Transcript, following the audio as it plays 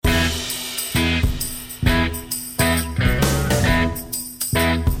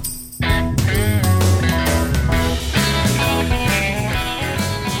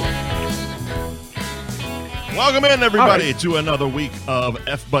Welcome in, everybody, to another week of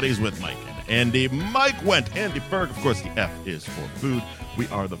F Buddies with Mike and Andy. Mike went, Andy Berg. Of course, the F is for food. We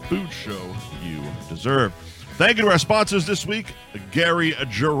are the food show you deserve. Thank you to our sponsors this week, Gary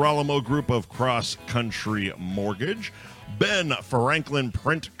Girolamo Group of Cross Country Mortgage, Ben Franklin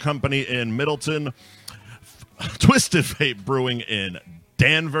Print Company in Middleton, Twisted Fate Brewing in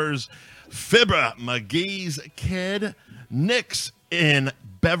Danvers, Fibra McGee's Kid, Nick's in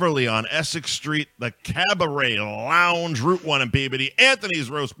Beverly on Essex Street, the Cabaret Lounge, Route 1 in Peabody, Anthony's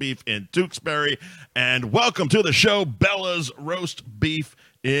Roast Beef in Tewksbury, and welcome to the show, Bella's Roast Beef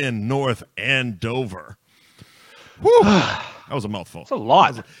in North Andover. Whew. That was a mouthful. It's a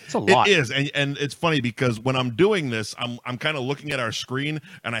lot. It's a lot. It is, and it's funny because when I'm doing this, I'm kind of looking at our screen,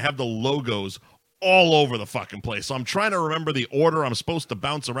 and I have the logos all over the fucking place. So I'm trying to remember the order I'm supposed to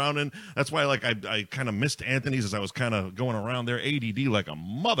bounce around in. That's why I kind of missed Anthony's as I was kind of going around there. ADD like a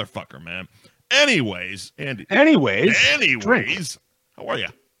motherfucker, man. Anyways, Andy. Anyways. How are you?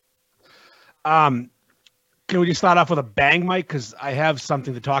 Can we just start off with a bang, Mike? Because I have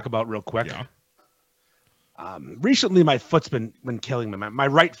something to talk about real quick. Yeah. Recently, my foot's been killing me. My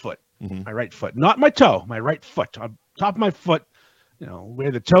right foot. Mm-hmm. My right foot. Not my toe. My right foot. On top of my foot. You know, where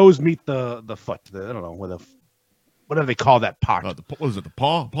the toes meet the foot. I don't know, whatever they call that part. What is it, the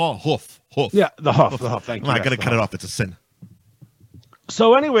paw? Hoof. Yeah, the hoof. Thank you. I got to cut it off. It's a sin.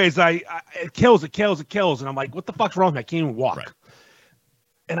 So anyways, it kills. And I'm like, what the fuck's wrong with me? I can't even walk. Right.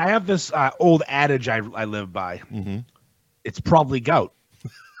 And I have this old adage I live by. Mm-hmm. It's probably gout.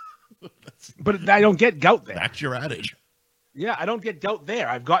 But I don't get gout there. That's your adage. Yeah, I don't get gout there.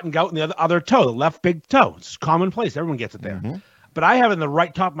 I've gotten gout in the other toe, the left big toe. It's commonplace. Everyone gets it there. Mm-hmm. But I have it in the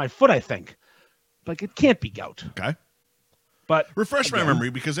right top of my foot, I think. Like, it can't be gout. Okay. But refresh my memory,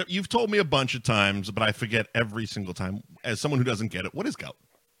 because you've told me a bunch of times, but I forget every single time. As someone who doesn't get it, what is gout?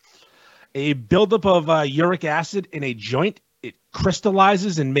 A buildup of uric acid in a joint. It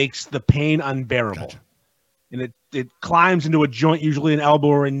crystallizes and makes the pain unbearable. Gotcha. And it climbs into a joint, usually an elbow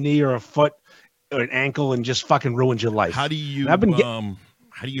or a knee or a foot or an ankle, and just fucking ruins your life. How do you how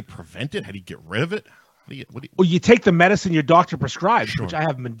do you prevent it? How do you get rid of it? Well, you take the medicine your doctor prescribes, which I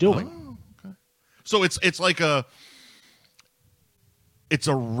haven't been doing. Oh, okay. So it's like it's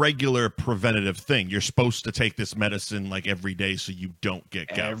a regular preventative thing. You're supposed to take this medicine like every day so you don't get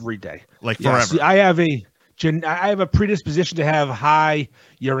gout. Every day. Like forever. See, I have a predisposition to have high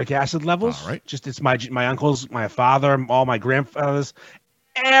uric acid levels. All right. Just it's my uncles, my father, all my grandfathers.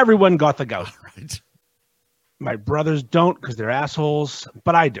 Everyone got the gout. All right. My brothers don't because they're assholes,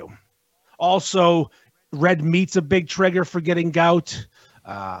 but I do. Also, red meat's a big trigger for getting gout.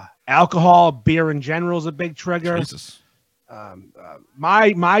 Alcohol, beer in general is a big trigger. Jesus.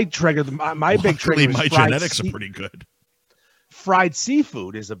 My trigger, my big trigger. My genetics are pretty good. Fried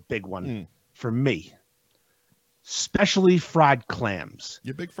seafood is a big one for me, especially fried clams.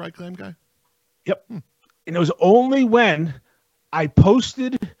 You a big fried clam guy? Yep. And it was only when I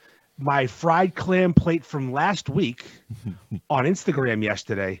posted my fried clam plate from last week on Instagram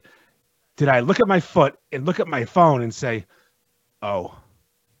yesterday did I look at my foot and look at my phone and say, oh,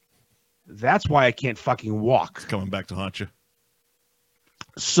 that's why I can't fucking walk. It's coming back to haunt you.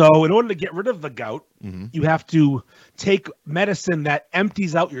 So in order to get rid of the gout, you have to take medicine that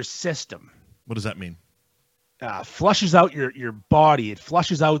empties out your system. What does that mean? Flushes out your body. It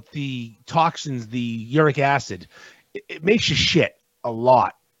flushes out the toxins, the uric acid. It makes you shit a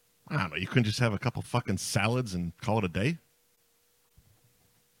lot. I don't know. You couldn't just have a couple fucking salads and call it a day?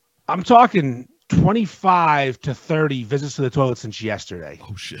 I'm talking 25 to 30 visits to the toilet since yesterday.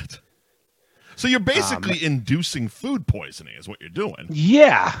 Oh, shit. So you're basically inducing food poisoning is what you're doing.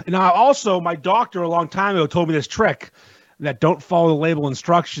 Yeah. And also, my doctor a long time ago told me this trick that don't follow the label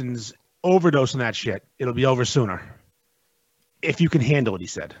instructions, overdose on that shit. It'll be over sooner. If you can handle it, he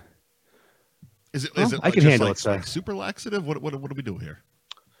said. Is it I can handle it, like super laxative? What do we do here?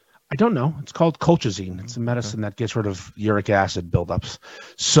 I don't know. It's called colchicine. It's a medicine that gets rid of uric acid buildups.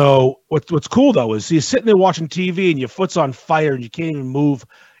 So what's cool, though, is you're sitting there watching TV and your foot's on fire and you can't even move.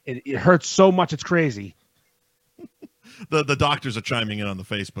 It hurts so much, it's crazy. The doctors are chiming in on the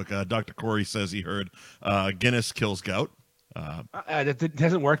Facebook. Dr. Corey says he heard Guinness kills gout. It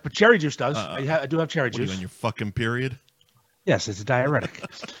hasn't worked, but cherry juice does. I do have cherry juice. What are you on your fucking period? Yes, it's a diuretic.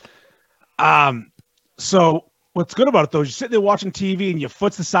 So what's good about it, though, is you're sitting there watching TV and your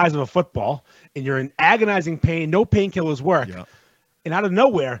foot's the size of a football and you're in agonizing pain. No painkillers work. Yeah. And out of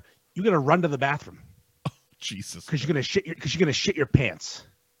nowhere, you got to run to the bathroom. Oh, Jesus. Because you're gonna shit your pants.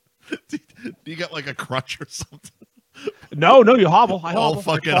 Do you got like a crutch or something? No, you hobble. I hobble.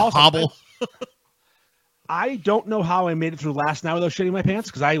 Fucking hobble. I don't know how I made it through last night without shitting my pants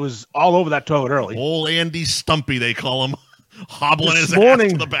because I was all over that toilet early. Old Andy Stumpy, they call him, hobbling This his morning,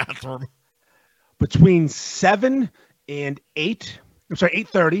 ass to the bathroom. Between 7 and 8, I'm sorry,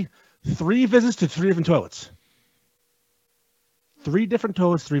 8:30, 3 visits to 3 different toilets. 3 different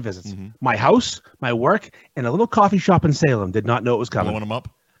toilets, 3 visits. Mm-hmm. My house, my work, and a little coffee shop in Salem did not know it was coming. Blowing them up?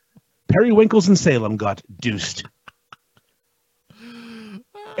 Periwinkles in Salem got deuced.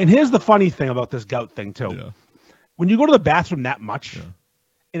 And here's the funny thing about this gout thing, too. Yeah. When you go to the bathroom that much,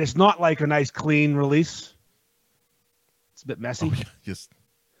 and it's not like a nice, clean release, it's a bit messy. Oh, yeah. Yes.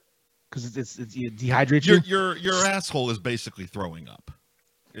 Because it dehydrates you. Your asshole is basically throwing up.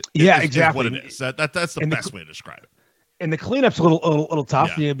 Exactly. Is what it is. That's the best way to describe it. And the cleanup's a little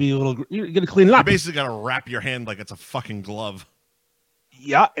tough. Yeah. You're gonna clean it up. You basically got to wrap your hand like it's a fucking glove.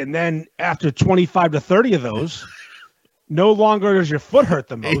 Yeah, and then after 25 to 30 of those, no longer does your foot hurt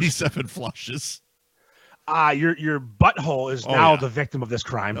the most. 87 flushes. Your butthole is now the victim of this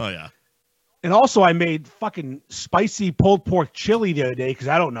crime. Oh yeah. And also, I made fucking spicy pulled pork chili the other day because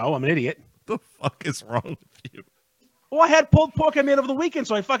I don't know. I'm an idiot. What the fuck is wrong with you? Well, I had pulled pork I made over the weekend,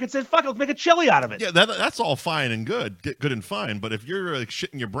 so I fucking said, fuck, let's make a chili out of it. Yeah, that's all fine and good and fine. But if you're like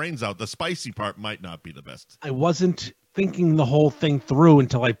shitting your brains out, the spicy part might not be the best. I wasn't thinking the whole thing through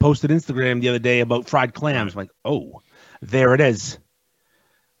until I posted Instagram the other day about fried clams. I'm like, oh, there it is.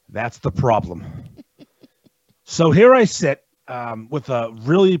 That's the problem. So here I sit with a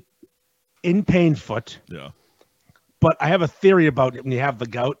really in-pain foot. Yeah. But I have a theory about it. When you have the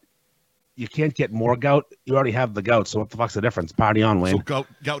gout, you can't get more gout. You already have the gout, so what the fuck's the difference? Party on, Wayne. So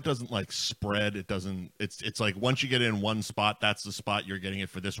gout doesn't like spread. It doesn't. It's like once you get it in one spot, that's the spot you're getting it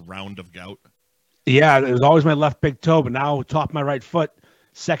for this round of gout. Yeah, it was always my left big toe, but now top of my right foot,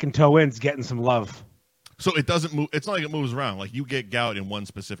 second toe in's getting some love. So it doesn't move. It's not like it moves around. Like you get gout in one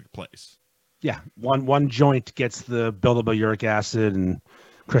specific place. Yeah, one joint gets the buildup of uric acid and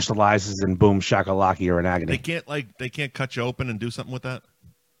crystallizes, and boom, shakalaki, you're in agony. They can't cut you open and do something with that.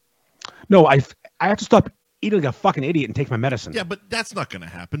 No, I have to stop eating like a fucking idiot and take my medicine. Yeah, but that's not going to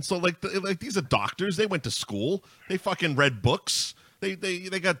happen. So like these are doctors. They went to school. They fucking read books. They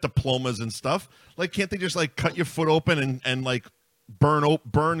got diplomas and stuff. Like, can't they just like cut your foot open and like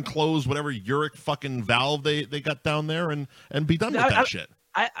burn close whatever uric fucking valve they got down there and be done with that shit?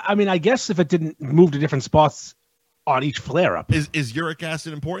 I mean, I guess if it didn't move to different spots on each flare up. Is uric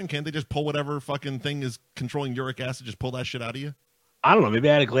acid important? Can't they just pull whatever fucking thing is controlling uric acid, just pull that shit out of you? I don't know. Maybe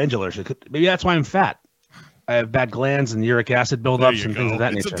I had a glandular issue. Maybe that's why I'm fat. I have bad glands and uric acid buildups and things of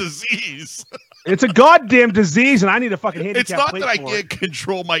that nature. It's a disease. It's a goddamn disease, and I need a fucking handicap. It's not plate that I for can't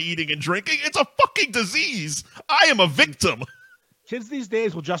control my eating and drinking. It's a fucking disease. I am a victim. Kids these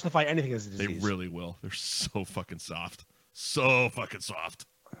days will justify anything as a disease. They really will. They're so fucking soft. So fucking soft.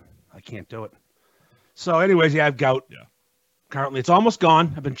 I can't do it. So anyways, yeah, I have gout. Yeah. Currently, it's almost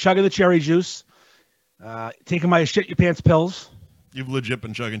gone. I've been chugging the cherry juice, taking my shit your pants pills. You've legit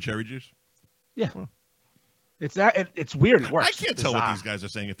been chugging cherry juice? Yeah. Huh. It's weird. It works. I can't tell what these guys are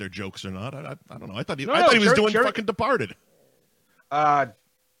saying, if they're jokes or not. I don't know. I thought he was doing fucking Departed.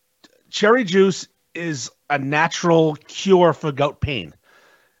 Cherry juice is a natural cure for gout pain.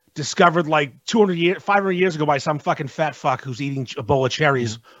 Discovered like 500 years ago by some fucking fat fuck who's eating a bowl of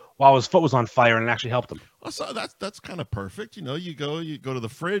cherries while his foot was on fire, and it actually helped him. Well, so that's kind of perfect. You know, you go to the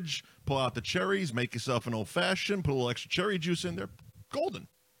fridge, pull out the cherries, make yourself an old fashioned, put a little extra cherry juice in there. Golden.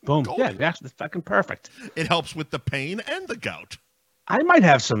 Boom. Golden. Yeah, that's fucking perfect. It helps with the pain and the gout. I might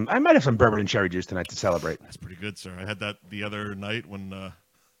have some bourbon and cherry juice tonight to celebrate. That's pretty good, sir. I had that the other night when I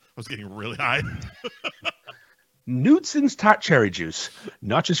was getting really high. Knudsen's tart cherry juice,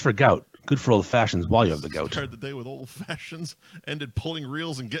 not just for gout, good for old fashions while you have the gout. Started the day with old fashions, ended pulling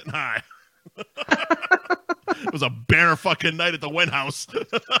reels and getting high. It was a bare fucking night at the Wen House.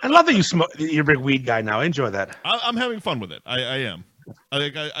 I love that you smoke. You're a big weed guy now. I enjoy that. I'm having fun with it. I am.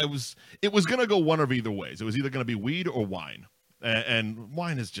 I was. It was gonna go one of either ways. It was either gonna be weed or wine, and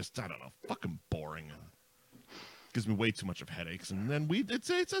wine is just, I don't know, fucking boring. Gives me way too much of headaches, and then weed. It's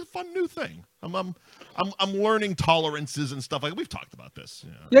a fun new thing. I'm learning tolerances and stuff like we've talked about this.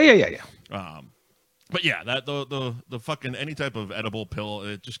 You know? Yeah. But yeah, that the fucking any type of edible pill,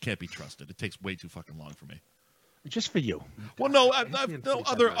 it just can't be trusted. It takes way too fucking long for me. Just for you. Well, no, I've no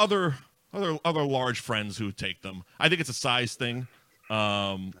other large friends who take them. I think it's a size thing.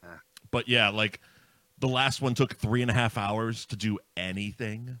 But yeah, like the last one took 3.5 hours to do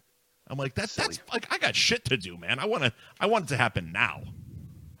anything. I'm like, that's like, I got shit to do, man. I want it to happen now.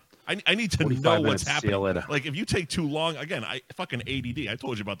 I need to know what's happening. Like, if you take too long, again, I fucking ADD. I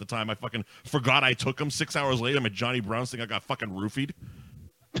told you about the time I fucking forgot I took them. 6 hours later, I'm at Johnny Brown's thing. I got fucking roofied.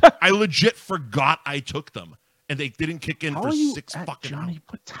 I legit forgot I took them, and they didn't kick in for 6 fucking hours.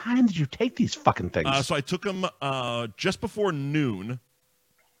 What time did you take these fucking things? So I took them just before noon,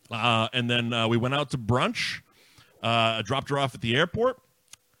 and then we went out to brunch, dropped her off at the airport,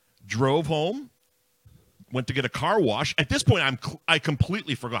 drove home, went to get a car wash. At this point, I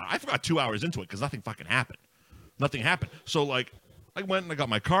completely forgot. I forgot 2 hours into it because nothing fucking happened. Nothing happened. So, like, I went and I got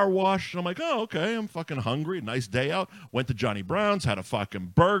my car washed, and I'm like, oh, okay, I'm fucking hungry. Nice day out. Went to Johnny Brown's, had a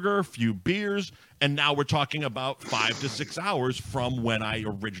fucking burger, few beers, and now we're talking about 5 to 6 hours from when I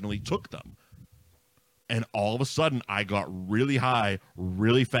originally took them. And all of a sudden, I got really high,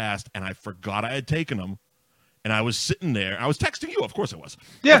 really fast, and I forgot I had taken them. And I was sitting there. I was texting you. Of course I was.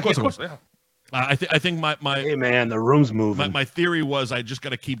 Yeah, of course I was. Yeah. I think my hey man, the room's moving. My theory was I just got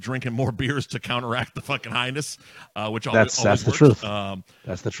to keep drinking more beers to counteract the fucking highness, which that's the works. truth.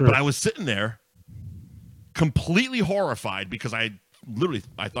 That's the truth. But I was sitting there, completely horrified because I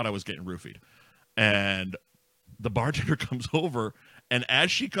thought I was getting roofied, and the bartender comes over, and as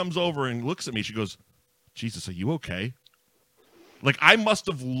she comes over and looks at me, she goes, "Jesus, are you okay?" Like I must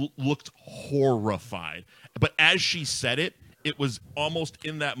have looked horrified, but as she said it. It was almost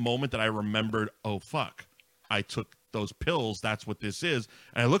in that moment that I remembered, oh, fuck, I took those pills. That's what this is.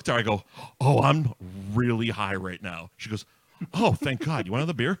 And I looked at her. I go, oh, I'm really high right now. She goes, oh, thank God. You want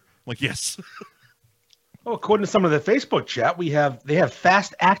another beer? I'm like, yes. Oh, according to some of the Facebook chat, they have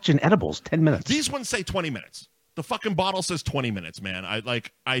fast action edibles, 10 minutes. These ones say 20 minutes. The fucking bottle says 20 minutes, man.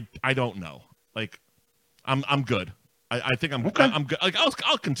 I don't know. Like, I'm good. I think I'm okay. I'm good. Like,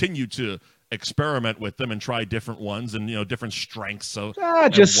 I'll continue to experiment with them and try different ones and different strengths. So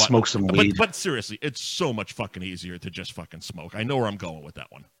just smoke some weed. But seriously, it's so much fucking easier to just fucking smoke. I know where I'm going with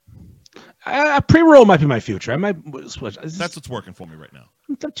that one. Pre-roll might be my future. I might switch. That's what's working for me right now.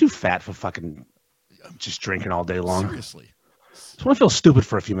 I'm too fat for fucking just drinking all day long. Seriously, just want to feel stupid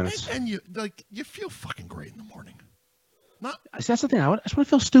for a few minutes. And you feel fucking great in the morning. That's the thing. I just want to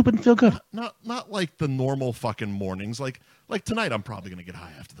feel stupid and feel good. Not like the normal fucking mornings. Like tonight, I'm probably gonna get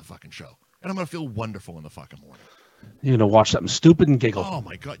high after the fucking show. And I'm going to feel wonderful in the fucking morning. You're going to watch something stupid and giggle. Oh,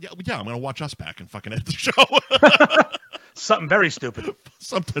 my God. Yeah, I'm going to watch us back and fucking edit the show. Something very stupid.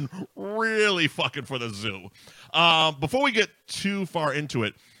 Something really fucking for the zoo. Before we get too far into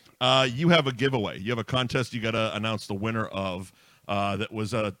it, you have a giveaway. You have a contest you got to announce the winner of. That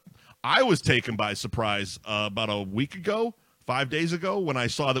was I was taken by surprise about a week ago. 5 days ago when I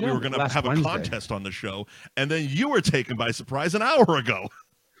saw that we were going to have a contest on the show. And then you were taken by surprise an hour ago.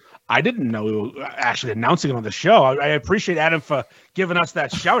 I didn't know we were actually announcing it on the show. I appreciate Adam for giving us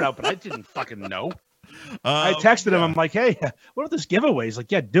that shout out, but I didn't fucking know. I texted him. I'm like, hey, what are these giveaways? He's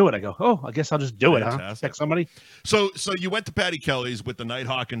like, yeah, do it. I go, oh, I guess I'll just do it, huh? Text somebody. So you went to Patty Kelly's with the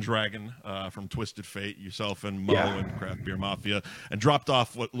Nighthawk and Dragon from Twisted Fate, yourself and Mo and Craft Beer Mafia, and dropped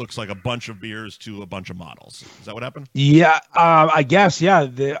off what looks like a bunch of beers to a bunch of models. Is that what happened? Yeah, I guess, yeah.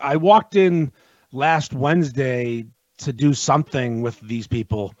 I walked in last Wednesday to do something with these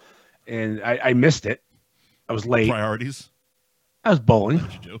people, and I missed it. I was late. Priorities? I was bowling.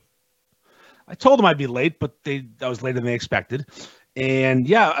 What did you do? I told them I'd be late, but I was later than they expected. And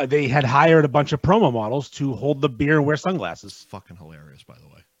yeah, they had hired a bunch of promo models to hold the beer and wear sunglasses. It's fucking hilarious, by the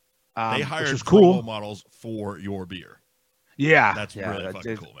way. They hired promo models for your beer. Yeah. That's really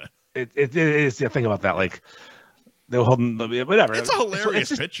fucking cool, man. It is. Yeah, think about that. Like, they were holding the beer, whatever. It's a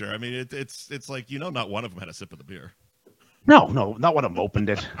hilarious picture. I mean, it's like, not one of them had a sip of the beer. No, not one of them opened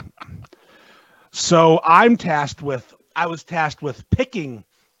it. So I was tasked with picking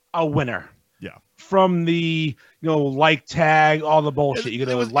a winner. Yeah. From the like tag, all the bullshit. You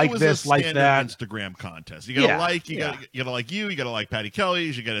gotta like this, like that. Instagram contest. You gotta you gotta like you gotta like Patty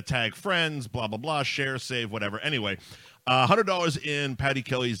Kelly's, you gotta tag friends, blah blah blah, share, save, whatever. Anyway, $100 in Patty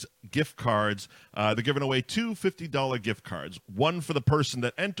Kelly's gift cards. They're giving away two $50 gift cards, one for the person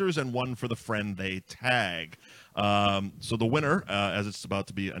that enters and one for the friend they tag. So the winner, as it's about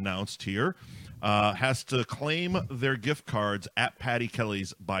to be announced here, has to claim their gift cards at Patty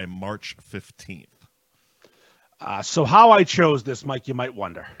Kelly's by March 15th. So how I chose this, Mike, you might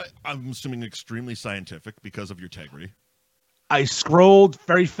wonder. I'm assuming extremely scientific because of your integrity. I scrolled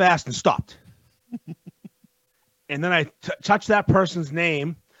very fast and stopped. And then I touched that person's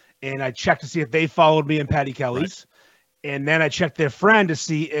name, and I checked to see if they followed me in Patty Kelly's. Right. And then I checked their friend to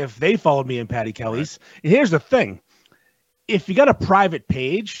see if they followed me in Patty Kelly's. Right. And here's the thing. If you got a private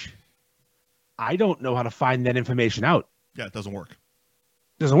page, I don't know how to find that information out. Yeah, it doesn't work.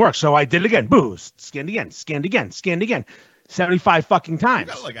 So I did it again. Boost. Scanned again. 75 fucking times.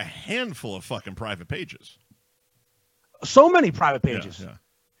 You got like a handful of fucking private pages. So many private pages. Yeah.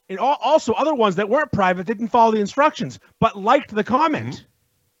 And also other ones that weren't private didn't follow the instructions, but liked the comment.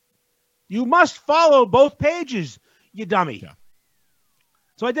 You must follow both pages, you dummy. Yeah.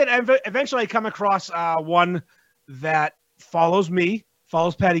 So I did. Eventually, I come across one that follows me,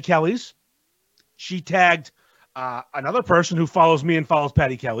 follows Patty Kelly's. She tagged another person who follows me and follows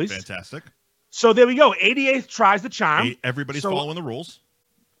Patty Kelly's. Fantastic. So there we go. 88th tries the charm. Everybody's following the rules.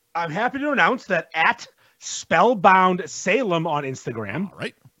 I'm happy to announce that at Spellbound Salem on Instagram. All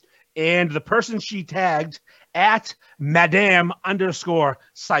right. And the person she tagged at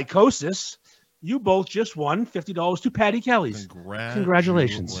Madame_Psychosis, you both just won $50 to Patty Kelly's.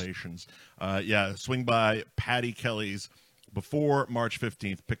 Congratulations. Swing by Patty Kelly's before March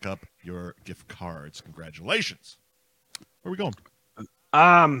 15th. Pick up your gift cards. Congratulations. Where are we going?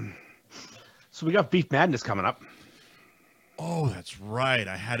 So we got Beef Madness coming up. Oh, that's right.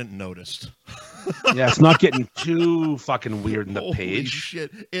 I hadn't noticed. Yeah, it's not getting too fucking weird in the Holy page. Shit.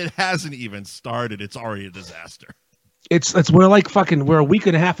 It hasn't even started. It's already a disaster. We're a week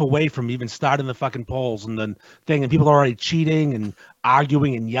and a half away from even starting the fucking polls and the thing, and people are already cheating and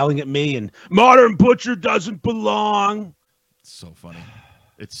arguing and yelling at me, and Modern Butcher doesn't belong. It's so funny.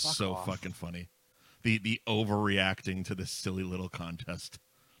 It's so fucking funny. The overreacting to this silly little contest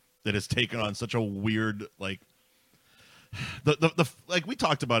that has taken on such a weird, like, like we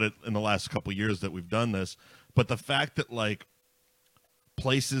talked about it in the last couple of years that we've done this, but the fact that like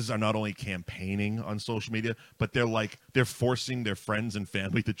places are not only campaigning on social media, but they're forcing their friends and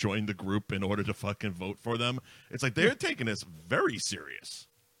family to join the group in order to fucking vote for them. It's like they're taking this very serious.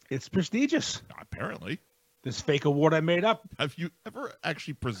 It's prestigious. Apparently. This fake award I made up. Have you ever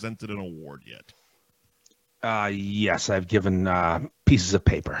actually presented an award yet? Yes, I've given pieces of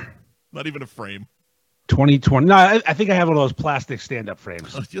paper. Not even a frame. 2020. No, I think I have one of those plastic stand-up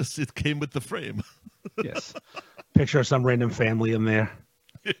frames. Yes, it came with the frame. Yes. Picture of some random family in there.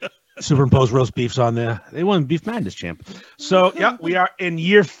 Yeah. Superimpose roast beefs on there. They won Beef Madness, champ. So, yeah, we are in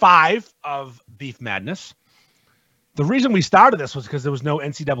year 5 of Beef Madness. The reason we started this was because there was no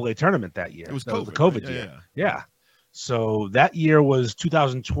NCAA tournament that year. It was the COVID. COVID year. Yeah. So that year was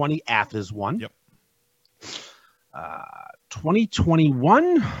 2020. Athens won. Yep.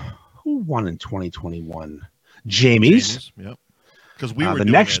 2021. Who won in 2021? Jamie's. Yep. Because we were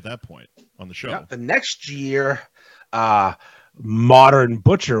doing it at that point on the show. Yeah, the next year, Modern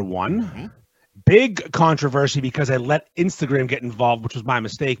Butcher won. Mm-hmm. Big controversy because I let Instagram get involved, which was my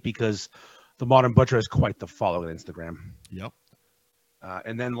mistake because the Modern Butcher has quite the following on Instagram. Yep.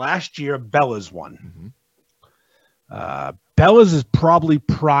 And then last year, Bella's won. Mm-hmm. Bella's is probably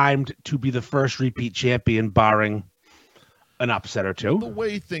primed to be the first repeat champion, barring an upset or two. The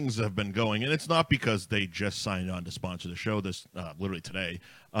way things have been going, and it's not because they just signed on to sponsor the show this literally today,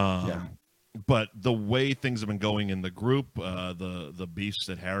 but the way things have been going in the group, the beefs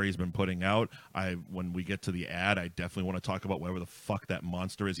that Harry's been putting out, when we get to the ad, I definitely want to talk about whatever the fuck that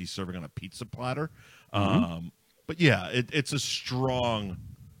monster is he's serving on a pizza platter. Mm-hmm. But yeah, it's a strong,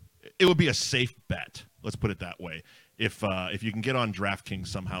 it would be a safe bet. Let's put it that way. If you can get on DraftKings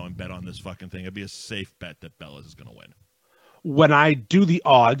somehow and bet on this fucking thing, it'd be a safe bet that Bella's is going to win. When I do the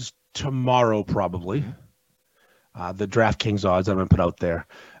odds tomorrow, probably, the DraftKings odds I'm going to put out there,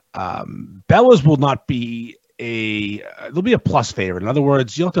 Bella's will not be there'll be a plus favorite. In other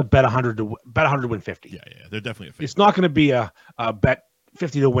words, you'll have to bet 100 to win 50. Yeah, they're definitely a favorite. It's not going to be a bet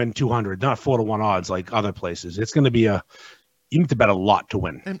 50 to win 200, not 4 to 1 odds like other places. It's going to be you need to bet a lot to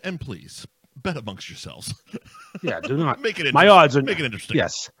win. And please bet amongst yourselves. Yeah, do not make it. My odds are make it interesting.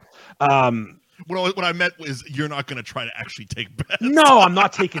 Yes. What I meant was you're not going to try to actually take bets. No, I'm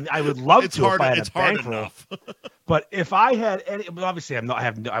not taking. I would love to if I had a bankroll. Enough. But if I had any, obviously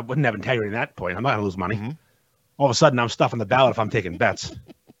I wouldn't have integrity at that point. I'm not going to lose money. Mm-hmm. All of a sudden, I'm stuffing the ballot if I'm taking bets.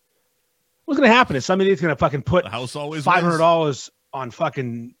 What's going to happen is somebody's going to fucking put the house always $500 on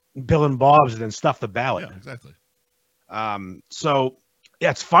fucking Bill and Bob's and then stuff the ballot. Yeah, exactly. So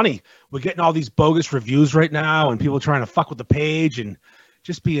yeah, it's funny. We're getting all these bogus reviews right now, and people trying to fuck with the page and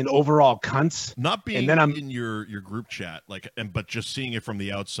just being overall cunts. Not being and then I'm in your group chat, but just seeing it from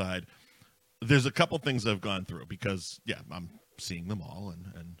the outside. There's a couple things I've gone through because I'm seeing them all,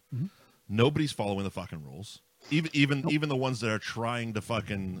 and mm-hmm. Nobody's following the fucking rules. Even the ones that are trying to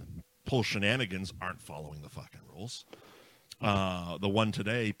fucking pull shenanigans aren't following the fucking rules. The one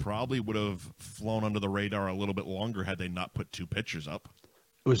today probably would have flown under the radar a little bit longer had they not put 2 pictures up.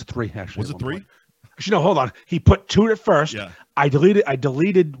 It was 3 actually. Was it 3? Actually, no, hold on. He put 2 at first. Yeah. I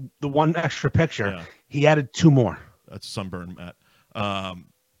deleted the 1 extra picture. Yeah. He added 2 more. That's sunburn, Matt.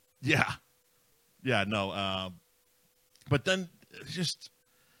 No. But then just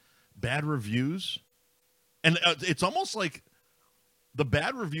bad reviews. And it's almost like the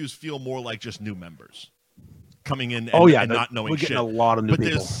bad reviews feel more like just new members. coming in and not knowing we're getting shit. a lot of new people.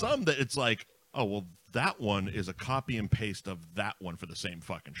 But there's some that it's like, oh, well, that one is a copy and paste of that one for the same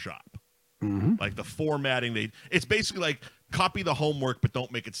fucking shop. Mm-hmm. Like the formatting, it's basically like copy the homework, but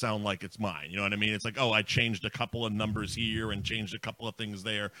don't make it sound like it's mine. You know what I mean? It's like, oh, I changed a couple of numbers here and changed a couple of things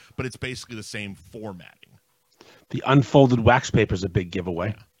there, but it's basically the same formatting. The unfolded wax paper is a big giveaway.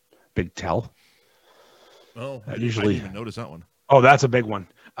 Yeah. Big tell. Oh, I usually didn't even notice that one. Oh, that's a big one.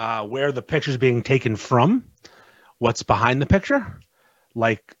 Where the picture's being taken from, what's behind the picture,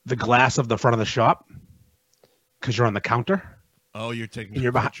 like the glass of the front of the shop, because you're on the counter. Oh, you're taking and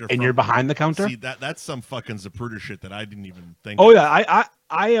you're behind the counter. See, that's some fucking Zapruder shit that I didn't even think. Oh yeah,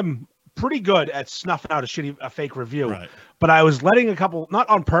 I am pretty good at snuffing out a fake review. Right. But I was letting a couple, not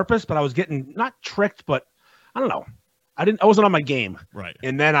on purpose, but I was getting not tricked, but I don't know. I wasn't on my game. Right.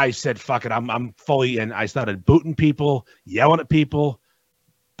 And then I said, fuck it, I'm fully in. I started booting people, yelling at people,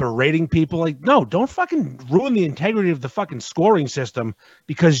 berating people. Like, no, don't fucking ruin the integrity of the fucking scoring system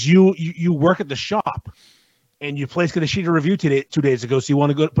because you work at the shop. And your place got a sheet of review 2 days ago, so you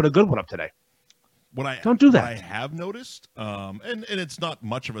want to go put a good one up today. Don't do that. What I have noticed, and it's not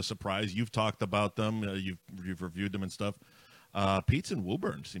much of a surprise. You've talked about them. You've reviewed them and stuff. Pete's and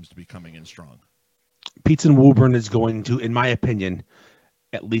Woburn seems to be coming in strong. Pete's and Woburn is going to, in my opinion,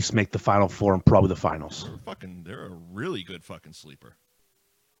 at least make the Final Four and probably the finals. They're a really good fucking sleeper.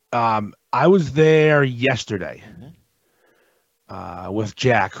 I was there yesterday. Mm-hmm. With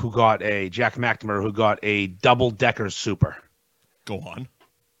Jack McNamara, who got a double-decker super. Go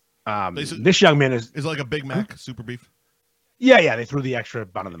on. This young man is like a Big Mac super beef. Yeah. They threw the extra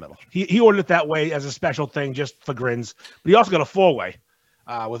bun in the middle. He ordered it that way as a special thing, just for grins. But he also got a 4-way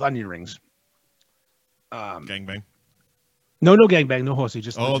with onion rings. Gangbang. No gangbang, no horsey.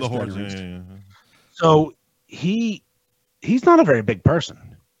 Just the horse. Onion rings. Yeah. So he's not a very big person.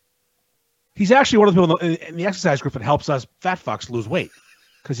 He's actually one of the people in the exercise group that helps us fat fucks lose weight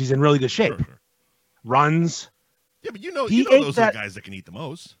because he's in really good shape. Sure. Runs. Yeah, but you know those are the guys that can eat the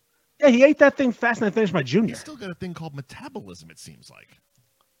most. Yeah, he ate that thing fast and I finished my junior. He's still got a thing called metabolism, it seems like.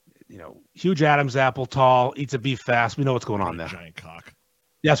 Huge Adam's apple, tall, eats a beef fast. We know what's going on there. Giant cock.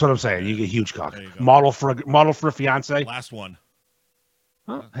 Yeah, that's what I'm saying. You get huge cock. Model for a fiance. Last one.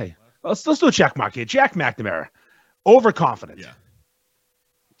 Oh, hey, let's do a check mark here. Jack McNamara, overconfident. Yeah.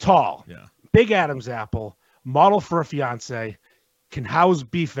 Tall. Yeah. Big Adam's apple, model for a fiance, can house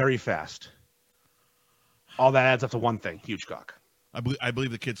beef very fast. All that adds up to one thing: huge cock. I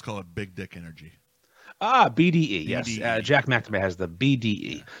believe the kids call it big dick energy. BDE. Yes, Jack McNamara has the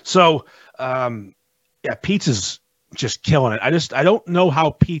BDE. So, Pete's is just killing it. I don't know how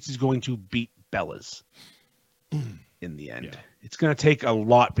Pete's is going to beat Bella's in the end. Yeah. It's going to take a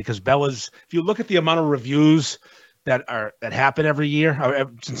lot because Bella's. If you look at the amount of reviews that happen every year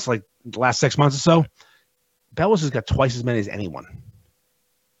since like the last 6 months or so, Bella's has got twice as many as anyone.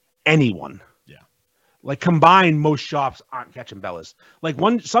 Yeah. Like combined, most shops aren't catching Bella's. Like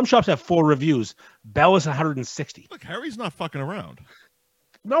some shops have 4 reviews. Bella's 160. Look, Harry's not fucking around.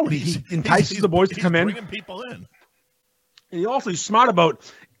 No, he entices the boys to come in. Bringing people in. And he's smart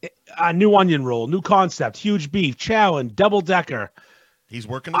about a new onion roll, new concept, huge beef, challenge, double decker. He's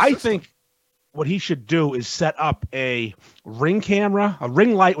working. I think what he should do is set up a ring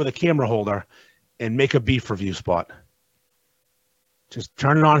light with a camera holder, and make a beef review spot. Just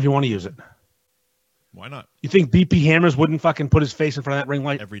turn it on if you want to use it. Why not? You think BP Hammers wouldn't fucking put his face in front of that ring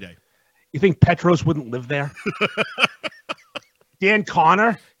light? Every day. You think Petros wouldn't live there? Dan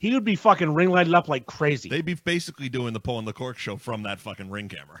Connor, he would be fucking ring lighted up like crazy. They'd be basically doing the Pulling the Cork show from that fucking ring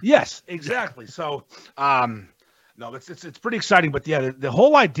camera. Yes, exactly. So, no, it's pretty exciting. But yeah, the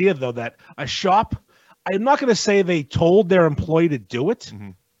whole idea though that a shop, I'm not going to say they told their employee to do it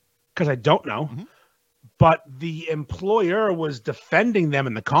because I don't know, but the employer was defending them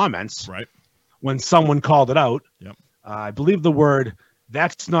in the comments, right? When someone called it out. Yep. I believe the word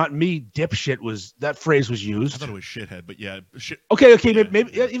 "that's not me, dipshit" that phrase was used. I thought it was shithead, but yeah, shit. Okay, yeah.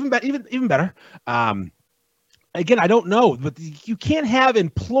 Maybe even better. Again, I don't know, but you can't have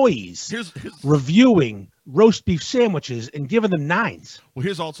employees reviewing roast beef sandwiches and giving them 9s. Well,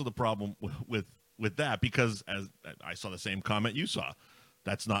 here's also the problem with that, because as I saw the same comment you saw,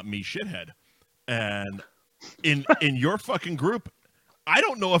 that's not me, shithead. And in your fucking group, I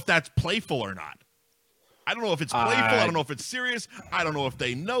don't know if that's playful or not. I don't know if it's playful. I don't know if it's serious. I don't know if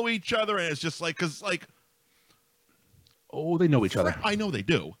they know each other, and it's just like, because like, oh, they know each other. I know they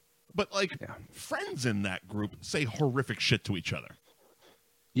do. But, friends in that group say horrific shit to each other.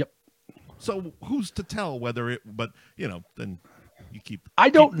 Yep. So who's to tell whether it, but, then you keep. I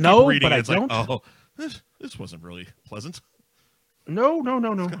don't know, but it's I don't. Like, oh, this wasn't really pleasant. No.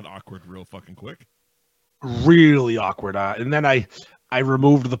 It's got awkward real fucking quick. really awkward. And then I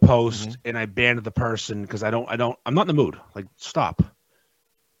removed the post and I banned the person because I'm not in the mood. Like, stop.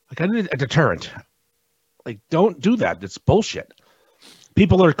 Like, I need a deterrent. Like, don't do that. It's bullshit.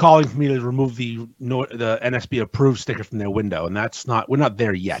 People are calling for me to remove the NSB approved sticker from their window, and we're not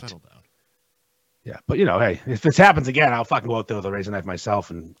there yet. Settle down. Yeah, but hey, if this happens again, I'll fucking go out there with a razor knife myself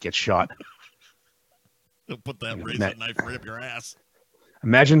and get shot. They'll put that razor knife right up your ass.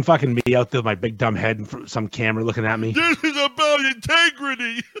 Imagine fucking me out there with my big dumb head and some camera looking at me. This is about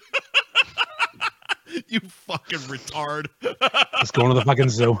integrity. You fucking retard. Just going to the fucking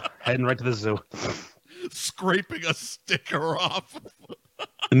zoo. Heading right to the zoo. Scraping a sticker off.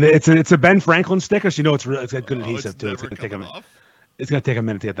 And it's a Ben Franklin sticker, so it's got good adhesive too. It's gonna take a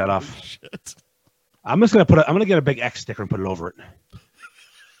minute to get that off. Shit. I'm gonna get a big X sticker and put it over it.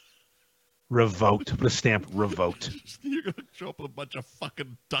 Revoked. Put a stamp. Revoked. You're gonna show up with a bunch of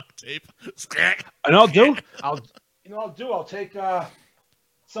fucking duct tape. And I'll take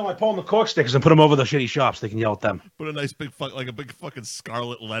some of my Paul McCork stickers and put them over the shitty shops. They can yell at them. Put a nice big fucking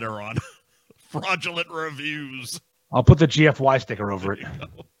scarlet letter on. Fraudulent reviews. I'll put the GFY sticker over it.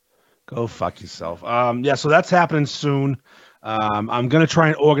 Go fuck yourself. So that's happening soon. I'm gonna try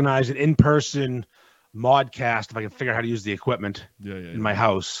and organize an in-person modcast if I can figure out how to use the equipment in my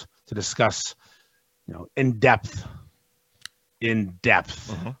house to discuss, in depth.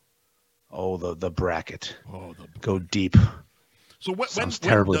 Uh-huh. Oh, the bracket. Oh, go deep. So when does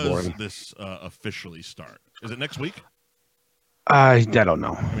boring. this officially start? Is it next week? I don't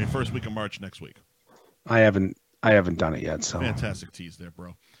know. I mean, first week of March next week. I haven't done it yet. So fantastic tease there,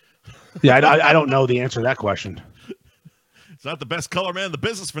 bro. Yeah, I don't know the answer to that question. It's not the best color man in the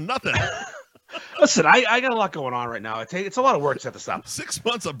business for nothing. Listen, I got a lot going on right now. It's a lot of work to set this up. 6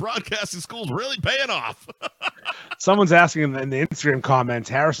 months of broadcasting school is really paying off. Someone's asking in the Instagram comments,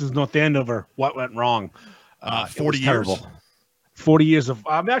 Harrison's North Andover, what went wrong? 40 years. Terrible. 40 years of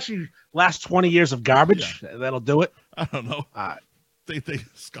actually last 20 years of garbage. Yeah. That'll do it. I don't know. They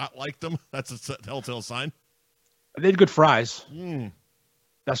Scott liked them. That's a telltale sign. They had good fries.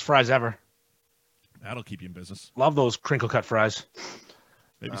 Best fries ever. That'll keep you in business. Love those crinkle cut fries.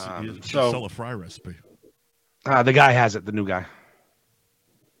 Maybe sell a fry recipe. The guy has it. The new guy.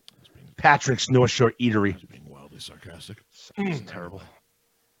 Patrick's North Shore Eatery. He's being wildly sarcastic. It's terrible.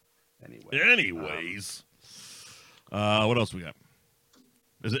 Anyways, what else we got?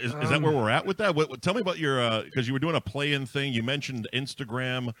 Is that where we're at with that? Tell me about your because you were doing a play-in thing. You mentioned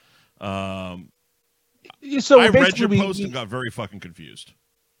Instagram. I read your post and got very fucking confused.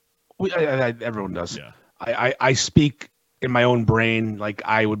 Everyone does. Yeah. I speak in my own brain, like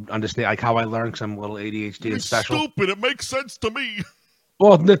I would understand, like how I learn because I'm a little ADHD and special. Stupid. It makes sense to me.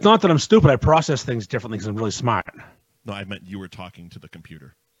 Well, it's not that I'm stupid. I process things differently because I'm really smart. No, I meant you were talking to the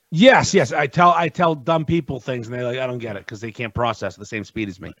computer. Yes. I tell dumb people things, and they're like, I don't get it because they can't process at the same speed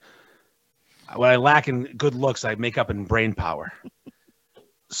as me. Right. What I lack in good looks, I make up in brain power.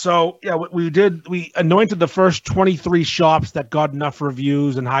 So, yeah, what we did, we anointed the first 23 shops that got enough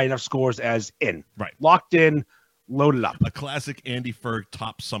reviews and high enough scores as in. Right. Locked in, loaded up. A classic Andy Ferg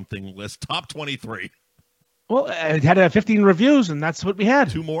top something list. Top 23. Well, it had to have 15 reviews, and that's what we had.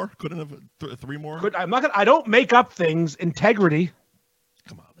 2 more? Couldn't have 3 more? I don't make up things. Integrity.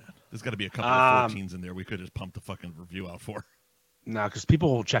 Come on, man. There's got to be a couple of 14s in there we could just pump the fucking review out for. No, because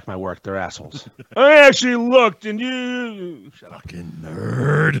people will check my work. They're assholes. I actually looked, and you... Shut up. Fucking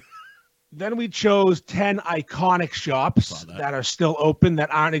nerd. Then we chose 10 iconic shops that are still open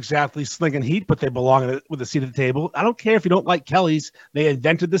that aren't exactly slinging heat, but they belong with a seat at the table. I don't care if you don't like Kelly's. They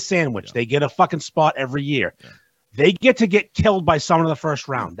invented the sandwich. Yeah. They get a fucking spot every year. Yeah. They get to get killed by someone in the first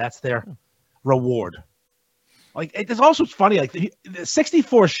round. That's their reward. Like, it's also funny. Like, the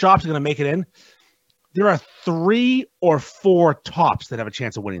 64 shops are going to make it in. There are 3 or 4 tops that have a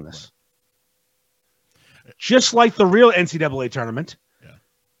chance of winning this. Just like the real NCAA tournament. Yeah.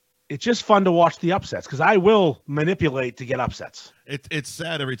 It's just fun to watch the upsets because I will manipulate to get upsets. It's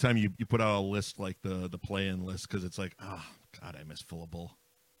sad every time you put out a list like the play-in list because it's like, oh, God, I miss Full of Bull.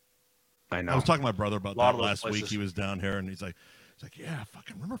 I know. I was talking to my brother about that last week. He was down here, and he's like, yeah,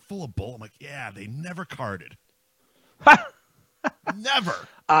 fucking remember Full of Bull? I'm like, yeah, they never carded. Never.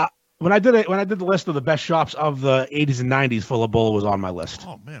 When I did the list of the best shops of the 80s and 90s, Full of Bull was on my list.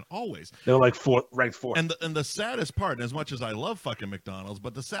 Oh man, always. They were like ranked 4th. And the saddest part, and as much as I love fucking McDonald's,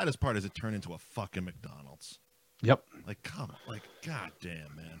 but the saddest part is it turned into a fucking McDonald's. Yep. Like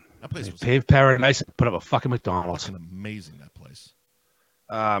goddamn, man, that place was paved paradise and put up a fucking McDonald's. Fucking amazing, that place.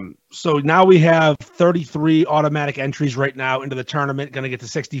 So now we have 33 automatic entries right now into the tournament. Going to get to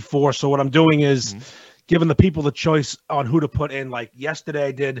 64. So what I'm doing is giving the people the choice on who to put in. Like yesterday,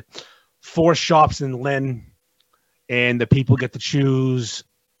 I did 4 shops in Lynn, and the people get to choose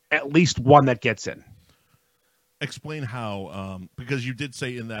at least one that gets in. Explain how, because you did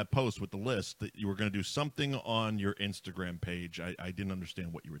say in that post with the list that you were going to do something on your Instagram page. I didn't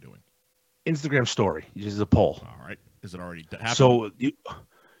understand what you were doing. Instagram story. This is a poll. All right. Is it already happened? So it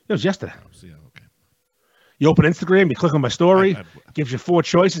was yesterday. Oh, so yeah, okay. You open Instagram, you click on my story, gives you 4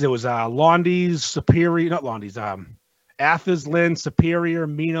 choices. It was Londy's, Superior, not Londy's, Athens, Lynn, Superior,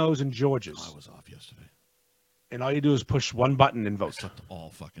 Minos, and George's. Oh, I was off yesterday. And all you do is push one button and vote. I slept all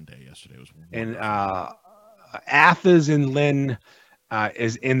fucking day yesterday. It was wonderful. And Athens and Lynn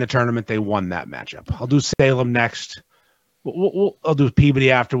is in the tournament. They won that matchup. I'll do Salem next. I'll do Peabody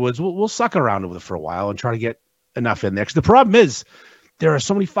afterwards. We'll suck around with it for a while and try to get enough in there. Because the problem is there are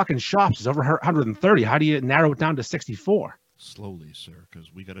so many fucking shops. It's over 130. How do you narrow it down to 64? Slowly, sir,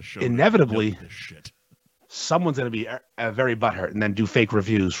 because we got to show inevitably this shit. Someone's going to be very butthurt and then do fake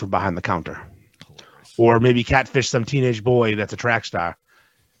reviews from behind the counter. Hilarious. Or maybe catfish some teenage boy that's a track star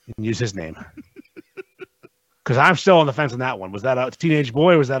and use his name. Because I'm still on the fence on that one. Was that a teenage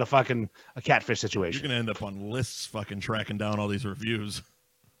boy or was that a catfish situation? You're going to end up on lists fucking tracking down all these reviews.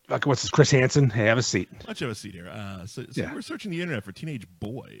 What's this, Chris Hansen? Hey, have a seat. Why don't you have a seat here? So yeah. We're searching the internet for teenage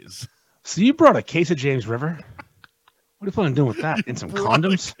boys. So you brought a case of James River? What are you planning on doing with that? And some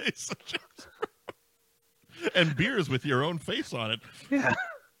condoms? And beers with your own face on it. Yeah.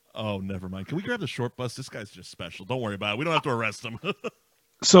 Oh, never mind. Can we grab the short bus? This guy's just special. Don't worry about it. We don't have to arrest him.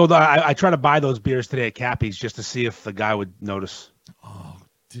 So I try to buy those beers today at Cappy's just to see if the guy would notice. Oh,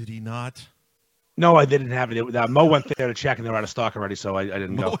 did he not? No, I didn't have it. Mo went there to check, and they were out of stock already, so I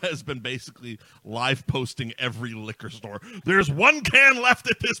didn't go. Mo has been basically live posting every liquor store. There's 1 can left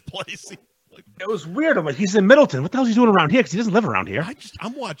at this place. It was weird. I'm like, he's in Middleton. What the hell is he doing around here? Because he doesn't live around here.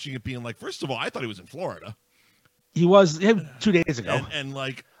 I'm watching it being like, first of all, I thought he was in Florida. He was 2 days ago. And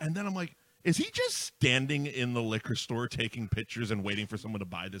then I'm like, is he just standing in the liquor store taking pictures and waiting for someone to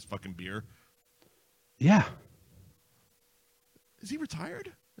buy this fucking beer? Yeah. Is he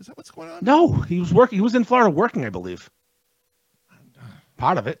retired? Is that what's going on? No, he was working. He was in Florida working, I believe.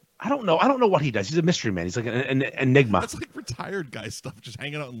 Part of it. I don't know. I don't know what he does. He's a mystery man. He's like an enigma. That's like retired guy stuff, just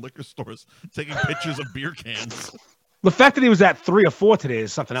hanging out in liquor stores, taking pictures of beer cans. The fact that he was at 3 or 4 today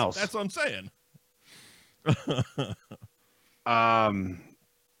is something else. That's what I'm saying.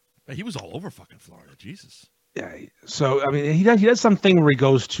 He was all over fucking Florida. Jesus. Yeah. So I mean, he does something where he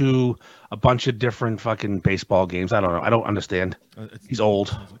goes to a bunch of different fucking baseball games. I don't know. I don't understand. He's old.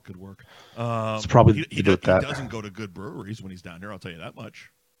 Sounds like good work. It's probably he doesn't go to good breweries when he's down here. I'll tell you that much.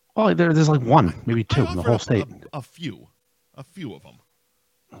 Well, there's like 1, maybe 2 in the whole state. A few of them.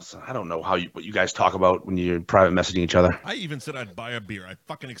 So I don't know what you guys talk about when you're private messaging each other. I even said I'd buy a beer. I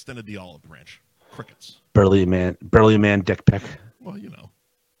fucking extended the olive branch. Crickets. Barely a man dick pic. Well, you know.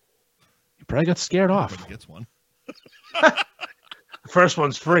 You probably got scared off. Everybody gets one. First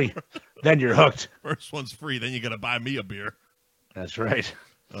one's free. Then you're hooked. First one's free. Then you got to buy me a beer. That's right.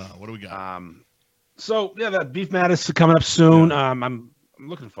 What do we got? So, yeah, that Beef Madness is coming up soon. Yeah. I'm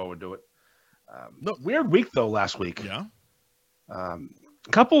looking forward to it. Weird week, though, last week. Yeah. A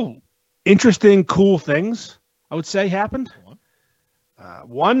couple interesting, cool things, I would say, happened.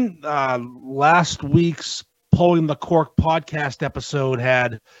 One, last week's Pulling the Cork podcast episode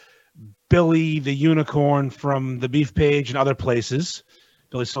had Billy the Unicorn from the Beef Page and other places,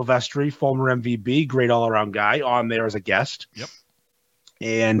 Billy Silvestri, former MVB, great all-around guy, on there as a guest. Yep.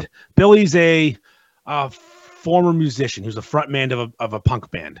 And Billy's a former musician. He was a frontman of a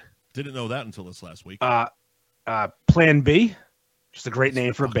punk band. Didn't know that until this last week. Plan B, just a great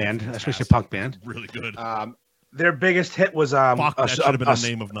name for a band, fantastic. Especially a punk band. Really good. Their biggest hit was fuck, that should have been a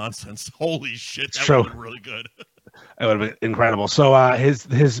name of nonsense. Holy shit, that would have been really good. It would have been incredible. So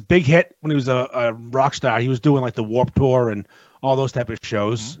his big hit when he was a rock star, he was doing like the Warped Tour and all those type of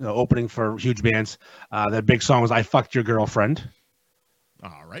shows, opening for huge bands. Their big song was "I Fucked Your Girlfriend."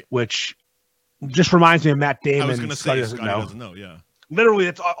 All right, which just reminds me of Matt Damon. I was going to say Scotty doesn't know. Yeah, literally,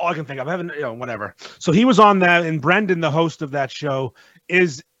 that's all I can think of. I haven't, whatever. So he was on that, and Brendan, the host of that show,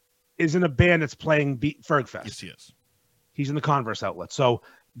 is in a band that's playing Fergfest. Yes, he is. He's in the Converse outlet. So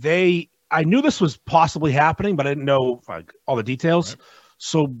I knew this was possibly happening, but I didn't know all the details. Right.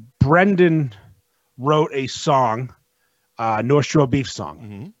 So Brendan wrote a song, North Shore Beef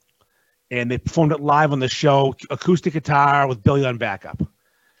song, and they performed it live on the show, acoustic guitar with Billy on backup.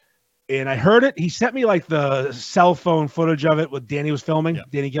 And I heard it. He sent me like the cell phone footage of it with Danny was filming,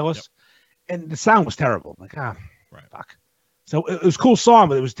 Danny Gillis, and the sound was terrible. I'm like, fuck. So it was a cool song,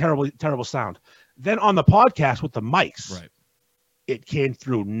 but it was terrible sound. Then on the podcast with the mics, it came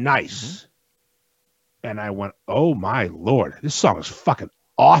through nice. And I went, oh my Lord, this song is fucking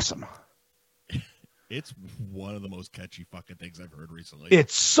awesome. It's one of the most catchy fucking things I've heard recently.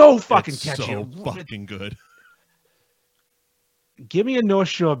 It's so fucking catchy. So fucking good. Give me a North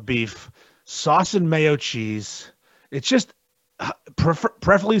Shore beef, sauce and mayo cheese. It's just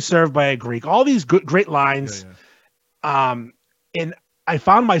preferably served by a Greek. All these great lines. Yeah. And I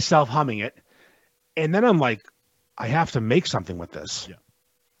found myself humming it. And then I'm like, I have to make something with this. Yeah.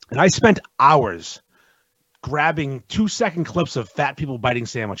 And I spent hours grabbing 2-second clips of fat people biting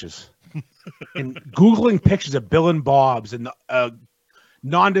sandwiches and Googling pictures of Bill and Bob's and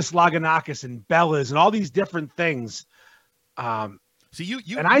Nondus Laganakis and Bella's and all these different things. See,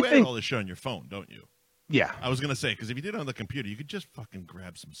 you I think all this shit on your phone, don't you? Yeah. I was going to say, because if you did it on the computer, you could just fucking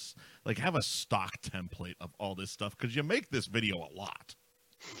grab some, like have a stock template of all this stuff, because you make this video a lot.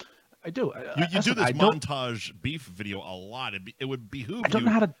 I do. You do this montage beef video a lot. It would behoove you. I don't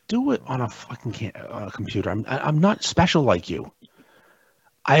know how to do it on a fucking computer. I'm not special like you.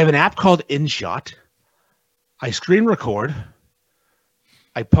 I have an app called InShot. I screen record.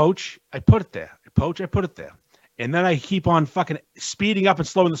 I poach. I put it there. I poach. I put it there. And then I keep on fucking speeding up and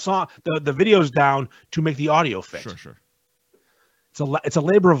slowing the videos down to make the audio fit. Sure. It's a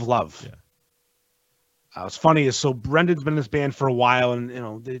labor of love. Yeah. What's funny is, so Brendan's been in this band for a while,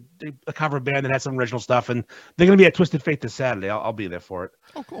 and they a cover band that had some original stuff, and they're going to be at Twisted Fate this Saturday. I'll be there for it.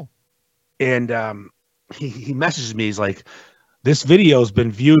 Oh, cool. And he messages me. He's like, "This video has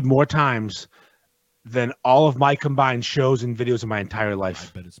been viewed more times than all of my combined shows and videos in my entire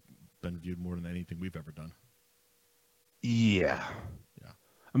life." I bet it's been viewed more than anything we've ever done. Yeah.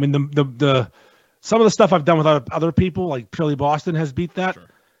 I mean, the some of the stuff I've done with other people, like Purely Boston, has beat that. Sure.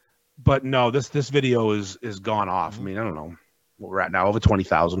 But no, this video is gone off. I mean, I don't know what we're at now, over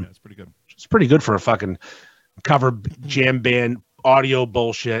 20,000. Yeah, it's pretty good. It's pretty good for a fucking cover jam band audio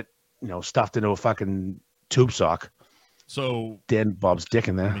bullshit, stuffed into a fucking tube sock. So Dan Bob's dick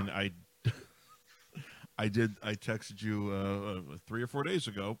in there. I mean, I texted you 3 or 4 days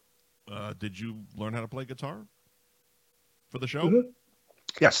ago. Did you learn how to play guitar for the show? Mm-hmm.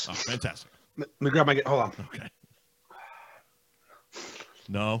 Yes. Oh, fantastic. Let me grab my. Hold on. Okay.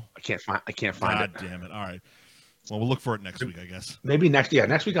 No, I can't find it. God damn it! All right. Well, we'll look for it next week, I guess. Maybe next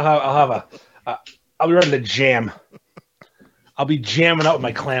week I'll have I'll be ready to jam. I'll be jamming out with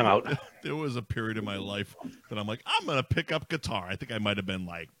my clam out. There was a period in my life that I'm like, I'm gonna pick up guitar. I think I might have been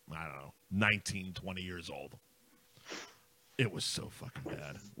like, I don't know, 19, 20 years old. It was so fucking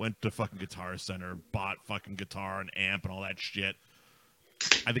bad. Went to fucking Guitar Center, bought fucking guitar and amp and all that shit.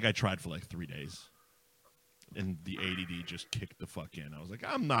 I think I tried for like 3 days. And the ADD just kicked the fuck in. I was like,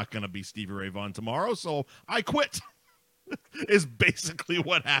 I'm not going to be Stevie Ray Vaughan tomorrow, so I quit. Is basically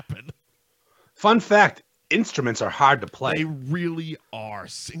what happened. Fun fact, instruments are hard to play. They really are.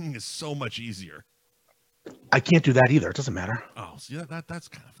 Singing is so much easier. I can't do that either. It doesn't matter. Oh, see, that's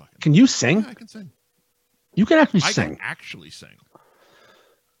kind of fucking... Can you sing? Yeah, I can sing. You can actually sing. I can actually sing.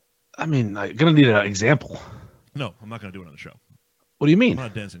 I mean, I'm going to need an example. No, I'm not going to do it on the show. What do you mean? I'm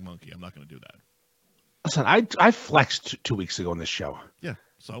not a dancing monkey. I'm not going to do that. Listen, I flexed 2 weeks ago on this show. Yeah,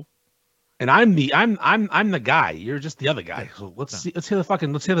 so? And I'm the guy. You're just the other guy. So let's hear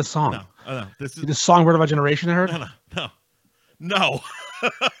the song. No. This is the songbird of our generation. I heard. No.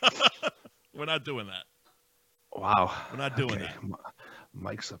 We're not doing that. Wow. We're not doing that.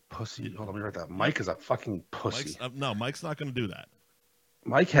 Mike's a pussy. Hold on, let me write that. Mike is a fucking pussy. Mike's not going to do that.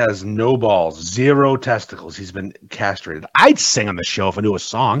 Mike has no balls, 0 testicles. He's been castrated. I'd sing on the show if I knew a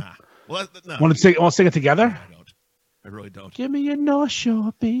song. Nah. Well, no. Want to sing it together? I don't. I really don't. Give me a North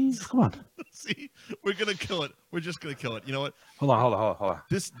Shore beef. Come on. See, we're gonna kill it. We're just gonna kill it. You know what? Hold on.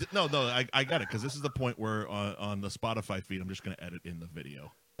 No. I got it, because this is the point where on the Spotify feed, I'm just gonna edit in the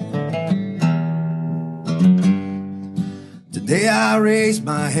video. Today I raised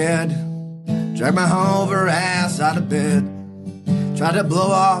my head, dragged my hungover ass out of bed, tried to blow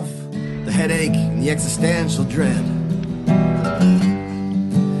off the headache and the existential dread.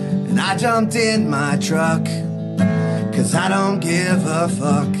 And I jumped in my truck, 'cause I don't give a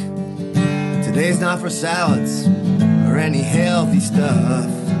fuck. Today's not for salads or any healthy stuff.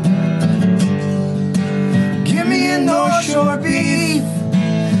 Give me a North Shore beef,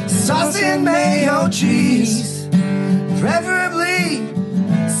 sauce and mayo cheese, preferably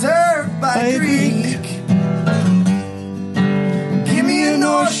served by Greek. Give me a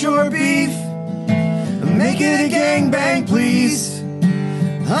North Shore beef, make it a gangbang please.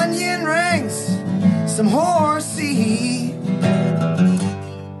 Onion rings, some horsey.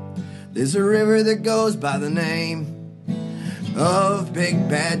 There's a river that goes by the name of Big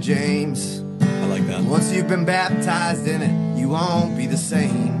Bad James. I like that. Once you've been baptized in it, you won't be the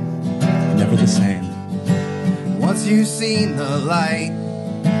same. Never the same. Once you've seen the light,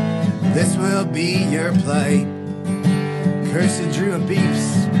 this will will be your plight. Cursed Drew and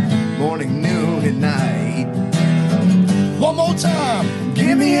beefs, morning, noon, and night. One more time.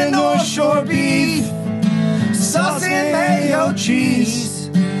 Give me a North Shore beef, sauce and mayo cheese,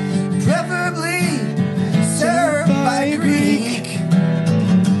 preferably served by a Greek.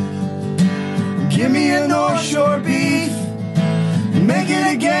 Give me a North Shore beef, make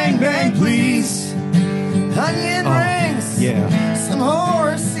it a gangbang, please. Onion rings, yeah, some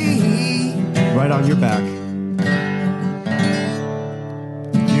horsey. right on your back.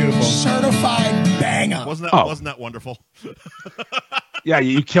 Beautiful. Certified banger. Wasn't that wonderful? Yeah,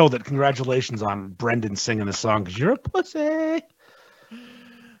 you killed it. Congratulations on Brendan singing the song because you're a pussy.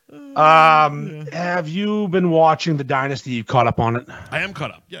 Have you been watching The Dynasty? You caught up on it? I am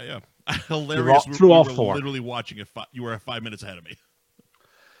caught up. Yeah. Hilarious. Through all we were four. Literally watching it. You were 5 minutes ahead of me.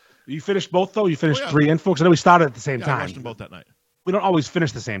 You finished both, though? You finished Oh, yeah. 3 info? Because I know we started at the same Yeah, time. I watched them both that night. We don't always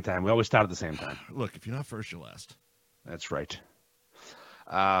finish the same time. We always start at the same time. Look, if you're not first, you're last. That's right.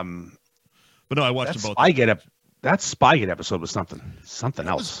 But no, I watched them both. That Spygate episode was something That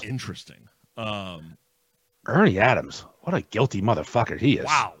else. was interesting. Ernie Adams, what a guilty motherfucker he is.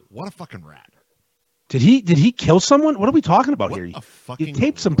 Wow, what a fucking rat. Did he kill someone? What are we talking about What here? a He fucking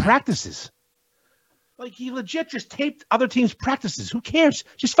taped some rat. practices. Like, he legit just taped other teams' practices. Who cares?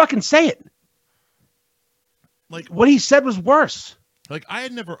 Just fucking say it. Like, What he said was worse. Like, I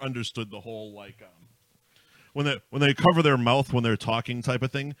had never understood the whole when they cover their mouth when they're talking type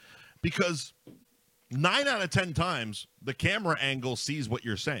of thing, because 9 out of 10 times the camera angle sees what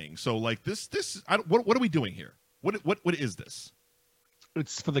you're saying. So like what are we doing here? What is this?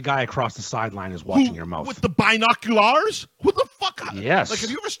 It's for the guy across the sideline who's watching your mouth. With the binoculars? Who the fuck? Yes. Like,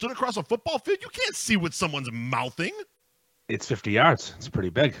 have you ever stood across a football field? You can't see what someone's mouthing. It's 50 yards. It's pretty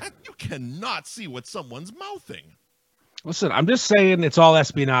big. You cannot see what someone's mouthing. Listen, I'm just saying it's all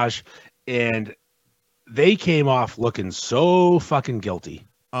espionage, and they came off looking so fucking guilty.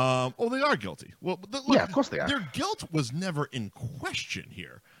 They are guilty. Well, look, Yeah, of course they are. Their guilt was never in question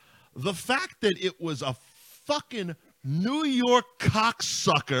here. The fact that it was a fucking New York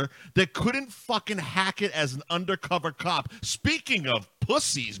cocksucker that couldn't fucking hack it as an undercover cop. Speaking of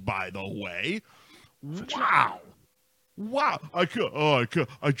pussies, by the way, wow.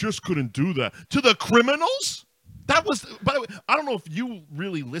 I just couldn't do that to the criminals. That was, by the way, I don't know if you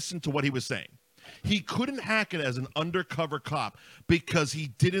really listened to what he was saying. He couldn't hack it as an undercover cop because he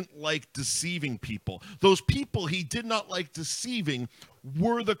didn't like deceiving people. Those people he did not like deceiving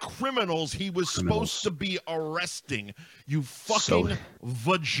were the criminals he was supposed to be arresting. You fucking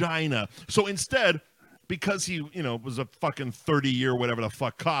vagina. So instead, because he, was a fucking 30-year whatever the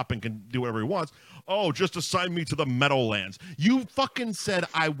fuck cop and can do whatever he wants, just assign me to the Meadowlands. You fucking said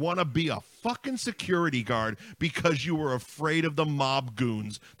I want to be a fucking security guard because you were afraid of the mob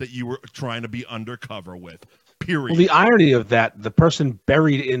goons that you were trying to be undercover with. Period. Well, the irony of that, the person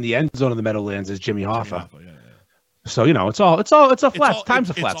buried in the end zone of the Meadowlands is Jimmy Hoffa. Yeah. So, it's a flat, time's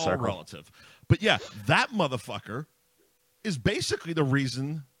a flat it's circle. all relative. But yeah, that motherfucker is basically the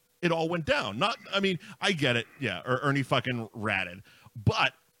reason it all went down. I get it. Yeah, or Ernie fucking ratted.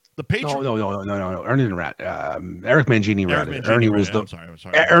 But the Patriots. No. Ernie didn't rat. Eric Mangini ratted. Ernie was I'm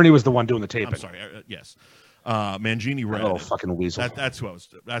sorry. Ernie was the one doing the taping. I'm sorry. Yes. Mangini ratted. Oh, fucking weasel. That's who I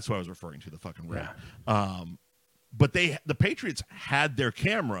was referring to, the fucking rat. Yeah. But the Patriots had their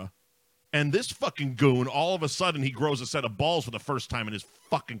camera, and this fucking goon, all of a sudden, he grows a set of balls for the first time in his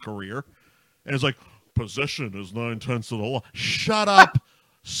fucking career, and is like, possession is 9/10 of the law. Shut up,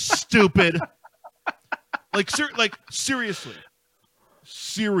 stupid.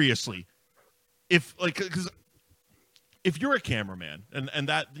 Seriously. Because if you're a cameraman and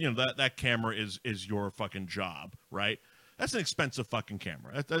that that camera is your fucking job, right? That's an expensive fucking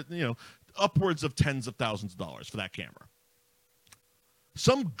camera. Upwards of tens of thousands of dollars for that camera.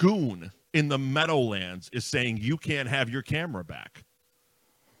 Some goon in the Meadowlands is saying you can't have your camera back.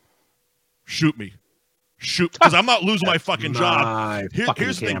 Shoot me, because I'm not losing my fucking job.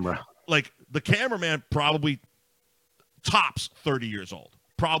 Here's the thing. Like, the cameraman probably tops 30 years old,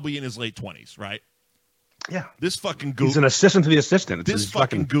 probably in his late 20s, right? Yeah. This fucking goof. He's an assistant to the assistant. This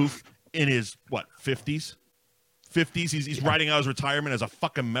fucking goof in his, 50s? 50s? He's riding out his retirement as a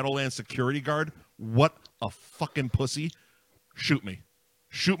fucking Meadowlands security guard. What a fucking pussy. Shoot me.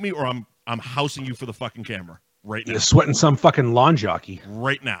 Shoot me, or I'm housing you for the fucking camera right now. You're sweating some fucking lawn jockey.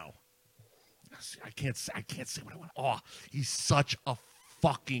 Right now. I can't say what I want. Oh, he's such a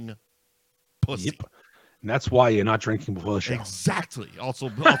fucking pussy. Yep. And that's why you're not drinking before the show. Exactly. Also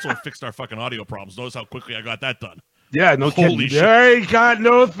fixed our fucking audio problems. Notice how quickly I got that done. Yeah, no Holy kidding. shit. I got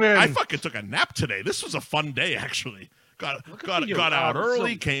nothing. I fucking took a nap today. This was a fun day, actually. got out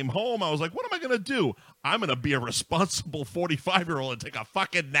early, came home. I was like, what am I going to do? I'm going to be a responsible 45-year-old and take a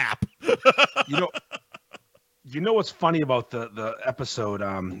fucking nap. You know what's funny about the episode?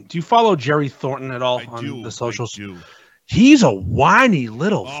 Do you follow Jerry Thornton at all on the socials? I do. He's a whiny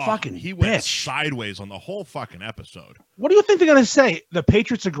little fucking He went bitch. sideways on the whole fucking episode. What do you think they're going to say? The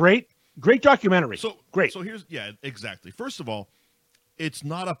Patriots are great documentary. Great. So here's exactly. First of all, it's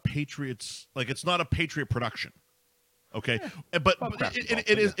not a Patriots it's not a Patriot production. Okay, but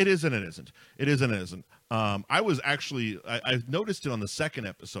it is and it isn't. It is and it isn't. I was actually I noticed it on the second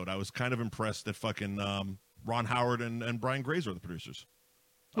episode. I was kind of impressed that fucking Ron Howard and Brian Grazer are the producers.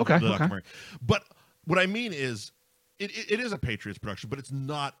 Okay. But what I mean is, it is a Patriots production, but it's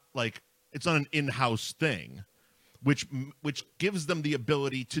not an in-house thing, which gives them the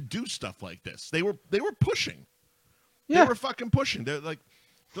ability to do stuff like this. They were pushing. Yeah. They were fucking pushing. They're like,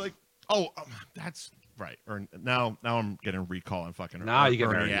 that's right. Now I'm getting recall on fucking. Now you get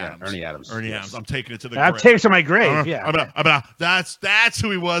Ernie Adams. Ernie Adams. Ernie Adams. I'm taking it to the. I'm taking it to my grave. That's who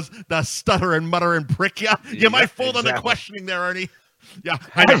he was. The stuttering, muttering prick. Yeah, you might fold on the questioning there, Ernie. Yeah,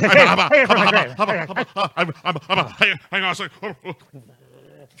 hang on a second. I'm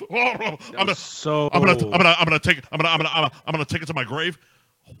gonna take it to my grave.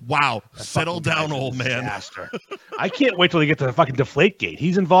 Wow, settle down, old man. I can't wait till they get to the fucking Deflategate.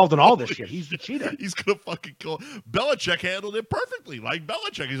 He's involved in all this shit. He's the cheater. He's gonna fucking kill. Belichick handled it perfectly, like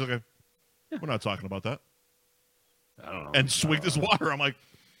Belichick. He's like, we're not talking about that. I don't know. And swigged his water. I'm like,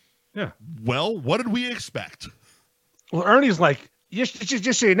 yeah. Well, what did we expect? Well, Ernie's like,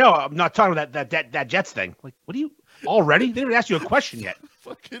 just so you know, I'm not talking about that Jets thing. Like, what are you already? They didn't ask you a question yet.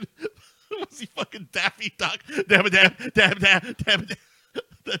 Fucking was he fucking Daffy Duck? Damn.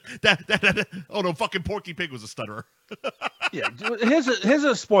 Oh no, fucking Porky Pig was a stutterer. Yeah, here's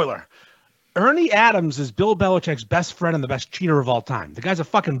a spoiler. Ernie Adams is Bill Belichick's best friend and the best cheater of all time. The guy's a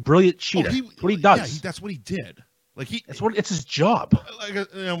fucking brilliant cheater. That's what he does. Yeah, that's what he did. It's his job.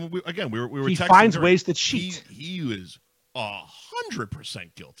 We were. He finds ways to cheat. He is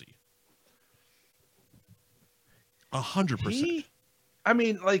 100% guilty. 100%. I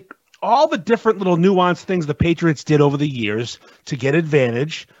mean, like all the different little nuanced things the Patriots did over the years to get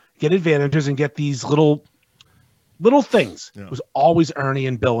advantages and get these little things. Yeah. It was always Ernie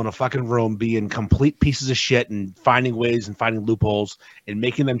and Bill in a fucking room being complete pieces of shit and finding ways and finding loopholes and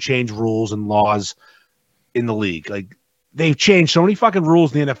making them change rules and laws in the league. Like they've changed so many fucking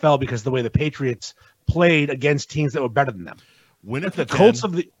rules in the NFL because of the way the Patriots played against teams that were better than them. Win if you can,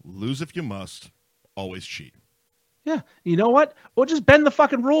 lose if you must, always cheat. Yeah, you know what? Or just bend the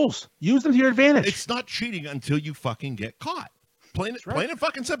fucking rules. Use them to your advantage. It's not cheating until you fucking get caught. Plain and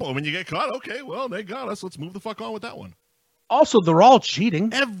fucking simple. And when you get caught, okay, well, they got us. Let's move the fuck on with that one. Also, they're all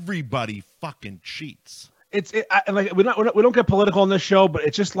cheating. Everybody fucking cheats. We don't get political on this show, but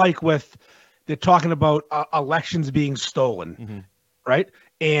it's just like they're talking about elections being stolen, right?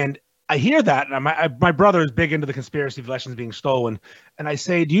 And I hear that, and my brother is big into the conspiracy of elections being stolen. And I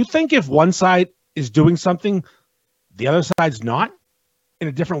say, do you think if one side is doing something, the other side's not in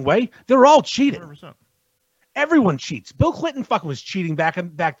a different way? They're all cheating. 100%. Everyone cheats. Bill Clinton fucking was cheating back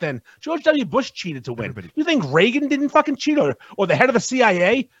then. George W. Bush cheated to win. Everybody. You think Reagan didn't fucking cheat, or the head of the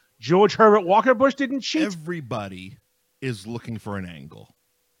CIA, George Herbert Walker Bush, didn't cheat? Everybody is looking for an angle.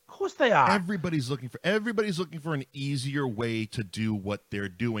 Of course they are. Everybody's looking for an easier way to do what they're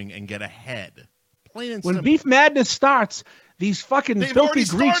doing and get ahead. Plain and simple. When Beef Madness starts, these fucking filthy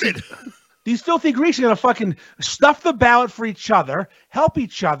Greeks. These filthy Greeks are going to fucking stuff the ballot for each other, help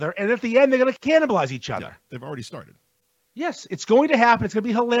each other, and at the end, they're going to cannibalize each other. Yeah, they've already started. Yes, it's going to happen. It's going to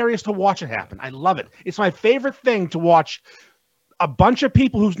be hilarious to watch it happen. I love it. It's my favorite thing to watch a bunch of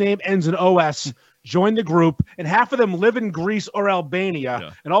people whose name ends in OS join the group, and half of them live in Greece or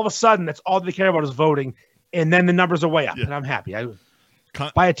Albania, and all of a sudden, that's all they care about is voting, and then the numbers are way up, and I'm happy.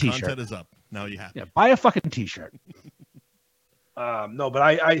 Buy a T-shirt. Content is up. Now you have. Yeah, buy a fucking T-shirt. No, but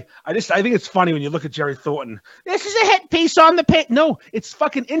I think it's funny when you look at Jerry Thornton. This is a hit piece on the pit. No, it's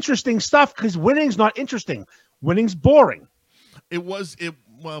fucking interesting stuff because winning's not interesting. Winning's boring. Well,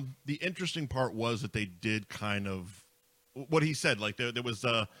 the interesting part was that they did kind of what he said. Like there was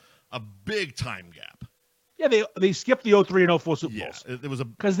a big time gap. Yeah, they skipped the 03 and 04 Super Bowls. Yeah, it was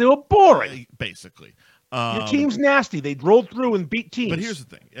because they were boring. Basically, your team's nasty. They rolled through and beat teams. But here's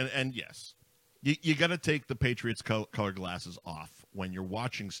the thing, and yes. You got to take the Patriots color glasses off when you're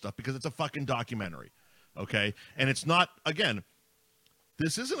watching stuff because it's a fucking documentary, okay? And it's not, again,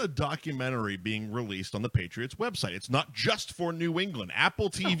 this isn't a documentary being released on the Patriots website. It's not just for New England.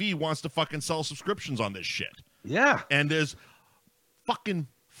 Apple TV wants to fucking sell subscriptions on this shit. Yeah. And there's fucking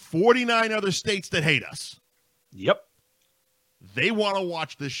 49 other states that hate us. Yep. They want to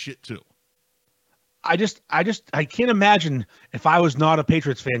watch this shit too. I can't imagine if I was not a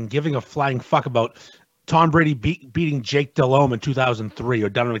Patriots fan giving a flying fuck about Tom Brady beating Jake Delhomme in 2003 or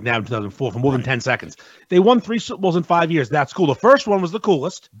Donovan McNabb in 2004 for more than 10 seconds. They won 3 Super Bowls in 5 years. That's cool. The first one was the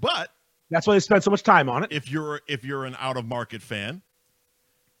coolest, but that's why they spent so much time on it. If you're an out-of-market fan,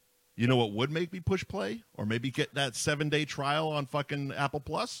 you know what would make me push play or maybe get that 7-day trial on fucking Apple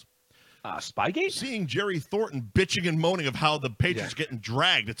Plus? Spygate? Seeing Jerry Thornton bitching and moaning of how the Patriots getting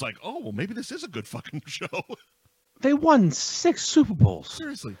dragged. It's like, oh, well, maybe this is a good fucking show. They won 6 Super Bowls.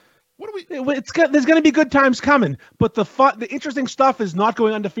 Seriously. What do we? There's going to be good times coming, but the interesting stuff is not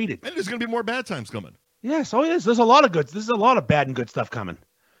going undefeated. And there's going to be more bad times coming. Yes, oh yes. There's a lot of good. There's a lot of bad and good stuff coming.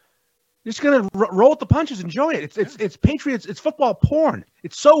 You're just going to roll with the punches, enjoy it. It's Patriots. It's football porn.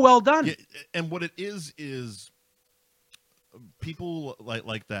 It's so well done. Yeah, and what it is people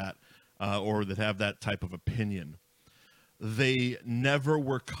like that. Or that have that type of opinion, they never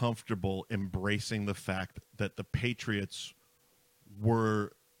were comfortable embracing the fact that the Patriots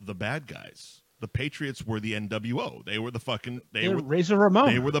were the bad guys. The Patriots were the NWO. They were the fucking... They were Razor Ramon.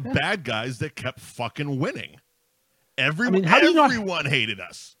 They were the bad guys that kept fucking winning. Everyone hated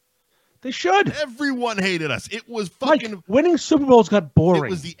us. They should. Everyone hated us. It was fucking... Like, winning Super Bowls got boring. It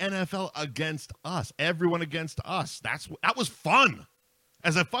was the NFL against us. Everyone against us. That was fun.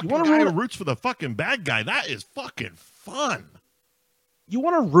 As a fucking guy who roots for the fucking bad guy, that is fucking fun. You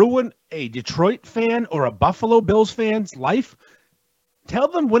want to ruin a Detroit fan or a Buffalo Bills fan's life? Tell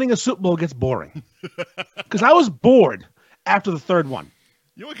them winning a Super Bowl gets boring. Because I was bored after the third one.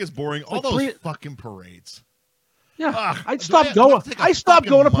 You know what gets boring? All those fucking parades. Yeah, I stopped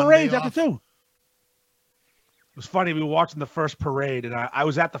going to parades after 2. It was funny. We were watching the first parade, and I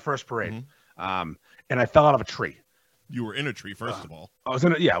was at the first parade, and I fell out of a tree. You were in a tree, first of all. I was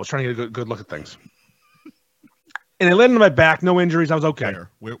I was trying to get a good look at things. And it landed on my back, no injuries. I was okay.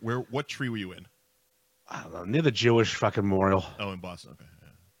 Where? What tree were you in? I don't know, near the Jewish fucking memorial. Oh, in Boston. Okay.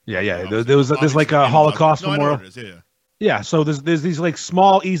 Yeah. There's like a Holocaust memorial. I know what it is. Yeah. Yeah. So there's these like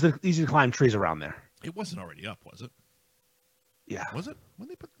small, easy to climb trees around there. It wasn't already up, was it? Yeah. Was it? When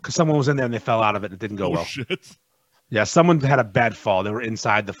they put? Because someone was in there and they fell out of it and it didn't go well. Shit. Yeah. Someone had a bad fall. They were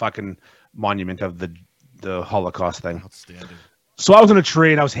inside the fucking monument of the Holocaust thing. Outstanding. So I was in a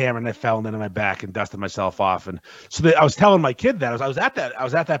tree and I was hammering. I fell into my back and dusted myself off. And so I was telling my kid that I was at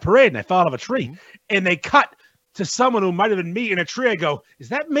that parade and I fell out of a tree. And they cut to someone who might have been me in a tree. I go, "Is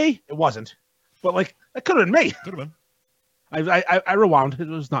that me?" It wasn't, but like that could have been me. Could have been. I rewound. It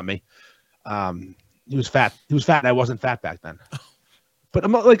was not me. He was fat. He was fat. And I wasn't fat back then. But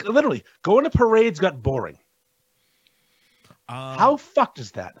I'm like literally going to parades got boring. How fucked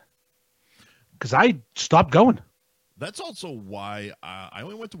is that? Because I stopped going. That's also why I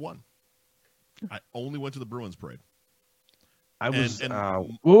only went to one. I only went to the Bruins parade. Hold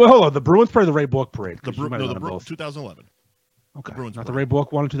on. The Bruins parade, the Ray Bork parade. The Bruins 2011. Okay, Bruins not parade. the Ray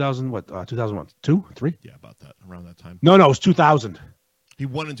Bork one in 2000. What? 2001, 2, 3? Yeah, about that. Around that time. No, it was 2000. He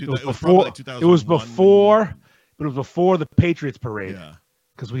won in 2000. It was before. It was before. But it was before the Patriots parade. Yeah.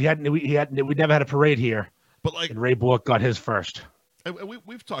 Because we never had a parade here. But like, and Ray Bork got his first.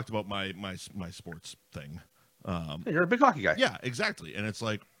 We've talked about my sports thing. You're a big hockey guy. Yeah, exactly. And it's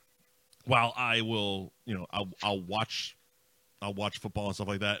like, while I will, I'll watch football and stuff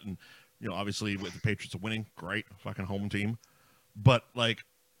like that, and obviously with the Patriots winning, great, fucking home team. But like,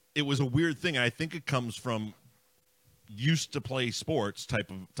 it was a weird thing. I think it comes from used to play sports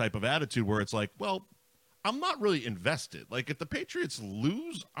type of attitude where it's like, well, I'm not really invested. Like if the Patriots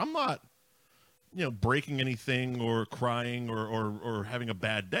lose, I'm not, breaking anything or crying or having a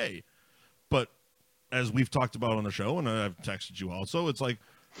bad day. But as we've talked about on the show, and I've texted you also, it's like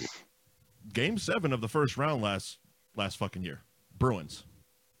Game 7 of the first round last fucking year, Bruins.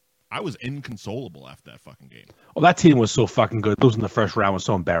 I was inconsolable after that fucking game. Well, that team was so fucking good. Losing the first round was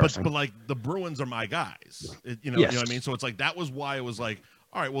so embarrassing. But like the Bruins are my guys. You know what I mean? So it's like that was why it was like,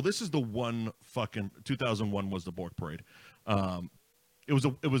 all right, well, this is the one fucking 2001 was the Bork parade. It was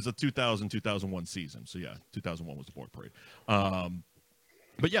the 2001 season. So yeah, 2001 was the Bork parade.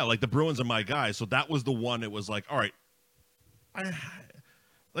 But yeah, like the Bruins are my guys. So that was the one. It was like, all right,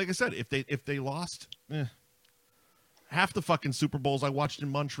 like I said, if they lost, half the fucking Super Bowls I watched in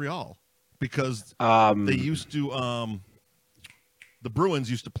Montreal because they used to the Bruins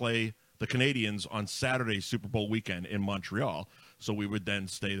used to play the Canadians on Saturday Super Bowl weekend in Montreal. So we would then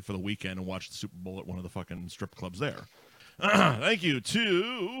stay for the weekend and watch the Super Bowl at one of the fucking strip clubs there. Thank you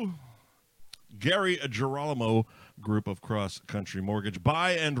to Gary Girolamo Group of Cross Country Mortgage.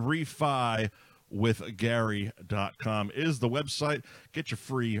 Buy and refi with Gary.com is the website. Get your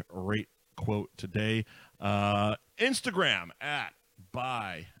free rate quote today. And Instagram at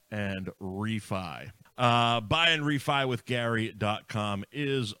Buy and Refi. Buyandrefywithgary.com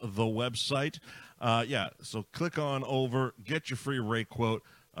is the website. So click on over, get your free rate quote.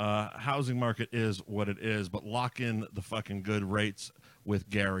 Housing market is what it is, but lock in the fucking good rates with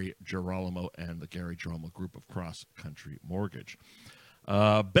Gary Girolamo and the Gary Girolamo Group of Cross Country Mortgage.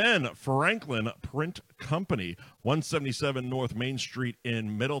 Ben Franklin Print Company, 177 North Main Street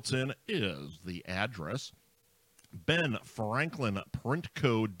in Middleton is the address.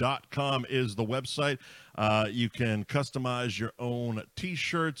 BenFranklinPrintCo.com is the website. You can customize your own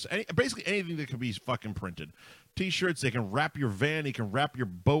T-shirts, basically anything that can be fucking printed. T-shirts, they can wrap your van, you can wrap your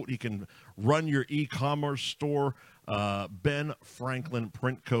boat, you can run your e-commerce store.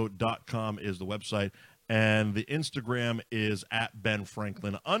 BenFranklinPrintCo.com is the website. And the Instagram is at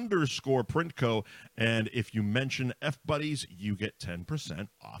BenFranklin_PrintCo. And if you mention F-Buddies, you get 10%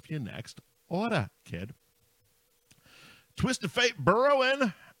 off your next order, kid. Twisted Fate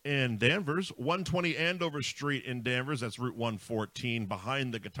Brewing in Danvers, 120 Andover Street in Danvers. That's Route 114,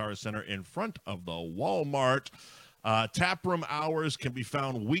 behind the Guitar Center, in front of the Walmart. Taproom hours can be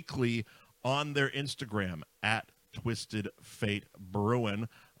found weekly on their Instagram at Twisted Fate Brewing.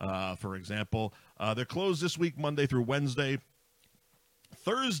 For example, they're closed this week, Monday through Wednesday.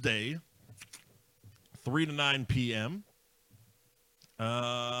 Thursday, 3 to 9 p.m.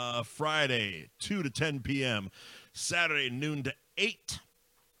 Friday, 2 to 10 p.m. Saturday, noon to 8.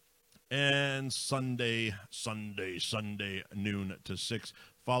 And Sunday, noon to 6.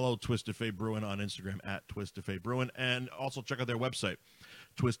 Follow Twisted Fate Brewing on Instagram at Twisted Fate Brewing. And also check out their website,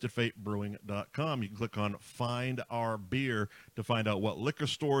 twistedfatebrewing.com. You can click on Find Our Beer to find out what liquor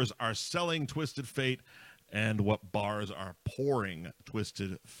stores are selling Twisted Fate and what bars are pouring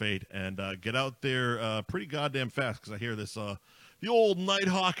Twisted Fate. And get out there pretty goddamn fast, because I hear this, the old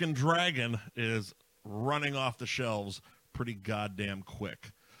Nighthawk and Dragon is running off the shelves pretty goddamn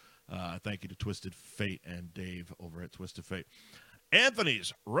quick. Thank you to Twisted Fate and Dave over at Twisted Fate.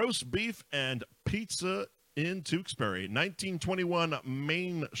 Anthony's Roast Beef and Pizza in Tewksbury, 1921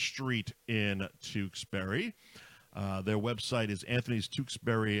 Main Street in Tewksbury. Their website is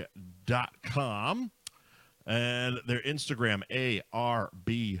anthonystewksbury.com. And their Instagram,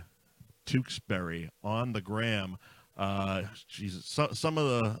 ARB Tewksbury, on the gram. Jesus, some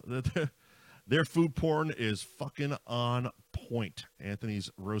of their food porn is fucking on point. Anthony's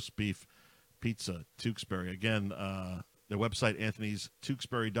Roast Beef Pizza, Tewksbury. Again, their website,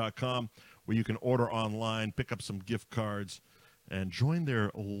 anthonystewksbury.com, where you can order online, pick up some gift cards, and join their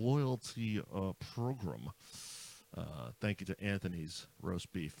loyalty program. Thank you to Anthony's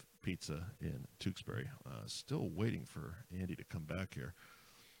Roast Beef Pizza in Tewksbury. Still waiting for Andy to come back here.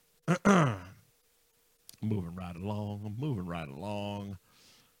 Moving right along.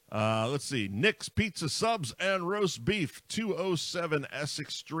 Let's see. Nick's Pizza Subs and Roast Beef, 207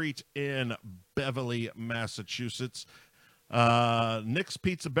 Essex Street in Beverly, Massachusetts.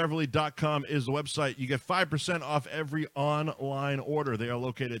 NicksPizzaBeverly.com is the website. You get 5% off every online order. They are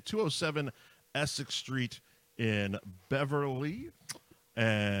located at 207 Essex Street in Beverly.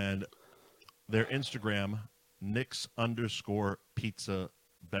 And their Instagram, Nicks_Pizza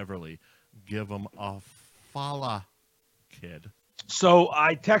Beverly. Give them a follow, kid. So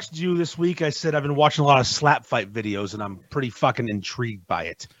I texted you this week. I said I've been watching a lot of slap fight videos, and I'm pretty fucking intrigued by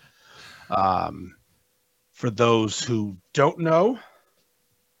it. For those who don't know,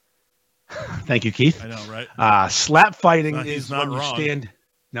 thank you, Keith. I know, right? Slap fighting He's not when wrong. you stand.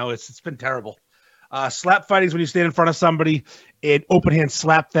 No, it's been terrible. Slap fighting is when you stand in front of somebody and open hand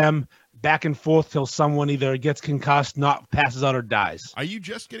slap them back and forth till someone either gets concussed, passes out, or dies. Are you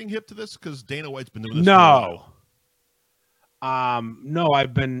just getting hip to this? Because Dana White's been doing this No. No,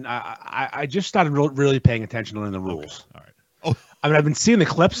 I've been. I just started really paying attention to the rules. Okay. All right. Oh, I mean, I've been seeing the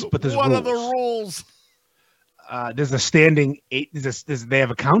clips, but there's what rules. are the rules? There's a standing 8. They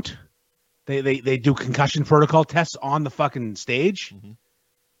have a count. They do concussion protocol tests on the fucking stage.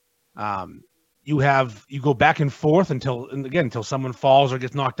 Mm-hmm. You go back and forth until someone falls or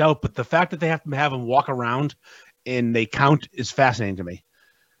gets knocked out. But the fact that they have to have them walk around and they count is fascinating to me.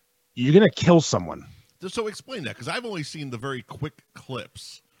 You're gonna kill someone. So explain that, because I've only seen the very quick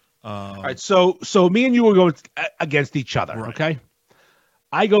clips. All right, so me and you will go against each other, right. Okay?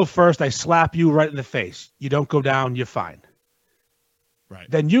 I go first. I slap you right in the face. You don't go down. You're fine. Right.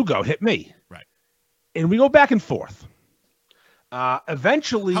 Then you go hit me. Right. And we go back and forth.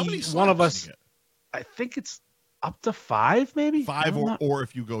 Eventually, How many one of slaps us, do you get? I think it's up to 5, maybe 5 or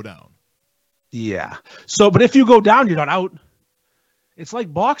if you go down. Yeah. So, but if you go down, you're not out. It's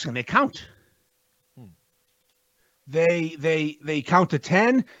like boxing. They count. They count to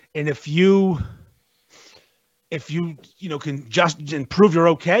 10, and if you if you can just and prove you're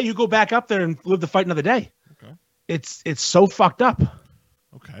okay, you go back up there and live the fight another day. Okay. It's so fucked up.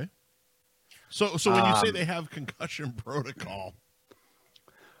 Okay. So when you say they have concussion protocol,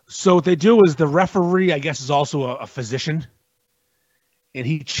 so what they do is the referee, I guess, is also a physician, and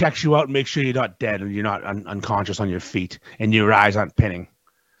he checks you out and makes sure you're not dead and you're not unconscious on your feet and your eyes aren't pinning.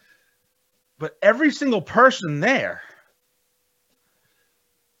 But every single person there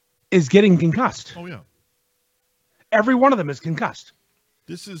is getting concussed. oh yeah, Every one of them is concussed.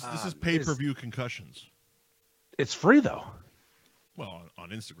 this is pay-per-view concussions. It's free though. Well, on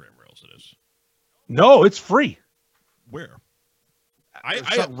Instagram Reels it is. No, it's free. Where?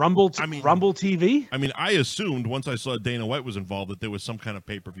 Rumble TV? I mean, I assumed once I saw Dana White was involved that there was some kind of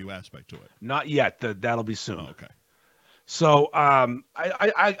pay-per-view aspect to it. Not yet. That'll be soon. Oh, okay. So I'm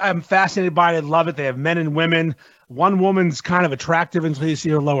fascinated by it. Love it. They have men and women. One woman's kind of attractive until you see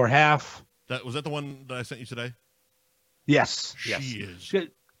her lower half. Was that the one that I sent you today? Yes. She is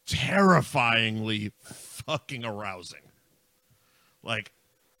terrifyingly fucking arousing. Like,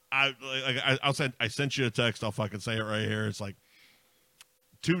 I sent you a text. I'll fucking say it right here. It's like,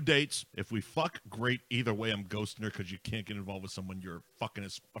 2 dates. If we fuck, great. Either way, I'm ghosting her because you can't get involved with someone you're fucking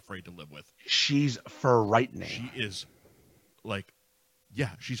afraid to live with. She's frightening. She is, like,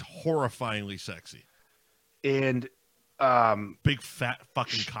 yeah, she's horrifyingly sexy. And big fat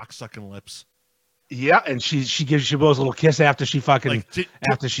fucking cocksucking lips. Yeah, and she gives you both a little kiss after she fucking took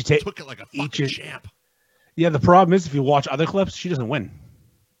it like a fucking champ. Yeah, the problem is if you watch other clips, she doesn't win.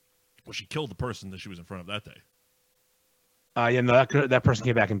 Well, she killed the person that she was in front of that day. Yeah, no, that person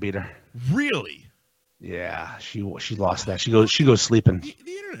came back and beat her. Really? Yeah, she lost that. She goes sleeping. The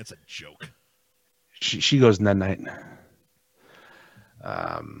internet's a joke. She goes night night.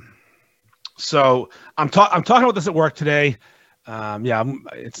 So I'm talking about this at work today. Yeah,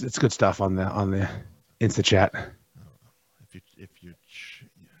 it's good stuff on the Insta chat.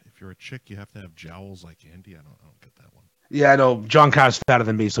 If you're a chick, you have to have jowls like Andy. I don't get that one. Yeah, I know. John Carr's fatter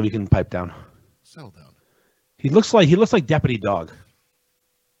than me, so he can pipe down. Settle down. He looks like Deputy Dog.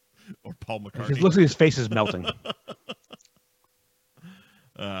 Or Paul McCartney. It looks like his face is melting.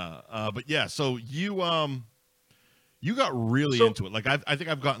 But yeah, so you got really into it. Like I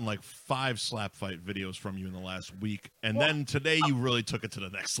think I've gotten like 5 slap fight videos from you in the last week, and then today you really took it to the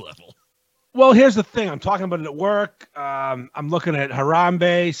next level. Well, here's the thing. I'm talking about it at work. I'm looking at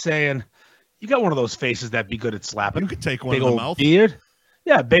Harambe saying, "You got one of those faces that'd be good at slapping." You could take one big in the old mouth. Beard.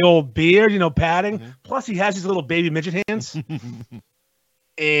 Yeah, big old beard, padding. Mm-hmm. Plus, he has these little baby midget hands.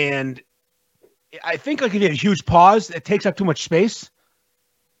 And I think like if you have huge paws, it takes up too much space.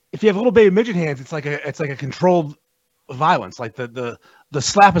 If you have little baby midget hands, it's like a controlled violence. Like the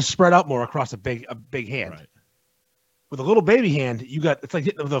slap is spread out more across a big hand. Right. With a little baby hand, it's like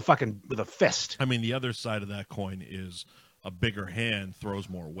hitting with a fist. I mean, the other side of that coin is a bigger hand throws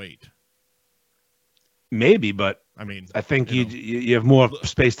more weight. Maybe, but I mean, I think you have more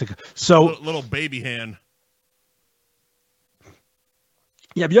space to. So little baby hand.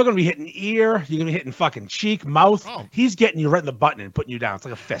 Yeah, but you're gonna be hitting ear. You're gonna be hitting fucking cheek, mouth. Oh. He's getting you right in the button and putting you down. It's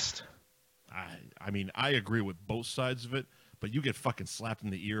like a fist. I mean, I agree with both sides of it, but you get fucking slapped in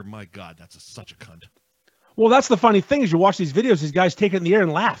the ear. My God, that's such a cunt. Well, that's the funny thing is you watch these videos. These guys take it in the ear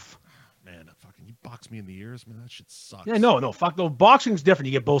and laugh. Man, fucking you box me in the ears, man. That shit sucks. Yeah, no, fuck. No, boxing's different.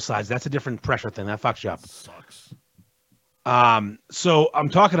 You get both sides. That's a different pressure thing. That fucks you up. Sucks. So I'm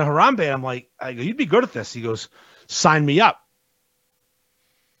talking to Harambe. I'm like, I go, you'd be good at this. He goes, sign me up.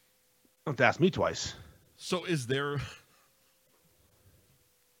 Don't ask me twice. So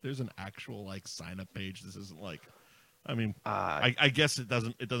there's an actual like sign up page. This isn't like, I mean, I guess it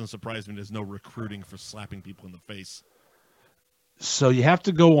doesn't surprise me. There's no recruiting for slapping people in the face. So you have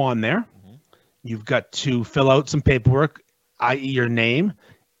to go on there. Mm-hmm. You've got to fill out some paperwork, i.e. your name,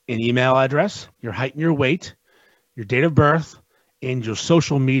 an email address, your height and your weight, your date of birth, and your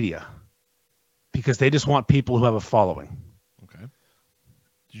social media, because they just want people who have a following. Okay.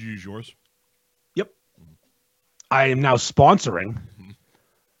 Did you use yours? Yep. Mm-hmm. I am now sponsoring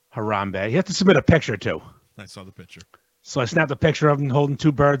Harambe. You have to submit a picture too. I saw the picture. So I snapped a picture of him holding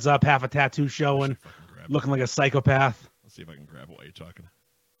 2 birds up, half a tattoo showing, looking like a psychopath. Let's see if I can grab it while you're talking.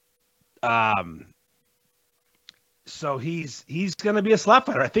 So he's going to be a slap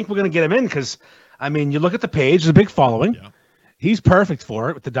fighter. I think we're going to get him in because, I mean, you look at the page, there's a big following. Yeah. He's perfect for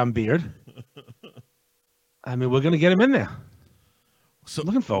it with the dumb beard. I mean, we're going to get him in there. So I'm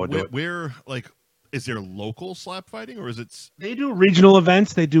looking forward to it. Where, like, is there local slap fighting or is it? They do regional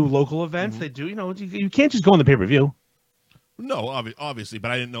events. They do local events. Mm-hmm. They do, you can't just go on the pay-per-view. No, obviously,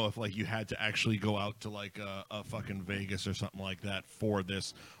 but I didn't know if like you had to actually go out to like a fucking Vegas or something like that for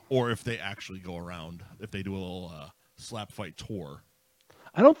this, or if they actually go around, if they do a little slap fight tour.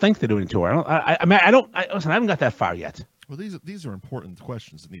 I don't think they're doing a tour. Listen, I haven't got that far yet. Well, these are important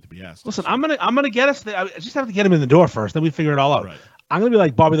questions that need to be asked. Listen, I'm gonna get us there. I just have to get him in the door first, then we figure it all out. Right. I'm gonna be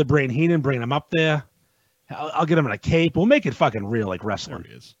like Bobby the Brain Heenan, bringing him up there. I'll get him in a cape. We'll make it fucking real, like wrestling.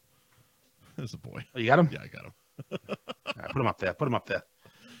 There he is. There's a boy. Oh, you got him? Yeah, I got him. All right, put him up there. Put him up there.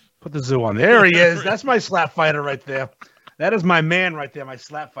 Put the zoo on. There he is. That's my slap fighter right there. That is my man right there, my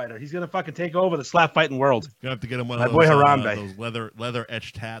slap fighter. He's gonna fucking take over the slap fighting world. You have to get him one My of boy those, Harambe. those leather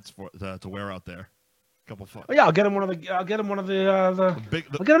etched hats to wear out there. Couple fun. Oh, yeah, I'll get him one of the. I'll get him The big,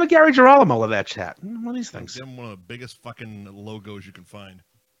 I'll get him a Gary Girolamo of that chat. One of these things. Get him one of the biggest fucking logos you can find.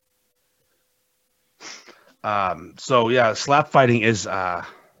 So yeah, slap fighting is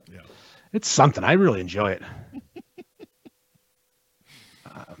it's something. I really enjoy it.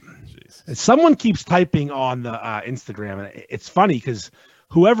 Someone keeps typing on the Instagram, and it's funny because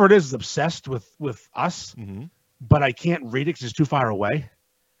whoever it is obsessed with us, but I can't read it because it's too far away.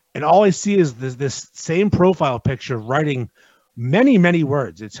 And all I see is this same profile picture writing many, many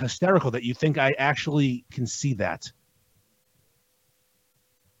words. It's hysterical that you think I actually can see that.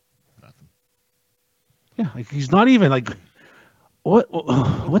 Nothing. Yeah, like he's not even like.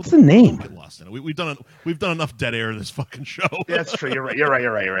 What's the name? Get lost in it. We've done enough dead air in this fucking show. Yeah, that's true. You're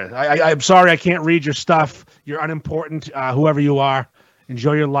right. I'm sorry I can't read your stuff. You're unimportant. Whoever you are,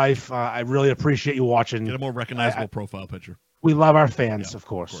 enjoy your life. I really appreciate you watching. Get a more recognizable profile picture. We love our fans, of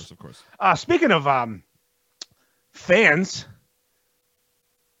course. Of course. Speaking of fans,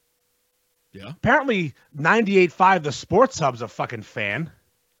 apparently 98.5 the Sports Hub's a fucking fan.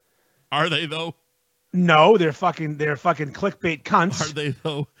 Are they though? No, they're fucking clickbait cunts. Are they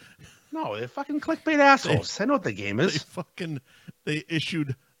though? No, they're fucking clickbait assholes. I know what the game is. They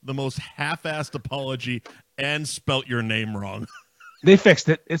issued the most half-assed apology and spelt your name wrong. They fixed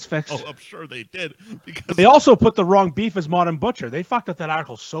it. It's fixed. Oh, I'm sure they did. Because they also put the wrong beef as Modern Butcher. They fucked up that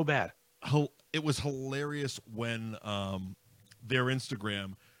article so bad. It was hilarious when their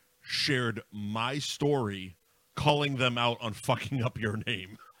Instagram shared my story calling them out on fucking up your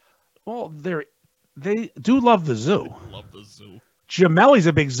name. Well, they do love the zoo. Love the zoo. Gemelli's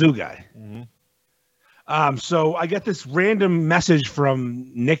a big zoo guy. Mm-hmm. So I get this random message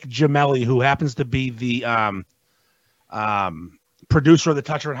from Nick Gemelli, who happens to be the producer of the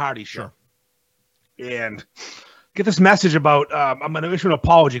Toucher and Hardy show. Sure. And get this message about I'm going to issue an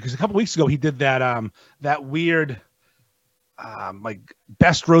apology because a couple weeks ago he did that weird like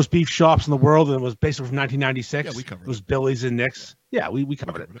best roast beef shops in the world, and it was basically from 1996. Yeah, we covered it. It was Billy's and Nick's. Yeah, we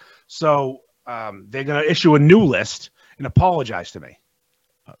covered it. So they're going to issue a new list and apologize to me,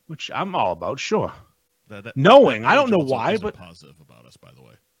 which I'm all about. Sure. Knowing, I don't know why, but positive about us, by the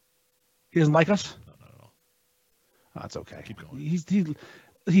way. He doesn't like us? No, not at all. Oh, that's okay. Keep going.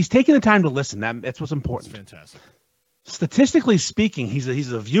 He's taking the time to listen. That's what's important. It's fantastic. Statistically speaking, he's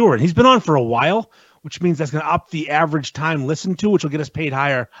a viewer, and he's been on for a while, which means that's going to up the average time listened to, which will get us paid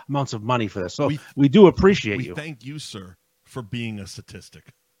higher amounts of money for this. So we do appreciate you. We thank you, sir, for being a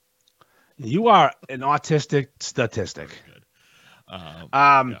statistic. You are an autistic statistic. Good.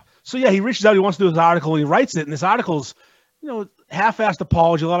 So yeah, he reaches out. He wants to do his article, and he writes it. And this article's, half-assed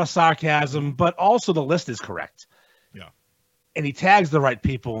apology, a lot of sarcasm, but also the list is correct. Yeah. And he tags the right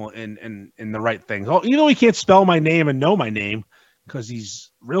people in the right things. He can't spell my name and know my name because he's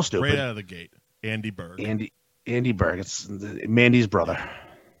real stupid. Right out of the gate, Andy Berg. Andy Berg. It's Mandy's brother.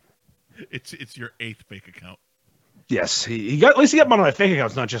 It's your 8th fake account. Yes, at least he got one of my fake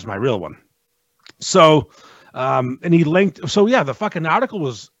accounts, not just my real one. So, and he linked. So yeah, the fucking article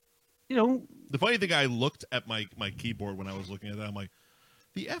was, The funny thing, I looked at my keyboard when I was looking at that. I'm like,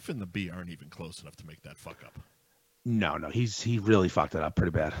 the F and the B aren't even close enough to make that fuck up. No, he really fucked it up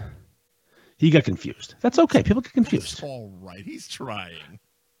pretty bad. He got confused. That's okay. People get confused. That's all right. He's trying.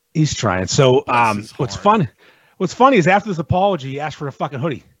 So, what's funny is after this apology, he asked for a fucking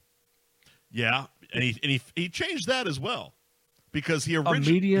hoodie. Yeah, and he changed that as well because he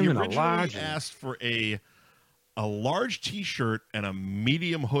originally medium and a large asked for a large T-shirt and a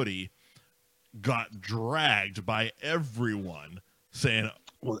medium hoodie. Got dragged by everyone saying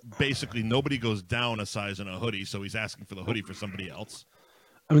basically nobody goes down a size in a hoodie, so he's asking for the hoodie for somebody else.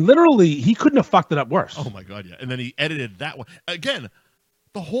 I mean, literally, he couldn't have fucked it up worse. Oh my god, yeah. And then he edited that one. Again,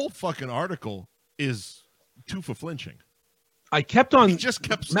 the whole fucking article is too for flinching. I kept on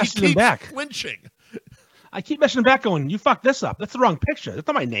messaging him back. Flinching. I keep messaging him back going, you fucked this up. That's the wrong picture. That's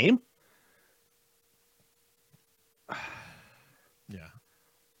not my name. Yeah.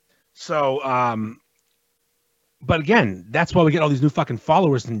 So, But again, that's why we get all these new fucking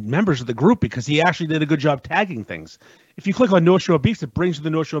followers and members of the group, because he actually did a good job tagging things. If you click on North Shore Beefs, it brings you to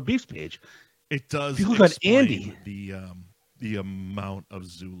the North Shore Beefs page. It does. If you click on Andy, the amount of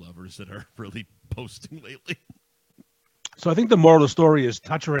zoo lovers that are really posting lately. So I think the moral of the story is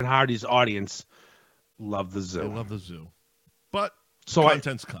Toucher and Hardy's audience love the zoo. They love the zoo, but so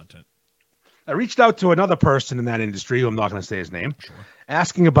content's content. I reached out to another person in that industry, who I'm not going to say his name,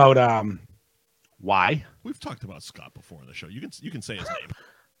 asking about why. We've talked about Scott before on the show. You can say his name.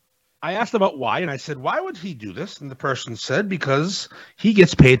 I asked about why, and I said, why would he do this? And the person said, because he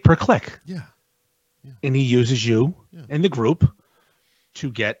gets paid per click. Yeah. And he uses you and the group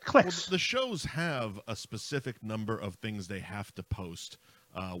to get clicks. Well, the shows have a specific number of things they have to post,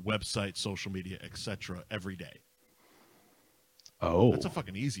 website, social media, etc., every day. Oh. That's a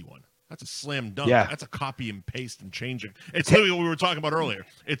fucking easy one. That's a slam dunk. Yeah. That's a copy and paste and changing. It's literally what we were talking about earlier.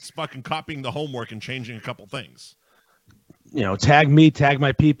 It's fucking copying the homework and changing a couple things. You know, tag me, tag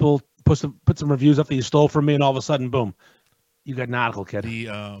my people, put some reviews up that you stole from me, and all of a sudden, boom, you got an article, kid.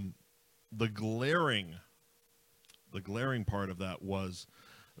 The glaring part of that was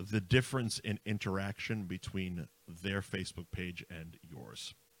the difference in interaction between their Facebook page and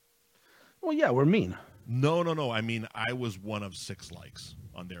yours. Well, yeah, we're mean. No. I mean, I was one of 6 likes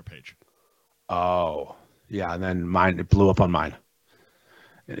on their page. Oh, yeah, and then it blew up on mine.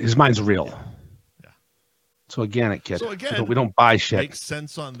 Mine's real. Yeah. So again, So again, we don't buy shit. Makes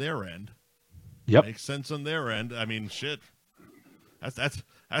sense on their end. Yep. Makes sense on their end. I mean, shit. That's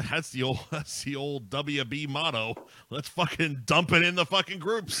the old WB motto. Let's fucking dump it in the fucking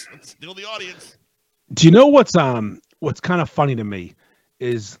groups. Let's steal the audience. Do you know what's kind of funny to me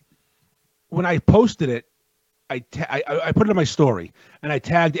is when I posted it, I put it in my story and I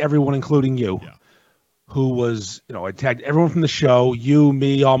tagged everyone, including you, who was, I tagged everyone from the show, you,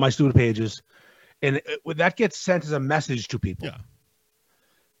 me, all my student pages, and that gets sent as a message to people. Yeah.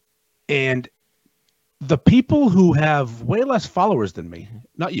 And the people who have way less followers than me,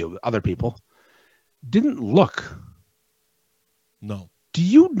 not you, other people, didn't look. No. Do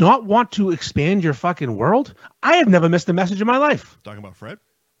you not want to expand your fucking world? I have never missed a message in my life. Talking about Fred?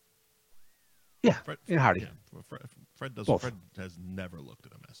 Yeah, Fred and Hardy. Yeah, Fred does. Both. Fred has never looked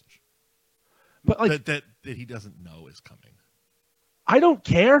at a message, but like that he doesn't know is coming. I don't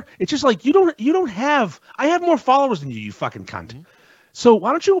care. It's just like you don't have. I have more followers than you. You fucking cunt. Mm-hmm. So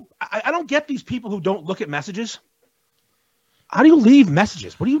why don't you? I don't get these people who don't look at messages. How do you leave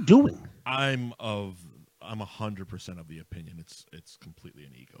messages? What are you doing? I'm 100% of the opinion it's completely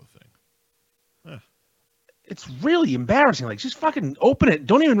an ego thing. It's really embarrassing. Like, just fucking open it.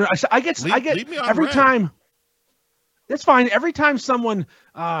 Don't even. I get every time. That's fine. Every time someone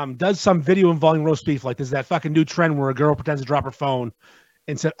does some video involving roast beef, like there's that fucking new trend where a girl pretends to drop her phone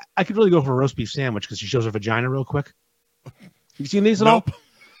and said, "I could really go for a roast beef sandwich," because she shows her vagina real quick. You seen these at all?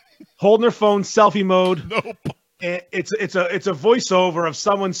 Holding her phone, selfie mode. Nope. And it's a voiceover of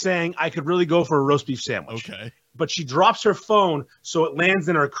someone saying, "I could really go for a roast beef sandwich." Okay. But she drops her phone so it lands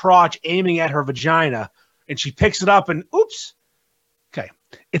in her crotch, aiming at her vagina. And she picks it up and oops. Okay.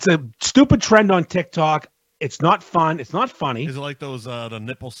 It's a stupid trend on TikTok. It's not fun. It's not funny. Is it like those the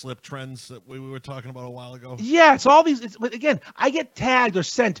nipple slip trends that we were talking about a while ago? Yeah, it's all these. But again, I get tagged or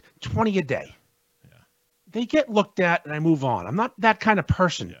sent 20 a day. Yeah. They get looked at and I move on. I'm not that kind of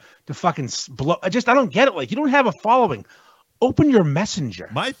person to fucking blow. I don't get it. Like, you don't have a following. Open your messenger.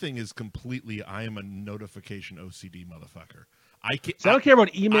 My thing is completely, I am a notification OCD motherfucker. I don't care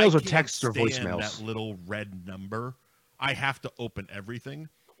about emails or texts or voicemails. That little red number. I have to open everything,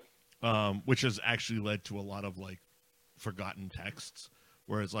 which has actually led to a lot of like forgotten texts.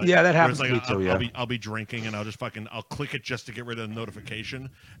 Whereas like, that happens to me too. I'll be drinking and I'll click it just to get rid of the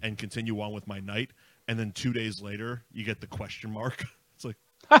notification and continue on with my night. And then 2 days later, you get the question mark. It's like,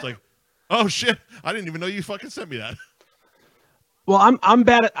 oh shit! I didn't even know you fucking sent me that. Well, I'm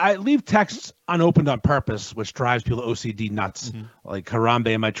bad at. I leave texts unopened on purpose, which drives people OCD nuts. Mm-hmm. Like Harambe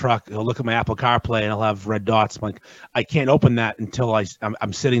in my truck, he'll look at my Apple CarPlay and he'll have red dots. I'm like, I can't open that until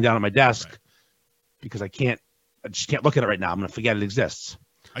I'm sitting down at my desk because I just can't look at it right now. I'm gonna forget it exists.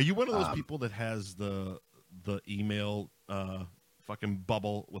 Are you one of those people that has the email fucking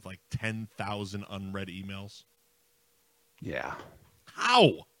bubble with like 10,000 unread emails? Yeah.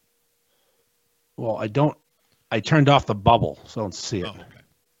 How? Well, I don't. I turned off the bubble, so I don't see it. Oh, okay.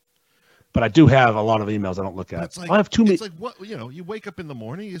 But I do have a lot of emails I don't look at. Like, I have too many. It's like what you wake up in the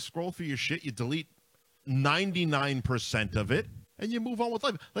morning, you scroll through your shit, you delete 99% of it, and you move on with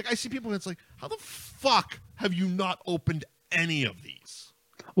life. Like, I see people and it's like, how the fuck have you not opened any of these?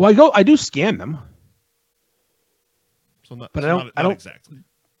 Well, I do scan them. So not, but so I don't exactly.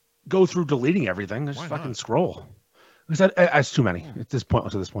 go through deleting everything. Just fucking scroll. Because that's too many. It's this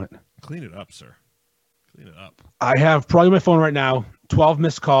point. To this point. Clean it up, sir. Clean it up. I have probably on my phone right now 12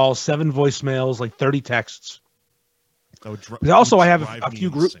 missed calls, 7 voicemails, like 30 texts. Also, I have a few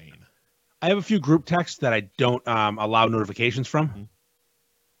group. I have a few group texts that I don't allow notifications from. Mm-hmm.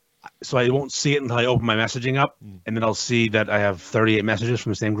 So I won't see it until I open my messaging up, and then I'll see that I have 38 messages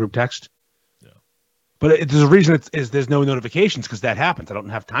from the same group text. Yeah. But there's a reason there's no notifications because that happens. I don't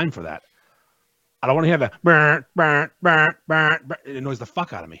have time for that. I don't want to hear that burn, burn, burn, burn, burn. It annoys the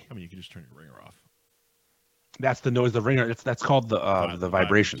fuck out of me. I mean, you can just turn your ringer off. That's the noise, the ringer. That's called the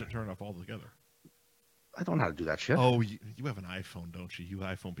vibration. Turn it off altogether. I don't know how to do that shit. Oh, you have an iPhone, don't you? You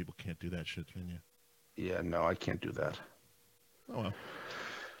iPhone people can't do that shit, can you? Yeah, no, I can't do that. Oh, well.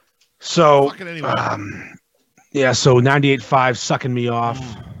 So, anyway. Yeah, so 98.5 sucking me off.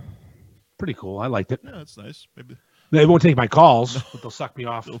 Pretty cool. I liked it. Yeah, that's nice. Maybe they won't take my calls, but they'll suck me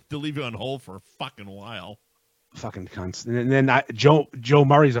off. They'll leave you on hold for a fucking while. Fucking cunts. And then Joe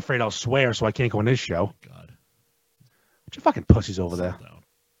Murray's afraid I'll swear, so I can't go on his show. God. What you fucking pussies over there? Down.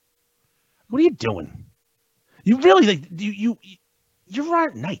 What are you doing? You really you're right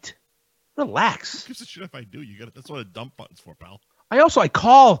at night. Relax. Who gives a shit if I do? That's what a dump button's for, pal. I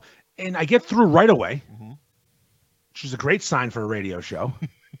call and I get through right away. Mm-hmm. Which is a great sign for a radio show.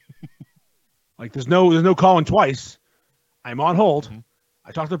 Like there's no calling twice. I'm on hold. Mm-hmm.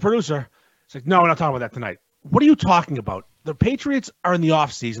 I talk to the producer. It's like, no, we're not talking about that tonight. What are you talking about? The Patriots are in the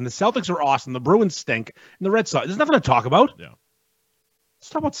off season. The Celtics are awesome. The Bruins stink. And the Red Sox. There's nothing to talk about. Yeah. Let's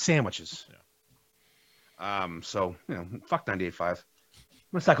talk about sandwiches. Yeah. So, fuck 98.5. I'm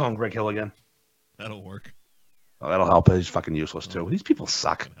gonna start calling Greg Hill again. That'll work. Oh, that'll help. He's fucking useless too. These people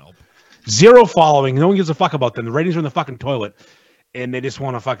suck. Help. 0 following. No one gives a fuck about them. The ratings are in the fucking toilet, and they just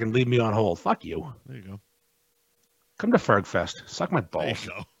want to fucking leave me on hold. Fuck you. There you go. Come to Fergfest. Suck my balls.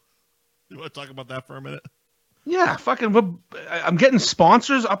 There you go. You want to talk about that for a minute? Yeah, fucking. I'm getting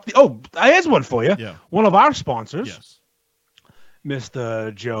sponsors up the. Oh, I have one for you. Yeah. One of our sponsors. Yes.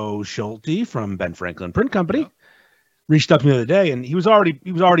 Mr. Joe Schulte from Ben Franklin Print Company reached out to me the other day, and he was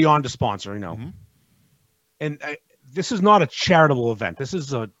already on to sponsor, Mm-hmm. And this is not a charitable event. This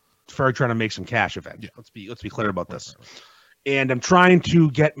is a Ferg trying to make some cash event. Yeah. Let's be clear about this. Right. And I'm trying to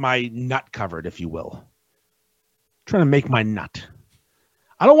get my nut covered, if you will. I'm trying to make my nut.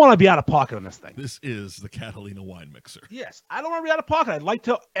 I don't want to be out of pocket on this thing. This is the Catalina wine mixer. Yes, I don't want to be out of pocket. I'd like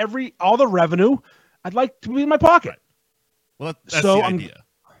to all the revenue. I'd like to be in my pocket. Right. Well, that's the idea.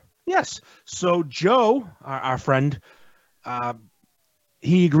 Yes. So Joe, our friend,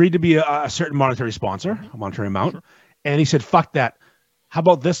 he agreed to be a certain monetary sponsor, a monetary amount, and he said, "Fuck that. How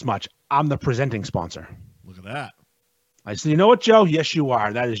about this much? I'm the presenting sponsor." Look at that. I said, "You know what, Joe? Yes, you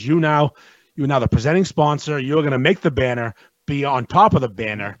are. That is you now. You're now the presenting sponsor. You're going to make the banner, be on top of the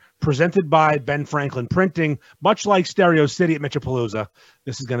banner, presented by Ben Franklin Printing, much like Stereo City at Mitchapalooza.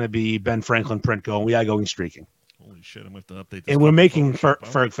 This is going to be Ben Franklin Print going. We are going streaking." Holy shit, I'm going to have to update this. And we're making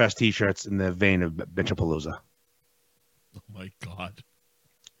Fergfest t-shirts in the vein of Mitchapalooza. Oh, my God.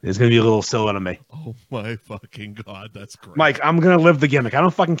 There's going to be a little silhouette of me. Oh, my fucking God. That's great. Mike, I'm going to live the gimmick. I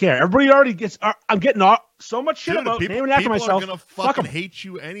don't fucking care. Everybody already gets – I'm getting so much shit about naming after myself. People are going to fucking hate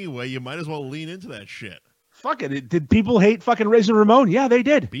you anyway. You might as well lean into that shit. Fuck it. Did people hate fucking Razor Ramon? Yeah, they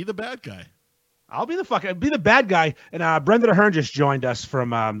did. Be the bad guy. I'll be the bad guy. And Brenda DeHern just joined us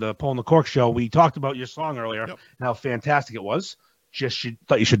from the Pull and the Cork show. We talked about your song earlier and how fantastic it was.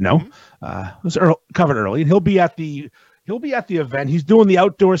 Thought you should know. It was covered early, and he'll be at the event. He's doing the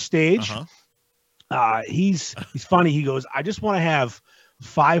outdoor stage. He's funny. He goes, "I just want to have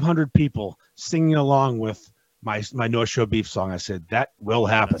 500 people singing along with my North Shore Beef song." I said, "That will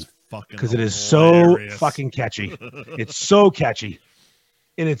happen because it is so fucking catchy. It's so catchy."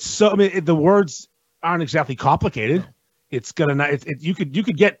 And it's so. I mean, the words aren't exactly complicated. It's gonna. You could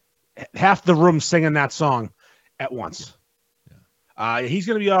get half the room singing that song at once. Yeah. He's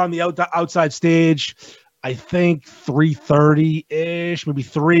gonna be on the outside stage. I think 3:30 ish, maybe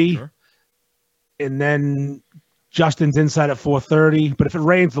 3, and then Justin's inside at 4:30. But if it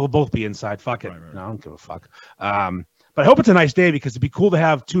rains, they'll both be inside. Fuck it. Right. No, I don't give a fuck. But I hope it's a nice day because it'd be cool to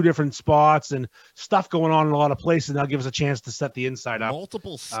have 2 different spots and stuff going on in a lot of places. And that'll give us a chance to set the inside up.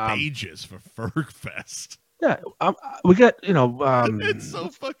 Multiple stages for Fergfest. Yeah, we got it's so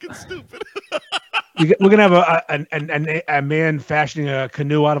fucking stupid. we're gonna have a man fashioning a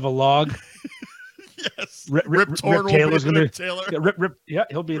canoe out of a log. Yes, Rip Taylor's gonna Taylor. Rip, yeah,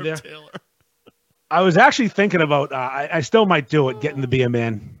 he'll be there. Taylor. I was actually thinking about. I still might do it. Getting to be a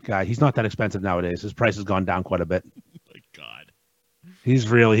man guy. He's not that expensive nowadays. His price has gone down quite a bit. God.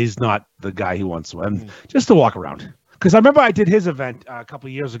 He's not the guy he wants to. Just to walk around. Because I remember I did his event a couple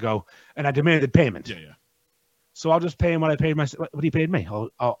of years ago, and I demanded payment. Yeah. So I'll just pay him what he paid me.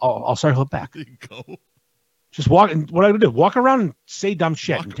 I'll circle it back. There you go. Just walk, and what I would do, walk around and say dumb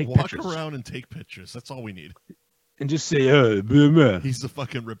shit and take pictures. Walk around and take pictures. That's all we need. And just say, blah, blah. He's the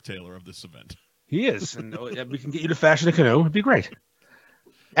fucking Rip Taylor of this event. He is. And we can get you to fashion a canoe. It'd be great.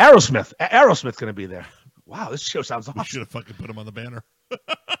 Aerosmith's going to be there. Wow, this show sounds awesome. We should have fucking put him on the banner.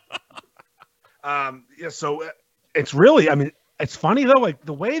 So it's really, I mean, it's funny though, like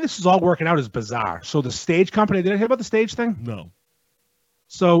the way this is all working out is bizarre. So the stage company, did I hear about the stage thing? No.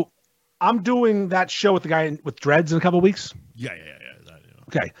 So I'm doing that show with the guy with dreads in a couple of weeks. Yeah.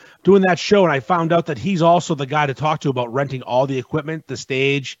 Okay. Doing that show, and I found out that he's also the guy to talk to about renting all the equipment, the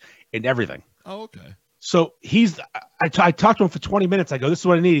stage, and everything. Oh, okay. So I talked to him for 20 minutes. I go, this is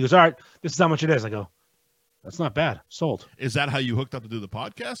what I need. He goes, all right, this is how much it is. I go, that's not bad. Sold. Is that how you hooked up to do the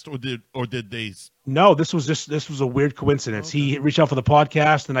podcast, or did they? No, this was a weird coincidence. Okay. He reached out for the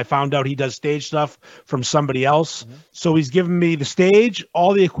podcast, and I found out he does stage stuff from somebody else. Mm-hmm. So he's giving me the stage,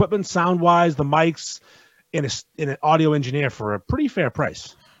 all the equipment, sound wise, the mics, and an audio engineer for a pretty fair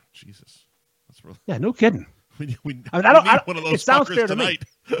price. Jesus, that's really. Yeah, no kidding. We need one of those it sounds fair tonight.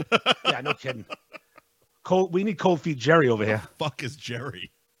 To me. Yeah, no kidding. We need Cold Feet Jerry over here. The fuck is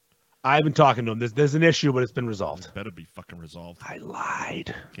Jerry? I've been talking to him. There's an issue, but it's been resolved. It better be fucking resolved. I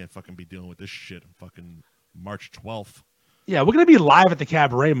lied. Can't fucking be dealing with this shit on fucking March 12th. Yeah, we're going to be live at the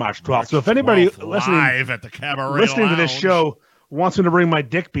Cabaret March 12th. So if anybody live at the Cabaret listening Lounge to this show wants me to bring my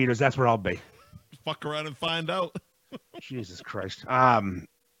dick beaters, that's where I'll be. Fuck around and find out. Jesus Christ.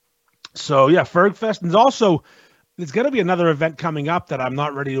 So yeah, Fergfest. And also, there's going to be another event coming up that I'm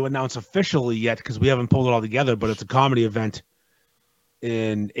not ready to announce officially yet because we haven't pulled it all together, but it's a comedy event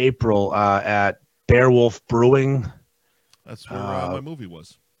in April at Beowulf Brewing. That's where my movie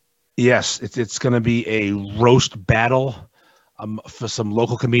was. Yes, it's going to be a roast battle for some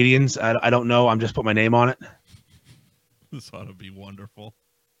local comedians. I don't know. I'm just putting my name on it. This ought to be wonderful.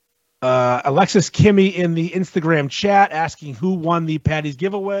 Alexis Kimmy in the Instagram chat asking who won the Patty's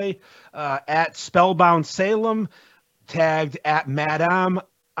giveaway at Spellbound Salem, tagged at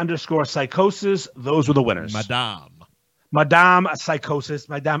Madame_Psychosis. Those were the winners. Madame Psychosis,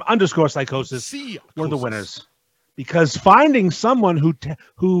 Madame _Psychosis were the winners. Because finding someone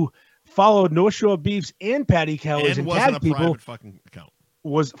who followed North Shore Beefs and Patty Kelly's and tagged people fucking account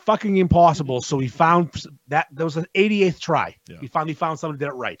was fucking impossible. So we found that there was an 88th try. Yeah. We finally found someone who did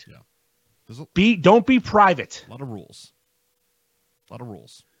it right. Yeah. Don't be private. A lot of rules.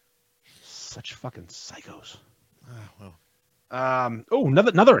 Such fucking psychos. Well.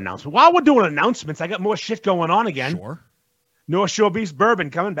 Another announcement. While we're doing announcements, I got more shit going on again. Sure. North Shore Beefs Bourbon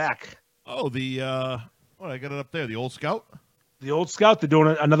coming back. Oh, I got it up there. The Old Scout. The Old Scout. They're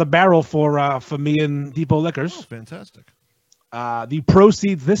doing another barrel for me and Depot Liquors. Oh, fantastic. The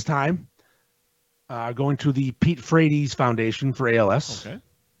proceeds this time are going to the Pete Frates Foundation for ALS. Okay.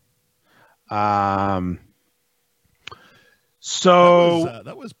 So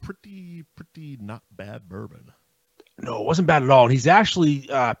that was pretty not bad bourbon. No, it wasn't bad at all. And he's actually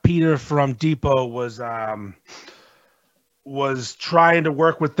Peter from Depot was trying to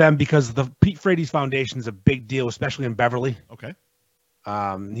work with them because the Pete Frates Foundation is a big deal, especially in Beverly. Okay.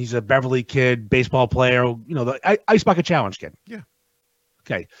 He's a Beverly kid, baseball player, the Ice Bucket Challenge kid. Yeah.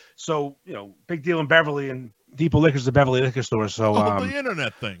 Okay. So, big deal in Beverly, and Depot Liquors is a Beverly liquor store. So, the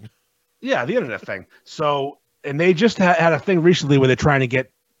internet thing. Yeah, the internet thing. So, and they just had a thing recently where they're trying to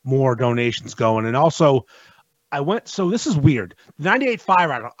get more donations going. And also, so this is weird. The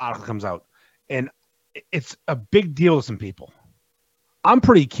 98.5 article comes out, and it's a big deal to some people. I'm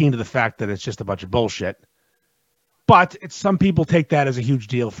pretty keen to the fact that it's just a bunch of bullshit, but some people take that as a huge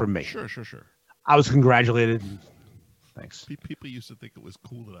deal from me. Sure. I was congratulated. Thanks. People used to think it was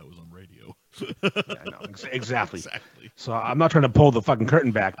cool that I was on radio. Yeah, no, exactly. So I'm not trying to pull the fucking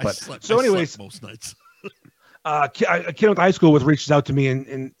curtain back, but anyways, most nights. A kid I went to high school with reaches out to me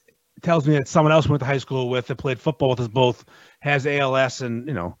and tells me that someone else went to high school with that played football with us both has ALS, and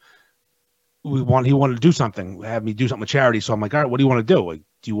he wanted to do something, have me do something with charity. So I'm like, all right, what do you want to do? Like,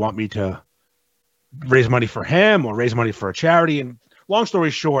 do you want me to raise money for him or raise money for a charity? And long story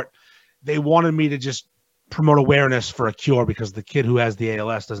short, they wanted me to just promote awareness for a cure because the kid who has the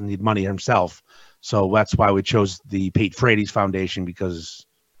ALS doesn't need money himself. So that's why we chose the Pete Frates Foundation, because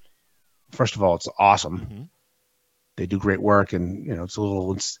first of all, it's awesome. Mm-hmm. They do great work, and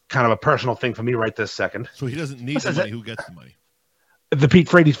it's kind of a personal thing for me right this second. So he doesn't need the money. Who gets the money? The Pete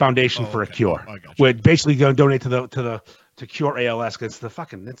Frates Foundation for a cure. I got you. We're basically going to donate to cure ALS. Because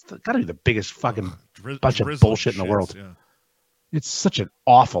it's got to be the biggest fucking bunch of bullshit in the world. Yeah. It's such an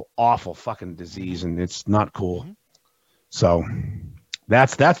awful, awful fucking disease, and it's not cool. So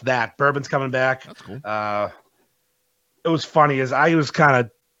that's that. Bourbon's coming back. That's cool. It was funny as I was kind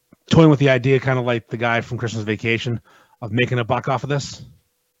of toying with the idea, kind of like the guy from Christmas Vacation, of making a buck off of this.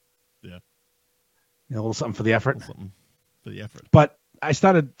 Yeah. A little something for the effort. Something for the effort. But I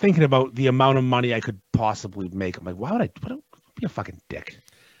started thinking about the amount of money I could possibly make. I'm like, why would I be a fucking dick?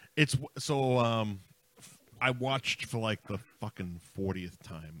 It's so I watched for like the fucking 40th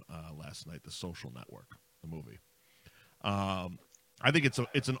time last night The Social Network, the movie. I think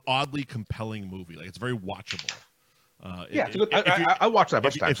it's an oddly compelling movie. Like, it's very watchable. It's good. I watch that a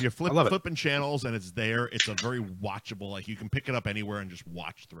bunch of times. If you're flipping channels and it's there, it's a very watchable. Like, you can pick it up anywhere and just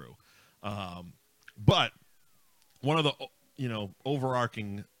watch through. But one of the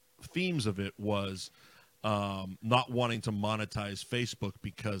overarching themes of it was not wanting to monetize Facebook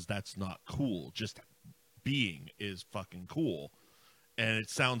because that's not cool. Just being is fucking cool. And it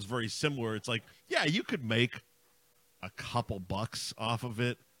sounds very similar. It's like, yeah, you could make a couple bucks off of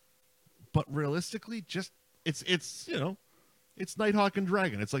it, but realistically, just it's Nighthawk and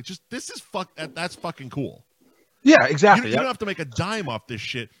Dragon. It's like, just that's fucking cool. Yeah, exactly. You don't have to make a dime off this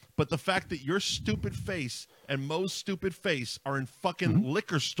shit, but the fact that your stupid face and Mo's stupid face are in fucking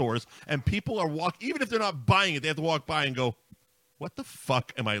liquor stores and people are even if they're not buying it, they have to walk by and go, what the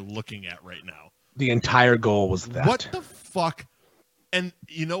fuck am I looking at right now? The entire goal was that. What the fuck? And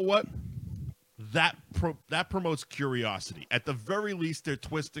you know what? That promotes curiosity. At the very least, they're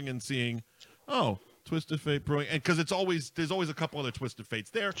twisting and seeing, oh, Twisted Fate Brewing, and because there's always a couple other Twisted Fates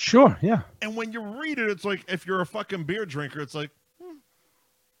there. Sure, yeah. And when you read it, it's like, if you're a fucking beer drinker, it's like,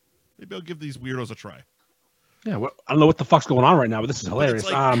 maybe I'll give these weirdos a try. Yeah, well, I don't know what the fuck's going on right now, but this is hilarious.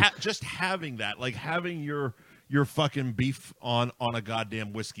 It's like just having that, like having your fucking beef on a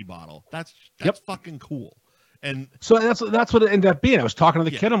goddamn whiskey bottle. That's fucking cool. And so that's what it ended up being. I was talking to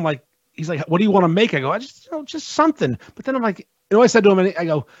the kid. I'm like, he's like, what do you want to make? I go, I just something. But then I'm like, I said to him, I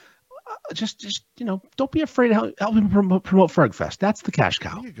go, just don't be afraid to help him promote Fergfest. That's the cash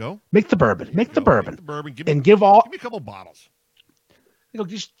cow. There you go. Make the bourbon. Make the bourbon. Give me a couple bottles.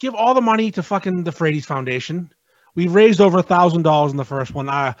 Just give all the money to fucking the Frady's Foundation. We raised over $1,000 in the first one.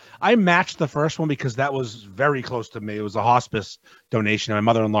 I matched the first one because that was very close to me. It was a hospice donation. My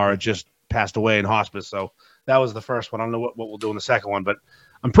mother-in-law had just passed away in hospice, so that was the first one. I don't know what we'll do in the second one, but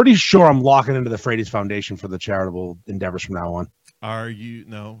I'm pretty sure I'm locking into the Frady's Foundation for the charitable endeavors from now on. Are you?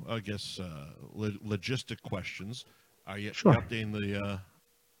 No, I guess logistic questions. Are you sure updating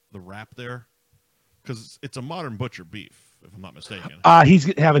the wrap there? Because it's a modern butcher beef, if I'm not mistaken. He's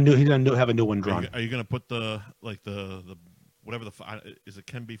gonna have a new one drawn. Are you going to put the whatever is it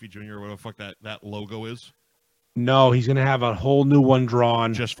Ken Beefy Jr. or whatever the fuck that logo is? No, he's going to have a whole new one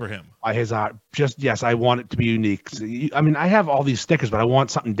drawn just for him. By his art. Yes, I want it to be unique. I mean, I have all these stickers, but I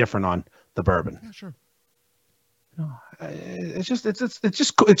want something different on the bourbon. Yeah, sure.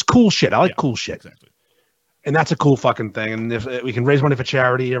 It's cool shit. I like cool shit. Exactly. And that's a cool fucking thing. And if we can raise money for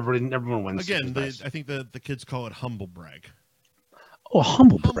charity, everyone wins. Again, I think the kids call it humble brag. Oh,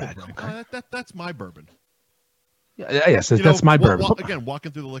 humble brag. Okay. That's my bourbon. Yeah, yes, that's my bourbon. Again,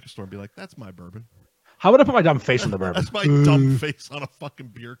 walking through the liquor store and be like, that's my bourbon. How would I put my dumb face on the bourbon? That's my dumb face on a fucking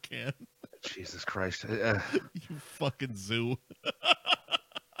beer can. Jesus Christ. You fucking zoo.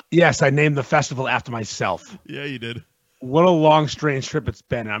 Yes, I named the festival after myself. Yeah, you did. What a long, strange trip it's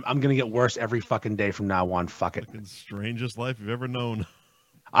been. I'm going to get worse every fucking day from now on. Fuck it. Fucking strangest life you've ever known.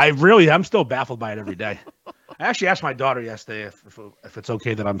 I'm still baffled by it every day. I actually asked my daughter yesterday if it's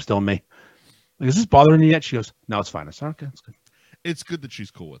okay that I'm still me. Like, is this bothering you yet? She goes, no, it's fine. I said, okay, it's good. It's good that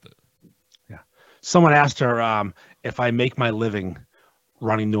she's cool with it. Yeah. Someone asked her if I make my living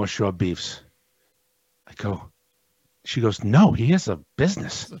running North Shore Beefs. I go, she goes, no, he has a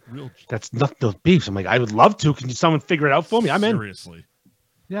business. That's not those beefs. I'm like, I would love to. Can someone figure it out for me? I'm in. Seriously.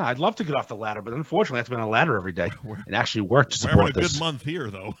 Yeah, I'd love to get off the ladder, but unfortunately, that's been a ladder every day. It actually worked to support We're having a this. good month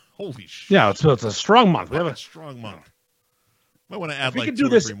here, though. Holy shit. Yeah, it's a strong month. We have a strong month. Might want to add like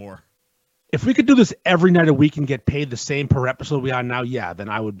 2 or 3 more. If we could do this every night a week and get paid the same per episode we are now, yeah, then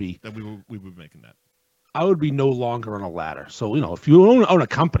I would be. Then we would be making that. I would be no longer on a ladder. So if you own a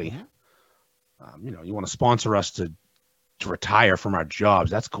company, you want to sponsor us to retire from our jobs.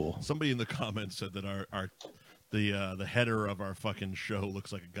 That's cool. Somebody in the comments said that the header of our fucking show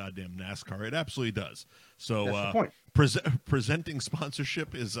looks like a goddamn NASCAR. It absolutely does. So that's the point. Presenting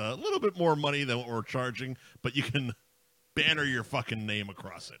sponsorship is a little bit more money than what we're charging, but you can banner your fucking name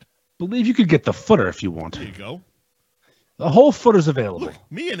across it. Believe you could get the footer if you want. There you go. The whole footer's available. Look,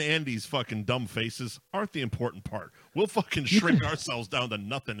 me and Andy's fucking dumb faces aren't the important part. We'll fucking shrink ourselves down to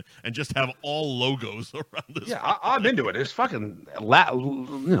nothing and just have all logos around this. Yeah, I'm into it. It's fucking,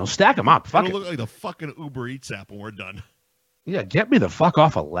 stack them up. Fuck It'll it. look like the fucking Uber Eats app when we're done. Yeah, get me the fuck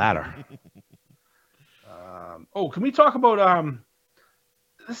off a ladder. Can we talk about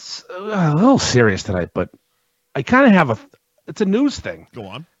this? A little serious tonight, but I kind of have it's a news thing. Go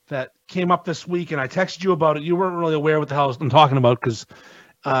on. That came up this week, and I texted you about it. You weren't really aware what the hell I'm talking about because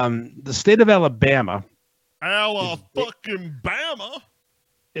the state of Alabama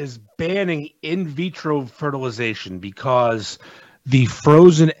is banning in vitro fertilization because the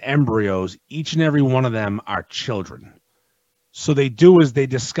frozen embryos, each and every one of them, are children. So they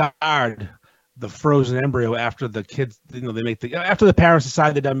discard the frozen embryo after the kids, after the parents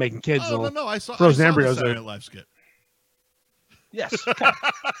decide they're done making kids. Oh, no, I saw embryos. The Saturday Night Live skit. Yes. Okay.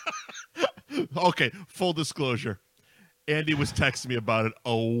 Okay, full disclosure. Andy was texting me about it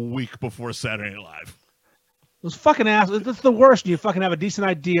a week before Saturday Night Live. Those fucking assholes. That's the worst. You fucking have a decent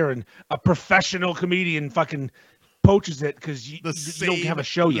idea and a professional comedian fucking poaches it because you don't have a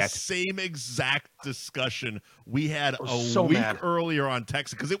show yet. The same exact discussion we had a week earlier on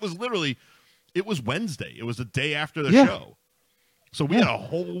Texas because it was Wednesday. It was the day after the show. So we had a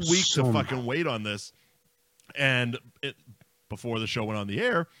whole week to fucking wait on this. And before the show went on the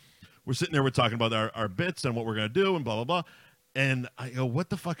air, we're sitting there, we're talking about our bits and what we're going to do and blah, blah, blah. And I go, what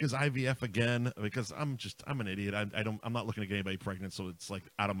the fuck is IVF again? Because I'm an idiot. I'm not looking to get anybody pregnant, so it's like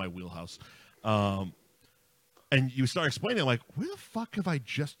out of my wheelhouse. And you start explaining, I'm like, where the fuck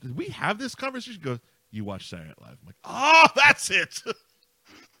did we have this conversation? He goes, you watch Saturday Night Live. I'm like, oh, that's it.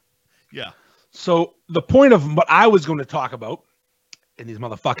 Yeah. So the point of what I was going to talk about, and these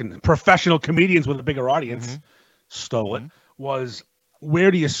motherfucking professional comedians with a bigger audience stole it, was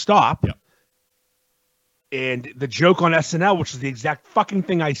where do you stop? Yep. And the joke on SNL, which is the exact fucking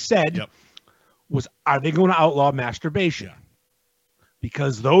thing I said, was, are they going to outlaw masturbation? Yeah.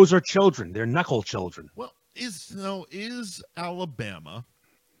 Because those are children. They're knuckle children. Well, is Alabama,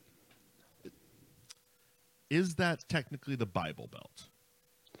 is that technically the Bible Belt?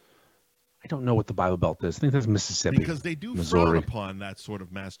 I don't know what the Bible Belt is. I think that's Mississippi. Because they do Missouri. frown upon that sort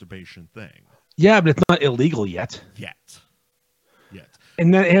of masturbation thing. Yeah, but it's not illegal yet. Yet.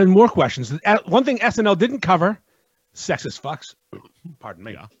 And then more questions. One thing SNL didn't cover, sexist fucks. Pardon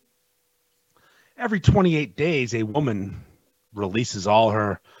me. Yeah. Every 28 days, a woman releases all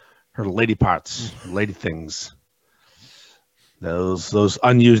her lady parts, lady things. Those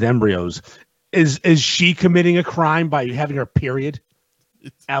unused embryos. Is she committing a crime by having her period?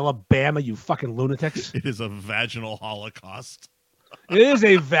 Alabama, you fucking lunatics. It is a vaginal holocaust. It is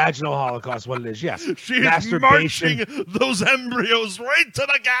a vaginal holocaust, what it is, yes. She is marching those embryos right to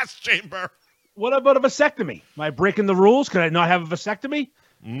the gas chamber. What about a vasectomy? Am I breaking the rules? Can I not have a vasectomy?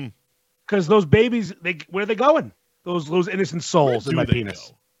 Because those babies, where are they going? Those innocent souls in my penis.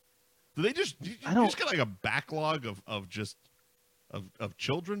 Go? Do they just get like a backlog of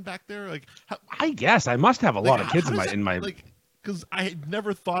children back there? Like, I guess I must have a lot of kids in my like, because I had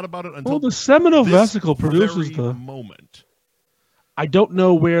never thought about it until the seminal vesicle produces the moment. I don't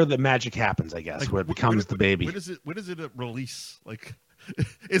know where the magic happens. I guess where it becomes the baby. When does it release? Like,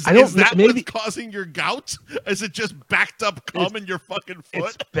 is that what's causing your gout? Is it just backed up cum in your fucking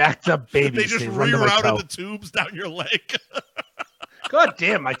foot? It's backed up baby. They just rerouted the tubes down your leg. God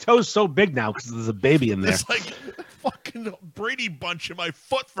damn, my toe's so big now because there's a baby in there. It's like fucking Brady Bunch in my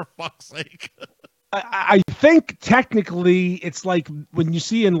foot, for fuck's sake. I think technically it's like when you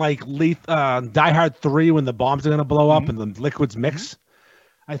see in like Die Hard 3 when the bombs are going to blow up and the liquids mix.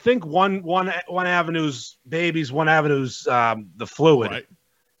 I think one avenue's babies, one avenue's the fluid, right.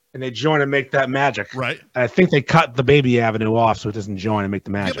 And they join and make that magic. Right. And I think they cut the baby avenue off so it doesn't join and make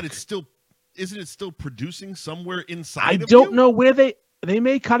the magic. Yeah, but isn't it still producing somewhere inside? I don't know where they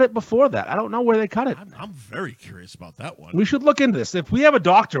may cut it before that. I don't know where they cut it. I'm very curious about that one. We should look into this. If we have a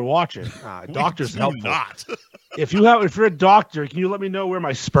doctor watching, doctor's helpful. Not. If you're a doctor, can you let me know where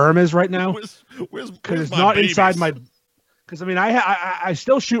my sperm is right now? Where's it's my not babies? Inside my. Because I mean, I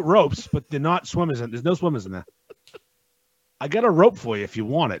still shoot ropes, but they're not swimmers. There's no swimmers in there. I got a rope for you if you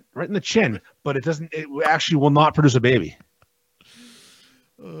want it, right in the chin, but it doesn't. It actually will not produce a baby.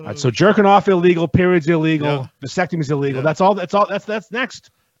 All right, so jerking off illegal, periods illegal, vasectomy is illegal. Yeah. That's next.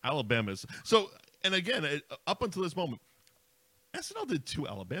 Alabama's. So, and again, up until this moment, SNL did 2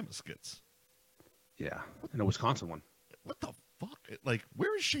 Alabama skits. Yeah, and a Wisconsin one. What the fuck? Like,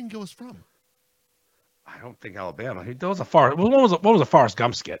 where is Shane Gillis from? I don't think Alabama. That was what was a Forrest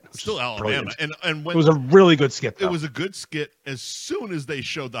Gump skit? Still Alabama, and when, it was a really good skit. Though. It was a good skit. As soon as they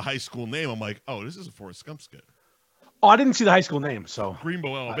showed the high school name, I'm like, oh, this is a Forrest Gump skit. Oh, I didn't see the high school name, so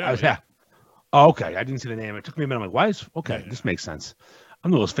Greenbow, Alabama. Yeah. Oh, okay. I didn't see the name. It took me a minute. I'm like, why is this makes sense.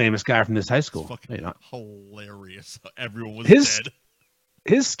 I'm the most famous guy from this high school. It's fucking hilarious. Everyone was dead.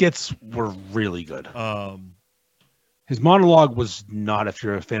 His skits were really good. His monologue was not, if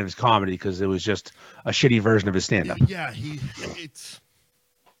you're a fan of his comedy, because it was just a shitty version of his stand-up. Yeah,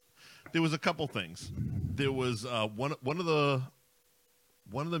 there was a couple things. There was one of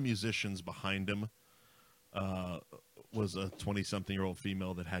the musicians behind him was a 20-something-year-old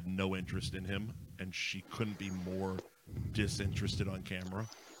female that had no interest in him, and she couldn't be more disinterested on camera.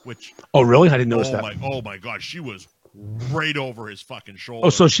 Which oh really? I didn't notice that. Oh my god, she was right over his fucking shoulder. Oh,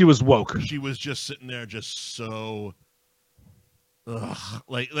 so she was woke. She was just sitting there, just so. Ugh.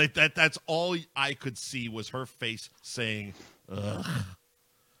 Like that. That's all I could see was her face saying, "Ugh."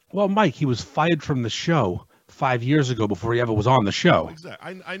 Well, Mike, he was fired from the show 5 years ago before he ever was on the show.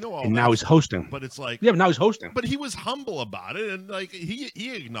 Exactly. I know all. And that now he's hosting. But it's like, yeah, but now he's hosting. But he was humble about it, and like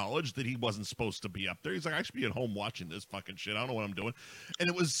he acknowledged that he wasn't supposed to be up there. He's like, I should be at home watching this fucking shit. I don't know what I'm doing. And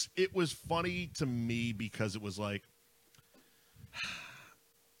it was funny to me because it was like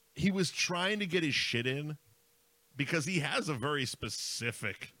he was trying to get his shit in because he has a very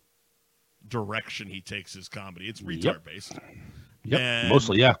specific direction he takes his comedy. It's retard based. Yep, and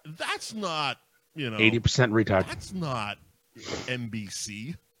mostly, yeah. That's not, 80% retard. That's not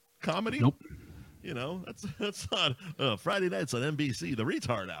NBC comedy. Nope. That's not Friday nights on NBC, the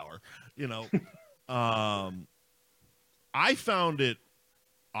retard hour. I found it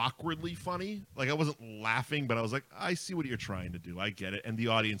awkwardly funny. Like, I wasn't laughing, but I was like, I see what you're trying to do. I get it. And the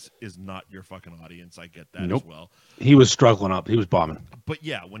audience is not your fucking audience. I get that as well. He was struggling up. He was bombing. But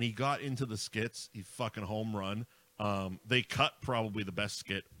yeah, when he got into the skits, he fucking home run. They cut probably the best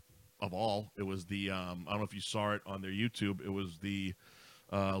skit of all. It was the I don't know if you saw it on their YouTube. It was the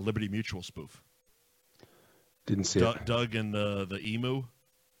Liberty Mutual spoof. Didn't see it. Doug and the emu.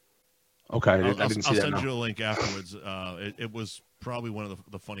 Okay, I didn't see that. I'll send you a link afterwards. It was probably one of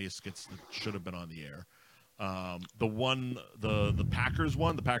the funniest skits that should have been on the air. The Packers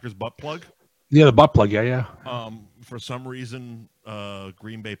one, the Packers butt plug. Yeah, the butt plug. Yeah. For some reason,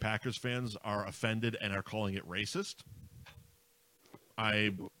 Green Bay Packers fans are offended and are calling it racist.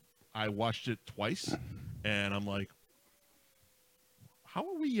 I watched it twice, and I'm like, how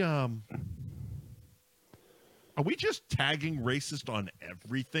are we? Are we just tagging racist on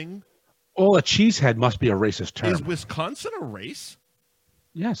everything? Well, a cheesehead must be a racist term. Is Wisconsin a race?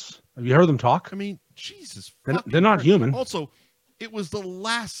 Yes. Have you heard them talk? I mean, Jesus. They're not human. Also, it was the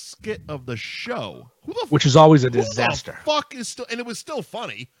last skit of the show. Which is always a disaster. Who the fuck is still, and it was still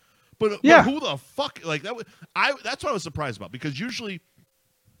funny, but who the fuck, like that? That's what I was surprised about, because usually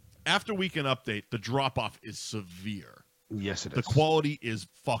after Weekend Update, the drop off is severe. Yes, it is. The quality is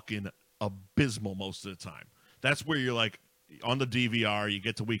fucking abysmal most of the time. That's where you're like, on the DVR, you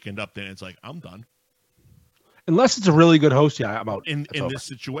get to Weekend Update, and it's like, I'm done. Unless it's a really good host, yeah, I'm out. In this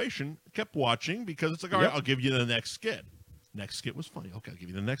situation, kept watching because it's like, all right, I'll give you the next skit. Next skit was funny. Okay, I'll give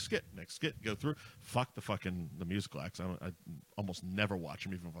you the next skit. Next skit, go through. Fuck the musical acts. I almost never watch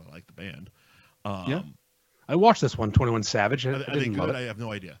them, even if I like the band. I watched this one, 21 Savage. Are they good? I have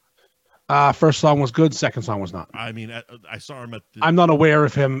no idea. First song was good. Second song was not. I mean, I saw him at. I'm not aware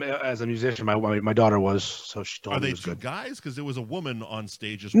of him as a musician. My daughter was, so she told me it was good. Are they two guys? Because there was a woman on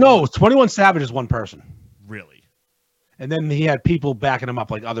stage as well. No, 21 Savage is one person. Really? And then he had people backing him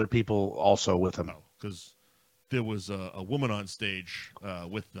up, like other people also with him. Oh, because there was a woman on stage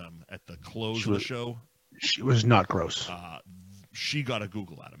with them at the close of the show. She was not gross. She got a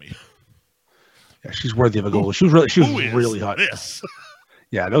Google out of me. Yeah, she's worthy of a Google. She was really hot. This?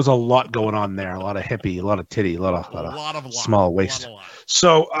 Yeah, there was a lot going on there. A lot of hippie, a lot of titty, a lot of small waist. Lot.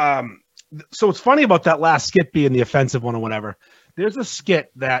 So what's funny about that last skit being the offensive one or whatever, there's a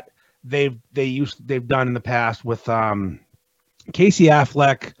skit that they've done in the past with Casey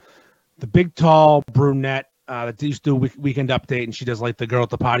Affleck, the big tall brunette that used to do Weekend Update, and she does like the girl at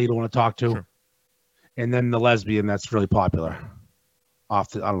the party you don't want to talk to, sure. And then the lesbian that's really popular. I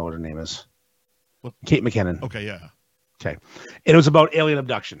don't know what her name is. What? Kate McKinnon. Okay, yeah. Okay. It was about alien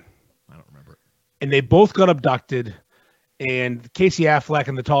abduction. I don't remember it. And they both got abducted, and Casey Affleck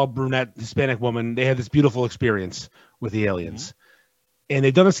and the tall brunette Hispanic woman, they had this beautiful experience with the aliens. Mm-hmm. And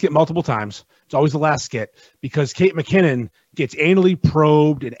they've done this skit multiple times. It's always the last skit because Kate McKinnon gets anally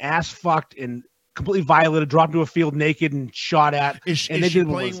probed and ass fucked and completely violated, dropped into a field naked and shot at. Is she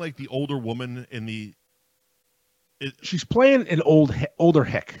playing like the older woman in the... She's playing an older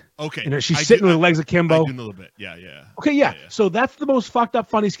hick. Okay. And she's sitting with her legs akimbo. I do know a bit. Yeah. Okay, yeah. So that's the most fucked up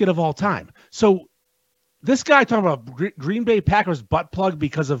funny skit of all time. So this guy talking about Green Bay Packers butt plug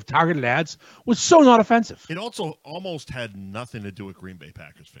because of targeted ads was so not offensive. It also almost had nothing to do with Green Bay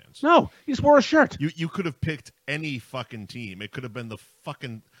Packers fans. No, he just wore a shirt. You could have picked any fucking team. It could have been the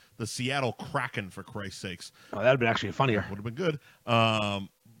Seattle Kraken, for Christ's sakes. Oh, that would have been actually funnier. Would have been good.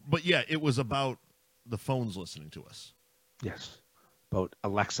 But yeah, it was about the phones listening to us. Yes. About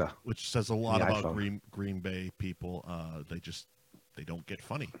Alexa. Which says a lot The about iPhone. Green Bay people. They don't get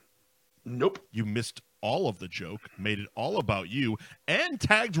funny. Nope. You missed all of the joke, made it all about you, and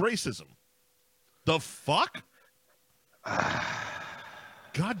tagged racism. The fuck?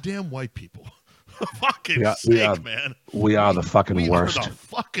 Goddamn white people. Fucking sake, man. We are the fucking worst. We are the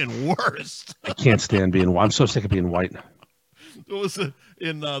fucking worst. I can't stand being white. I'm so sick of being white. It was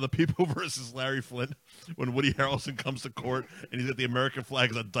in The People versus Larry Flint when Woody Harrelson comes to court and he's got the American flag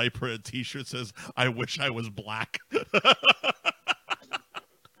as a diaper and a T-shirt says, "I wish I was black."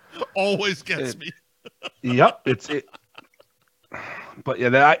 Always gets me. Yep, But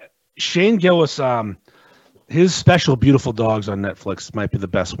yeah, Shane Gillis, his special "Beautiful Dogs" on Netflix might be the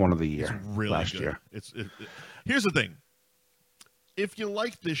best one of the year. It's really last good. year. Here's the thing: if you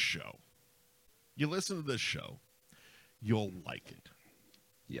like this show, you listen to this show, you'll like it.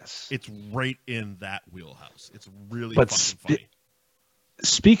 Yes, it's right in that wheelhouse. It's really fucking funny.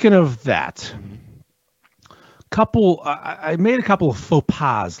 Speaking of that. I made a couple of faux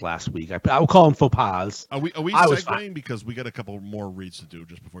pas last week. I will call them faux pas. Are we segueing because we got a couple more reads to do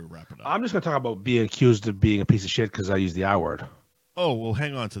just before we wrap it up? I'm just going to talk about being accused of being a piece of shit because I use the I word. Oh, well,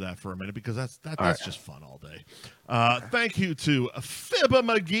 hang on to that for a minute because that's right. just fun all day. Thank you to Fibba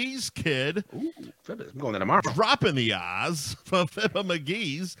McGee's kid. Ooh, Fibba, I'm going there tomorrow. Dropping the Oz from Fibba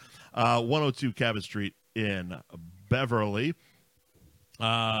McGee's, 102 Cabot Street in Beverly.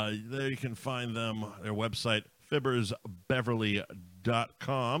 There you can find them, their website,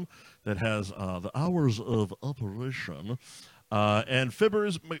 fibbersbeverly.com, that has the hours of operation. And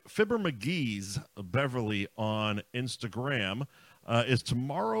Fibber McGee's Beverly on Instagram. Is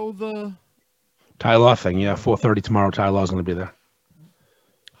tomorrow the Ty Law thing? Yeah, 4:30 tomorrow. Ty Law's going to be there.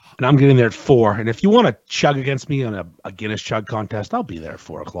 And I'm getting there at 4. And if you want to chug against me on a Guinness chug contest, I'll be there at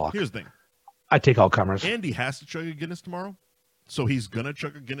 4 o'clock. Here's the thing. I take all comers. Andy has to chug a Guinness tomorrow. So he's going to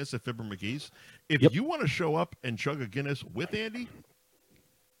chug a Guinness at Fibber McGee's. If you want to show up and chug a Guinness with Andy,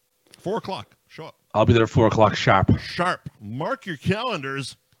 4 o'clock, show up. I'll be there at 4 o'clock sharp. Sharp. Mark your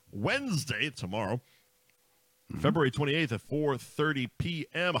calendars. Wednesday, tomorrow, February 28th at 4:30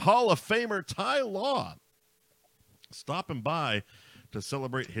 p.m. Hall of Famer Ty Law stopping by to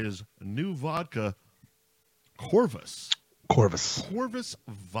celebrate his new vodka, Corvus. Corvus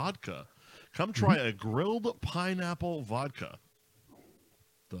vodka. Come try a grilled pineapple vodka.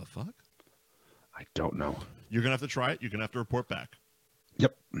 The fuck? I don't know. You're going to have to try it. You're going to have to report back.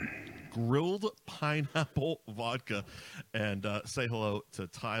 Yep. Grilled pineapple vodka. And say hello to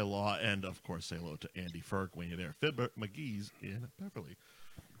Ty Law. And, of course, say hello to Andy Ferg when you're there. Fibber McGee's in Beverly.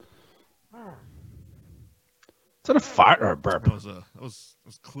 Is that a fart or a burp? I was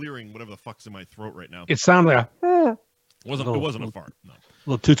clearing whatever the fuck's in my throat right now. It sounded like a... It wasn't a fart. No.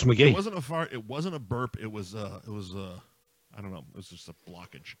 Little Toots McGee. It wasn't a fart. It wasn't a burp. It was I don't know. It was just a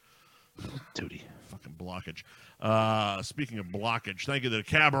blockage. Tootie. Fucking blockage. Speaking of blockage, thank you to the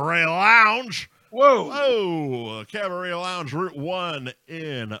Cabaret Lounge. Whoa, Cabaret Lounge, Route 1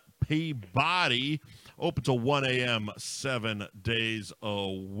 in Peabody. Open till 1 a.m., 7 days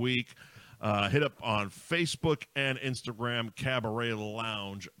a week. Hit up on Facebook and Instagram, Cabaret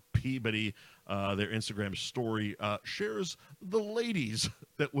Lounge Peabody. Their Instagram story shares the ladies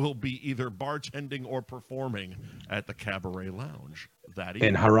that will be either bartending or performing at the Cabaret Lounge that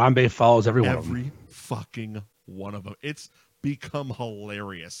evening. And Harambe follows every one of them. Every fucking one of them. It's become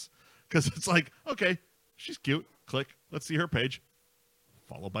hilarious because it's like, okay, she's cute. Click. Let's see her page.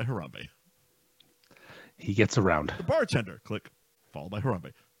 Followed by Harambe. He gets around. The bartender. Click. Followed by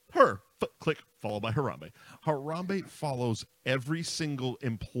Harambe. Her. Click. Followed by Harambe. Harambe follows every single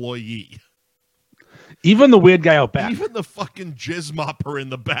employee. Even the weird guy out back. Even the fucking jizz mopper in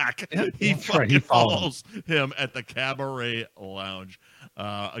the back. Yeah, he fucking right. He follows him at the Cabaret Lounge.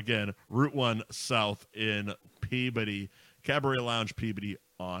 Again, Route 1 South in Peabody. Cabaret Lounge Peabody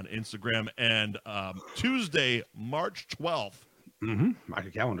on Instagram. And Tuesday, March 12th. Mm-hmm. Mark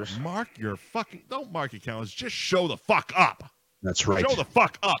your calendars. Don't mark your calendars. Just show the fuck up. That's right. Show the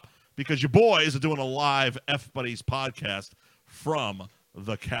fuck up. Because your boys are doing a live F Buddies podcast from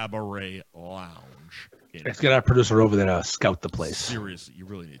the Cabaret Lounge. Let's get our producer over there to scout the place. Seriously, you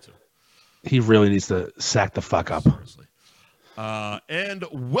really need to. He really needs to sack the fuck up. Seriously. And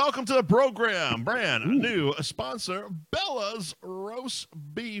welcome to the program. Brand new sponsor, Bella's Roast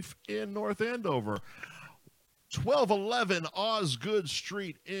Beef in North Andover. 1211 Osgood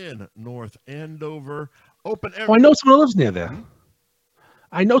Street in North Andover. Open every... Oh, I know someone who lives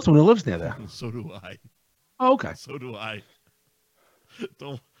near there. So do I. Oh, okay. So do I.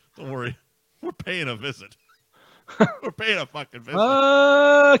 Don't worry. We're paying a visit. We're paying a fucking visit.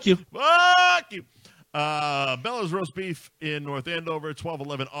 Fuck you. Fuck you. Bella's Roast Beef in North Andover,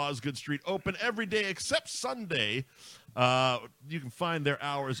 1211 Osgood Street, open every day except Sunday. You can find their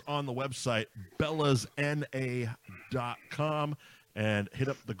hours on the website, bellasna.com, and hit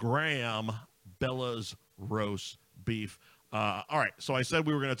up the gram, Bella's Roast Beef. All right, so I said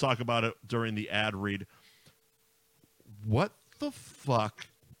we were going to talk about it during the ad read. What the fuck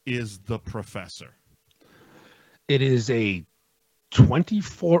is the Professor? It is a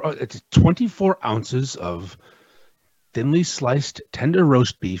 24 ounces of thinly sliced tender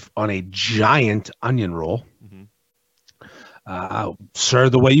roast beef on a giant onion roll.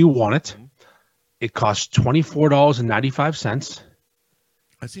 Served the way you want it. It costs $24.95.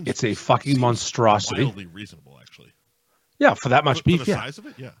 It's a fucking monstrosity. Wildly reasonable, actually. Yeah, for that much beef. For the size of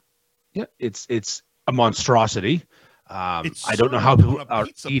it, yeah. Yeah, it's a monstrosity. I don't know how people are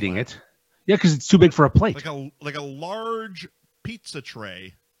eating it. Yeah, because it's too big for a plate. Like a large pizza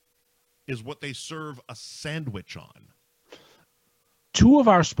tray is what they serve a sandwich on. Two of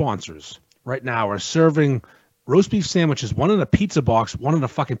our sponsors right now are serving roast beef sandwiches, one in a pizza box, one in a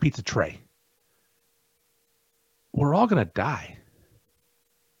fucking pizza tray. We're all gonna die.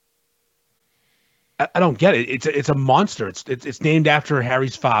 I don't get it. It's a monster. It's named after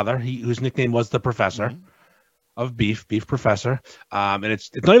Harry's father, whose nickname was the Professor of Beef Professor. And it's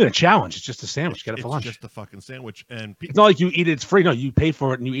not even a challenge. It's just a sandwich. Get it for lunch. It's just a fucking sandwich, and it's not like you eat it. It's free. No, you pay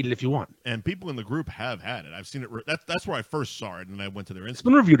for it and you eat it if you want. And people in the group have had it. I've seen it. That's where I first saw it, and I went to their Instagram. It's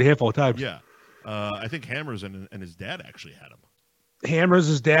been reviewed a handful of times. Yeah, I think Hammers and his dad actually had him. Hammers,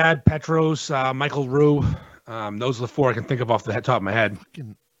 his dad, Petros, Michael Rue. Those are the four I can think of off the top of my head.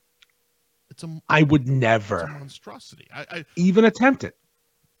 I would never. It's a monstrosity. I even attempt it.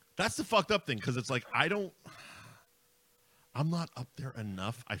 That's the fucked up thing, because it's like I'm not up there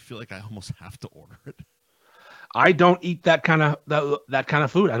enough. I feel like I almost have to order it. I don't eat that kind of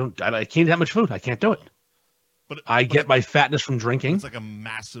food. I can't eat that much food. I can't do it. But I get my fatness from drinking. It's like a